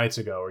here a few nights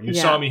ago, or you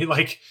saw me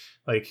like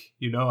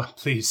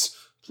please,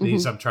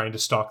 I'm trying to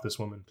stalk this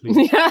woman,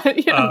 please,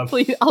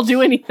 please, I'll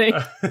do anything.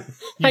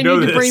 I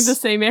need to breathe the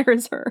same air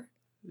as her."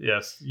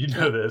 Yes, you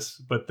know this,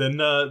 but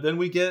then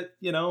we get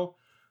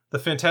the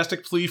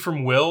fantastic plea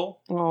from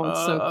Will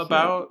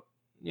about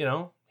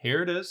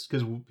here it is,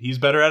 because he's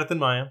better at it than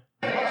Maya.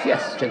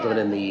 Yes, gentleman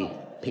in the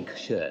pink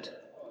shirt.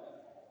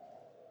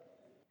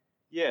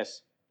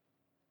 Yes.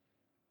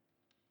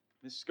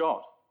 Miss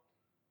Scott,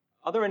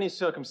 are there any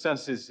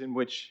circumstances in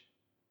which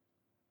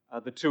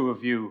the two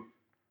of you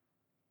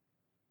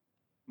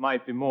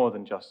might be more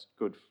than just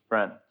good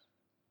friends?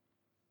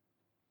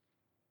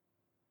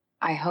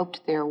 I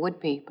hoped there would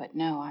be, but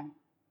no, I'm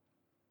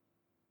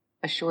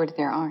assured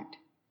there aren't.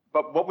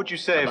 But what would you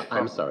say if...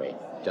 I'm sorry.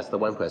 Just the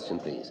one question,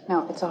 please.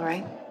 No, it's all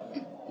right.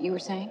 You were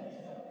saying?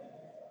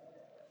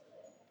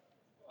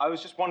 I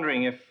was just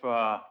wondering if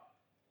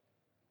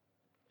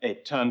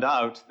it turned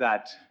out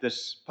that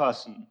this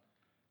person...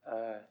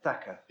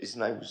 Thacker. His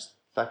name was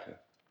Thacker.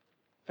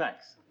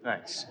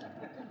 Thanks.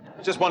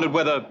 I just wondered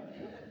whether,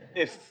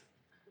 if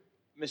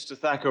Mr.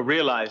 Thacker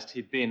realized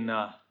he'd been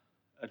a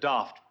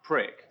daft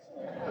prick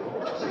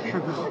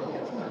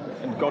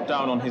and got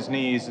down on his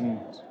knees and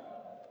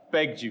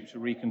begged you to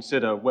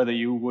reconsider whether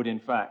you would, in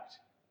fact,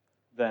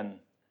 then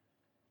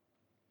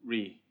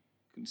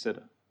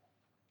reconsider.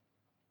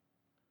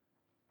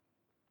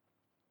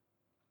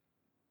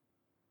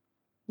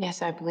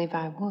 Yes, I believe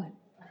I would.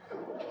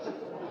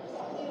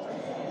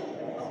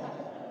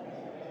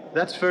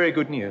 That's very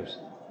good news.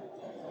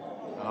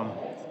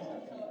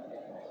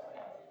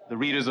 The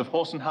readers of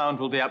Horse and Hound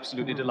will be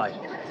absolutely delighted.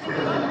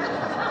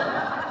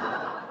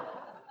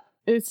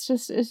 It's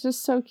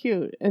just so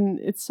cute, and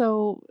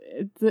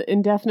the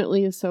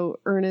indefinitely is so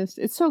earnest.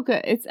 It's so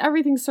good.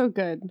 Everything's so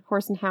good.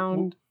 Horse and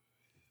Hound.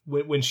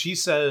 When she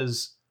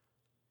says,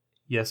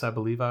 "Yes, I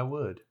believe I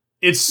would,"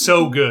 it's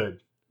so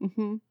good.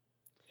 Mm-hmm.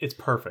 It's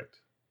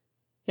perfect.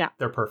 Yeah,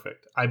 they're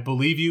perfect. I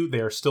believe you.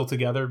 They are still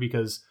together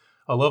because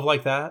a love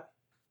like that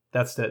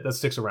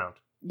sticks around.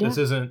 Yeah.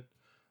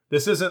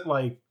 This isn't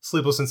like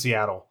Sleepless in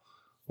Seattle,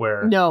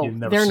 where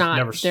they're not.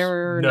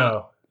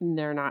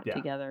 They're not Yeah.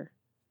 together.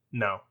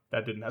 No,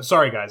 that didn't happen.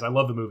 Sorry, guys. I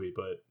love the movie,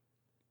 but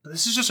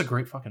this is just a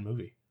great fucking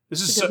movie.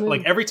 This is so,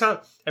 like every time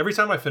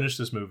I finish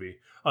this movie,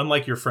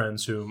 unlike your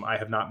friends whom I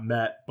have not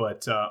met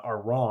but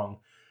are wrong,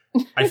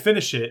 I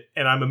finish it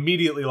and I'm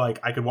immediately like,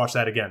 I could watch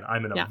that again.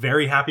 I'm in a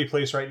very happy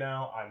place right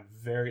now. I'm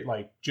very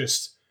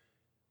just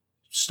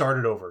start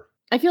it over.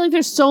 I feel like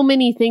there's so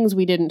many things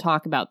we didn't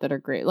talk about that are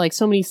great. Like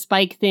so many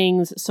Spike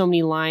things, so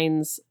many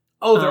lines.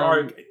 Oh, there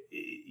are.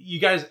 You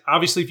guys,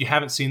 obviously, if you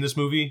haven't seen this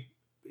movie,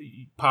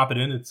 pop it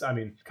in. It's,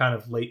 kind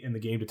of late in the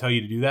game to tell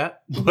you to do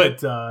that,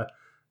 but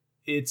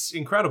it's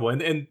incredible.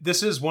 And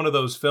this is one of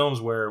those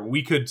films where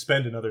we could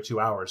spend another 2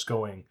 hours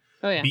going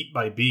beat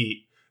by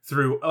beat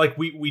through. Like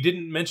we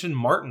didn't mention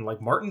Martin.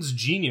 Like Martin's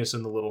genius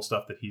in the little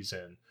stuff that he's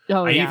in.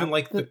 Oh, I even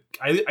like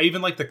I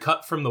even like the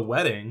cut from The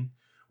Wedding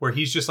where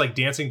he's just like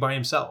dancing by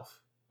himself.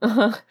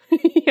 Uh-huh.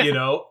 You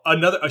know, a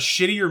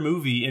shittier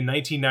movie in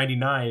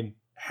 1999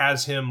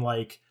 has him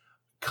like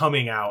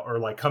coming out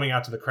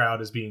to the crowd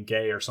as being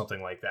gay or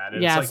something like that.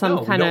 And it's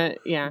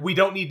like, we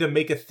don't need to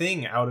make a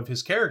thing out of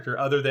his character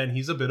other than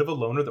he's a bit of a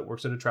loner that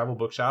works at a travel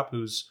bookshop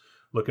who's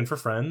looking for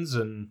friends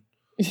and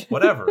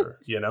whatever,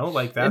 you know,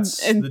 like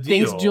that's and the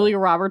deal. Thinks Julia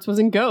Roberts was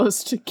in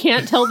Ghost.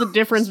 Can't tell the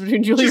difference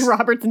between Julia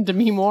Roberts and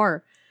Demi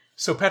Moore.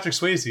 So Patrick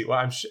Swayze,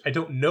 well, I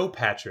don't know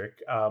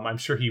Patrick. I'm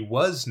sure he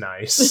was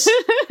nice.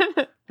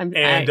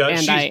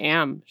 I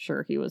am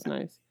sure he was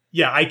nice.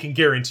 Yeah, I can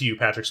guarantee you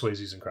Patrick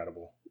Swayze's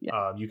incredible.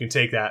 Yeah. You can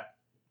take that,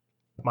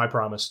 my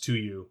promise to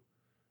you.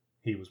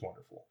 He was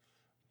wonderful.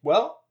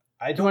 Well,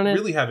 I don't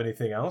really have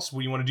anything else.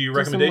 You want to do your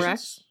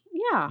recommendations?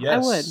 Yeah,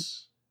 yes. I would.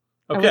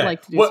 Okay. I would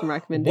like to do some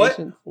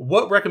recommendations.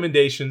 What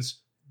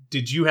recommendations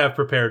did you have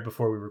prepared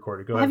before we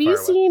recorded? Go ahead. Have you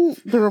seen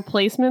The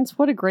Replacements?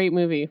 What a great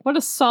movie. What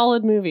a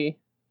solid movie.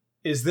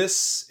 Is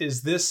this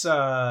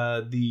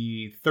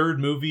the third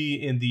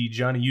movie in the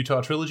Johnny Utah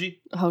trilogy?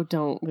 Oh,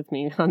 don't with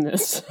me on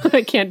this.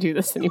 I can't do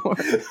this anymore.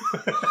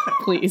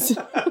 Please.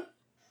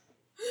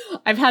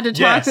 I've had to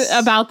talk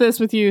about this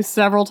with you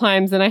several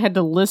times, and I had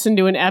to listen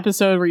to an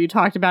episode where you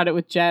talked about it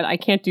with Jed. I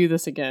can't do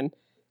this again.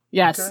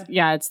 Yes, okay.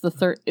 Yeah, it's the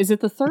third. Is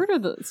it the third or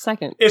the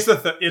second? It's the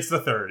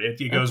third.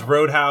 It goes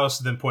Roadhouse,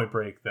 then Point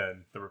Break,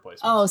 then The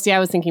Replacements. Oh, see, I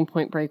was thinking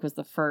Point Break was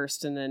the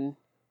first, and then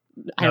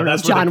I don't know,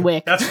 John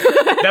Wick.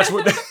 That's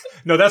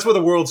where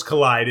the worlds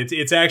collide.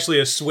 It's actually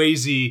a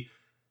Swayze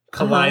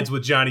collides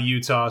with Johnny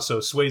Utah. So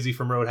Swayze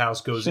from Roadhouse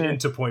goes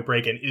into Point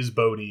Break and is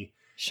Bodhi.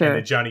 Sure. And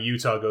then Johnny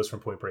Utah goes from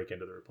Point Break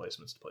into The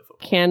Replacements to play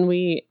football. Can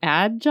we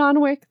add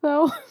John Wick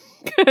though?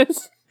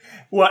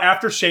 Well,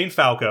 after Shane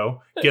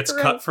Falco gets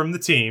cut from the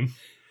team,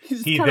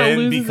 he then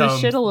loses his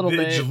shit a little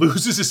bit.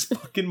 Loses his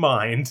fucking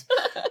mind.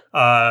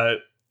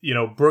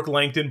 Brooke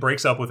Langton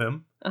breaks up with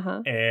him.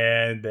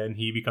 And then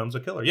he becomes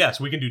a killer. Yes,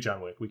 we can do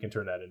John Wick. We can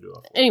turn that into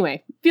a...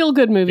 Anyway, feel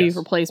good movie. Yes.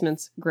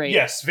 Replacements, great.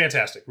 Yes,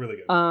 fantastic. Really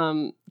good.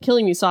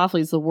 Killing Me Softly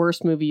is the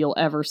worst movie you'll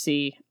ever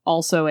see.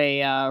 Also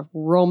a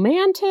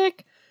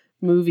romantic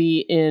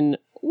movie in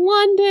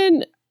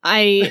London.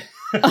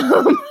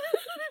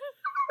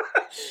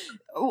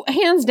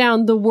 Hands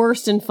down, the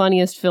worst and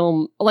funniest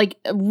film. Like,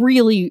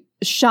 really,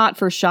 shot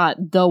for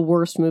shot, the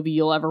worst movie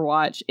you'll ever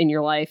watch in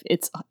your life.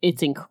 It's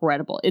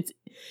incredible.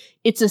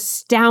 It's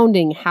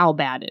astounding how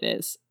bad it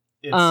is.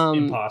 It's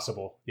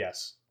impossible.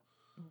 Yes.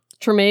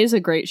 Treme is a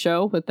great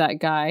show with that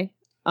guy.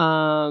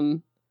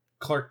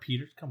 Clark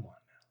Peters, come on now.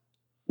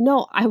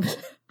 No, I was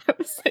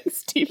saying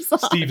Steve Zahn.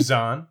 Steve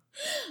Zahn.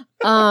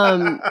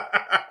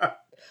 But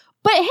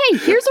hey,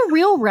 here's a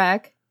real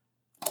rec.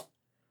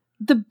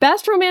 The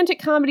best romantic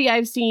comedy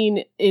I've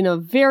seen in a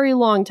very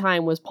long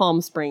time was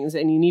Palm Springs,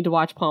 and you need to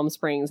watch Palm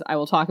Springs. I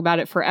will talk about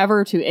it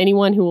forever to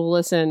anyone who will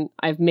listen.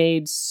 I've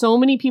made so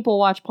many people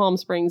watch Palm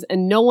Springs,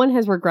 and no one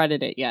has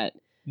regretted it yet.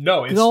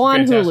 No, it's Go on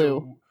fantastic.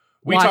 Hulu.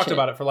 We talked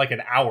about it for like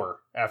an hour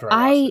after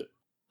I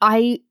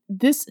watched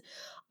it.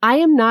 I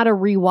am not a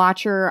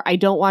rewatcher. I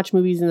don't watch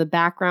movies in the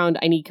background.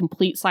 I need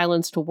complete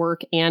silence to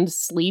work and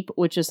sleep,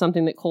 which is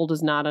something that Cole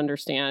does not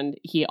understand.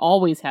 He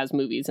always has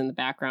movies in the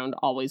background,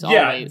 always.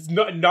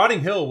 Notting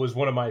Hill was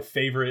one of my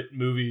favorite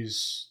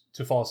movies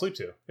to fall asleep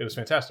to. It was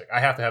fantastic. I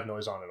have to have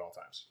noise on at all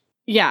times.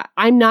 Yeah,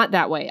 I'm not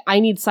that way. I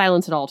need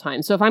silence at all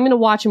times. So if I'm going to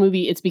watch a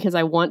movie, it's because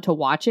I want to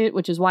watch it,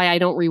 which is why I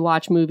don't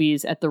rewatch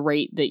movies at the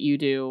rate that you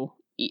do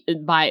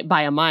by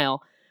a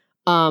mile.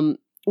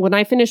 When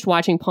I finished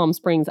watching Palm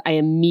Springs, I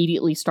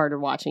immediately started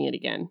watching it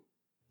again.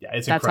 Yeah,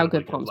 it's That's how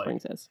good incredibly Palm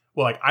Springs is.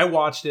 Well, like I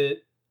watched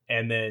it,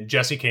 and then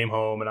Jesse came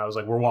home, and I was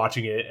like, "We're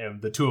watching it," and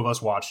the two of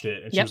us watched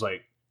it, and she was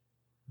like,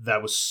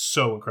 "That was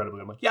so incredibly."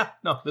 I'm like, "Yeah,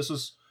 no, this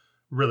was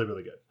really,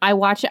 really good." I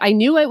watched it. I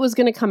knew it was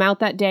going to come out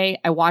that day.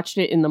 I watched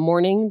it in the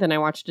morning. Then I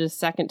watched it a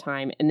second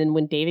time. And then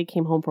when David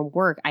came home from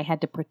work, I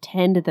had to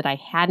pretend that I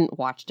hadn't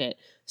watched it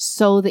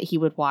so that he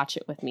would watch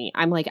it with me.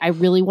 I'm like, I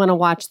really want to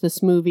watch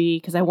this movie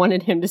because I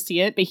wanted him to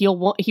see it, but he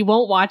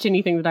won't watch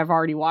anything that I've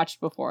already watched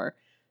before.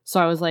 So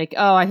I was like,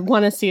 oh, I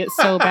want to see it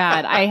so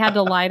bad. I had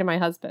to lie to my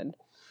husband.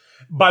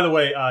 By the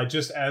way,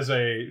 just as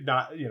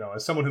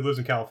as someone who lives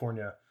in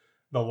California,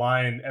 the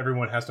line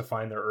 "everyone has to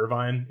find their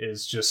Irvine"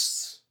 is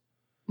just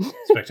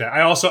spectacular.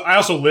 I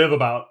also live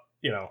about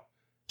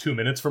 2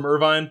 minutes from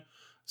Irvine,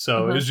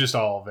 so it was just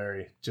all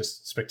very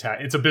just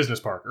spectacular. It's a business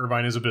park.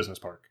 Irvine is a business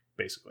park,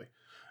 basically.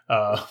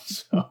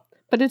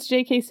 But it's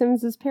J.K.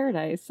 Simmons'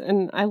 paradise,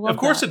 and I love. Of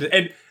course it is,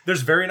 and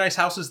there's very nice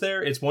houses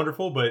there. It's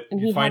wonderful, but and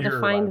you find had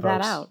your to find Irvine,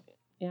 that folks. out.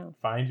 Yeah,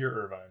 find your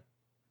Irvine.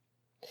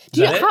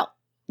 Do you how?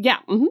 Yeah.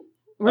 Mm-hmm.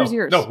 Where's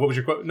yours? No, what was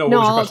your question? No,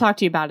 I'll talk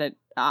to you about it.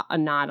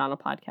 Not on a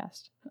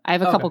podcast. I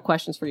have a couple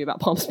questions for you about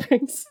Palm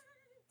Springs.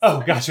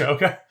 Oh, gotcha.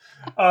 Okay.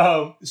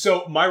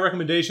 So my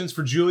recommendations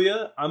for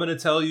Julia, I'm going to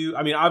tell you,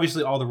 I mean,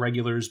 obviously all the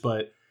regulars,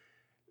 but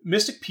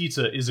Mystic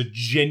Pizza is a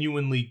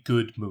genuinely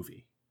good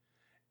movie.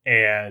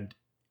 And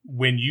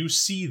when you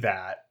see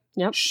that,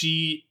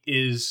 she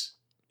is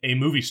a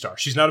movie star.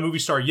 She's not a movie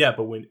star yet,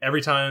 but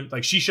every time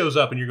like she shows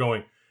up and you're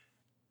going,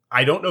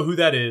 I don't know who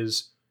that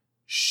is.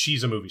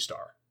 She's a movie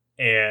star.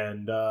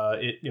 And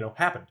it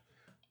happened.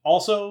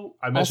 Also,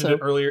 I mentioned it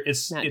earlier.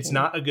 It's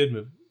not a good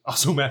movie.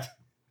 Also Matt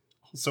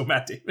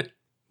Damon.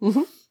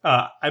 Mm-hmm.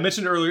 I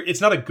mentioned earlier,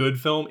 it's not a good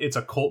film. It's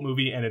a cult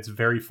movie, and it's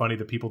very funny.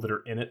 The people that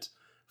are in it,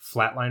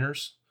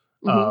 Flatliners.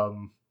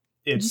 Mm-hmm.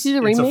 Did you see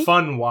the remake? It's a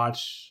fun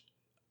watch.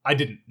 I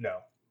didn't know.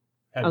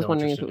 I was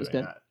wondering if it was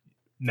good.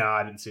 No,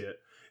 I didn't see it.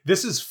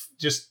 This is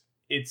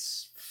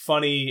it's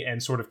funny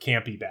and sort of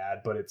campy bad,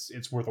 but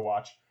it's worth a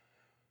watch.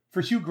 For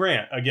Hugh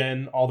Grant,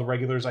 again, all the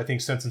regulars, I think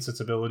Sense and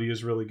Sensibility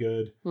is really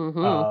good.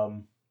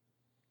 Mm-hmm.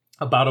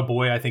 About a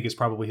Boy, I think, is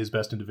probably his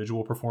best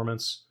individual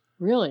performance.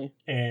 Really?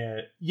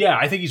 And yeah,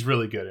 I think he's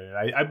really good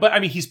at it. But I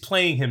mean, he's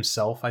playing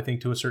himself, I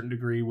think, to a certain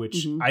degree,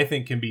 which I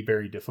think can be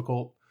very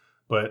difficult.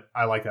 But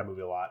I like that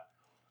movie a lot.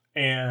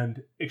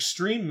 And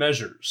Extreme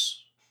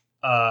Measures,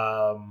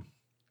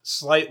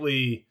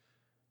 slightly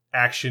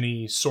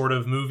action-y sort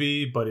of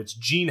movie, but it's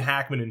Gene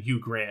Hackman and Hugh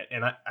Grant.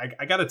 And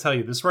I got to tell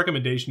you, this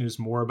recommendation is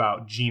more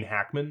about Gene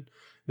Hackman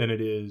than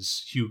it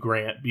is Hugh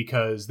Grant,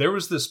 because there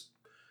was this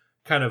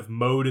kind of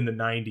mode in the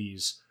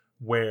 90s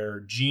where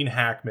Gene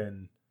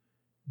Hackman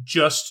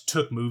just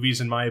took movies,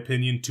 in my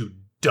opinion, to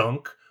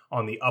dunk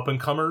on the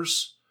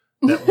up-and-comers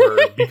that were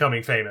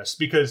becoming famous.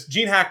 Because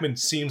Gene Hackman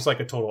seems like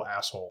a total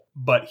asshole,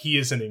 but he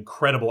is an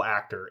incredible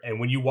actor. And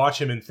when you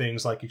watch him in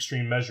things like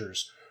Extreme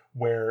Measures,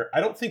 where I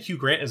don't think Hugh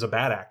Grant is a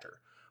bad actor,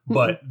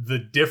 but the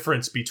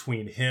difference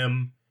between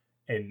him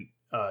and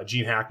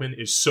Gene Hackman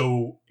is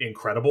so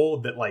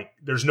incredible that like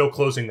there's no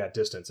closing that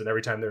distance. And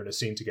every time they're in a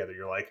scene together,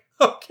 you're like,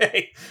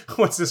 okay,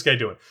 what's this guy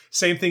doing?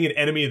 Same thing in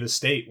Enemy of the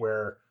State,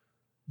 where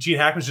Gene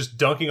Hackman's just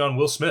dunking on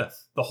Will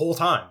Smith the whole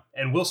time.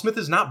 And Will Smith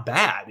is not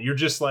bad. You're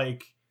just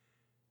like,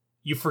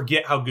 you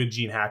forget how good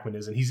Gene Hackman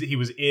is. And he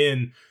was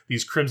in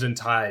these Crimson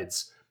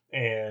Tides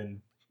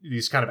and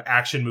these kind of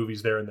action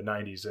movies there in the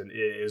 90s, and it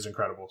is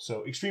incredible.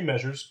 So Extreme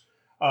Measures.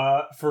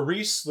 For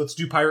Reese, let's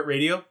do Pirate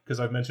Radio, because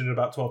I've mentioned it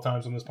about 12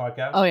 times on this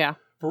podcast. Oh, yeah.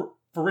 For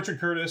Richard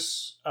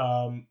Curtis,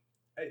 I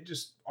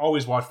just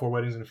always watch 4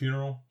 Weddings and a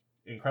Funeral.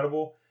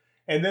 Incredible.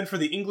 And then for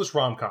the English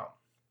rom-com,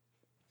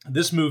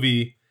 this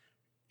movie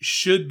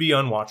should be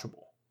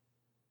unwatchable.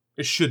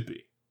 It should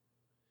be.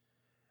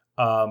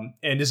 And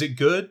is it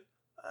good?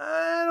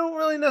 I don't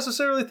really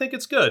necessarily think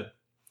it's good.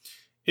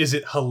 Is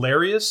it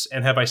hilarious,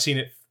 and have I seen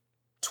it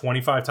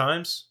 25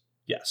 times?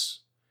 Yes.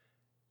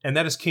 And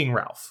that is King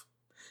Ralph.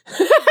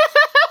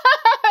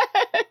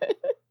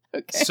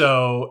 Okay.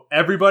 So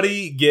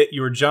everybody get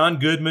your John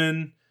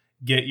Goodman,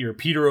 get your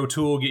Peter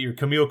O'Toole, get your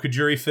Camille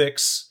Cudjory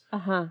fix,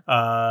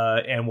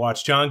 and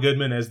watch John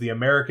Goodman as the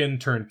American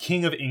turned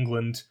King of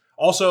England.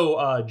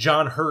 Also,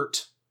 John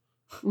Hurt.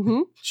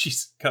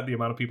 She's cut the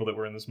amount of people that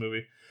were in this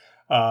movie.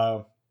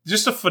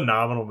 Just a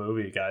phenomenal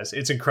movie, guys.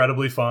 It's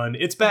incredibly fun.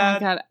 It's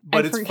bad,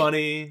 but it's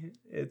funny.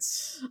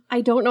 I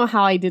don't know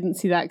how I didn't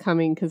see that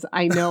coming, because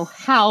I know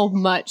how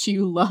much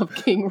you love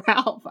King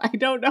Ralph. I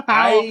don't know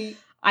how.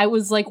 I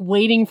was like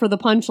waiting for the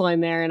punchline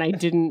there, and I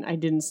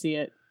didn't see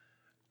it.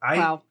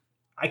 Wow.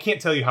 I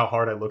can't tell you how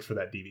hard I looked for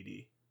that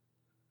DVD.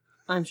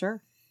 I'm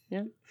sure.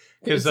 Yeah.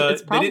 Because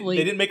it's probably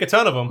they didn't make a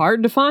ton of them.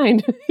 Hard to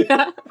find.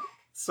 Yeah.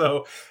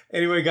 So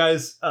anyway,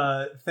 guys,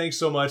 thanks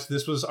so much.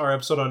 This was our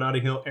episode on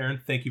Notting Hill.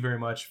 Aaron, thank you very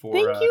much for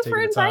Thank you taking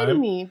for the time.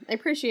 inviting me. I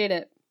appreciate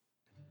it.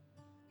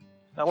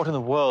 Now, what in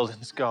the world in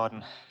this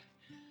garden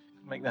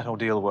could make that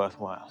ordeal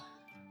worthwhile?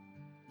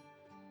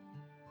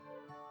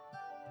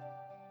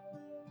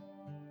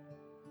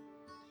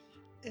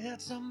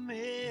 It's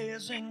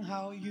amazing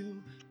how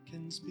you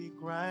can speak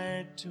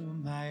right to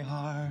my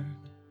heart.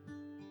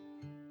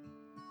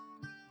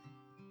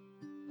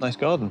 Nice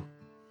garden.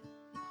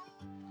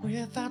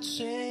 Without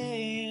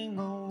saying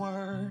a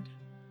word,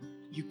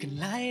 you can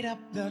light up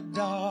the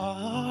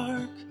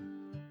dark.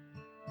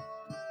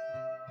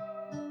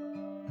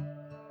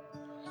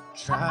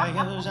 Try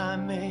as I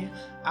may,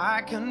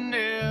 I can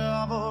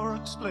never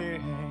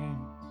explain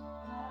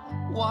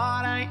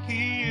what I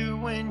hear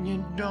when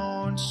you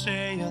don't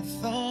say a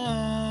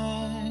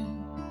thing.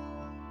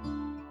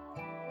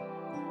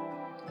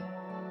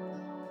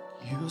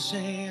 You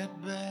say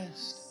it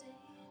best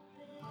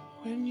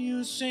when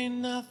you say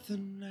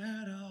nothing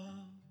at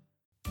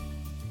all.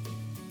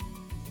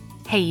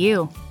 Hey,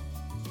 you.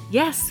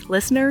 Yes,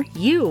 listener,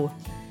 you.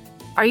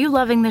 Are you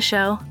loving the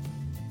show?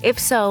 If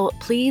so,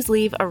 please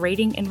leave a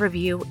rating and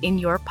review in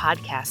your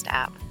podcast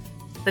app.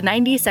 The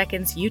 90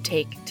 seconds you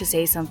take to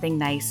say something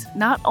nice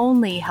not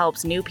only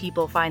helps new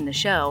people find the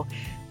show,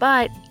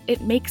 but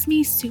it makes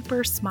me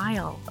super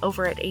smile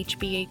over at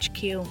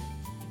HBHQ.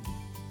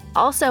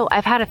 Also,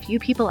 I've had a few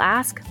people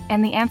ask,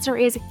 and the answer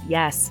is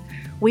yes.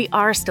 We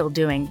are still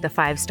doing the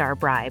 5-star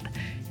bribe.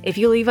 If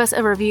you leave us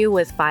a review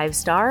with 5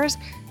 stars,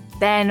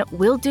 then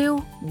we'll do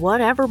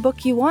whatever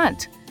book you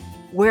want.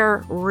 We're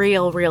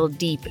real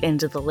deep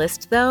into the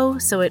list, though,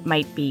 so it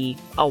might be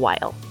a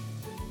while.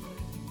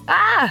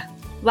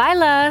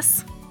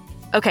 Lilas!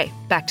 Okay,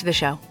 back to the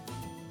show.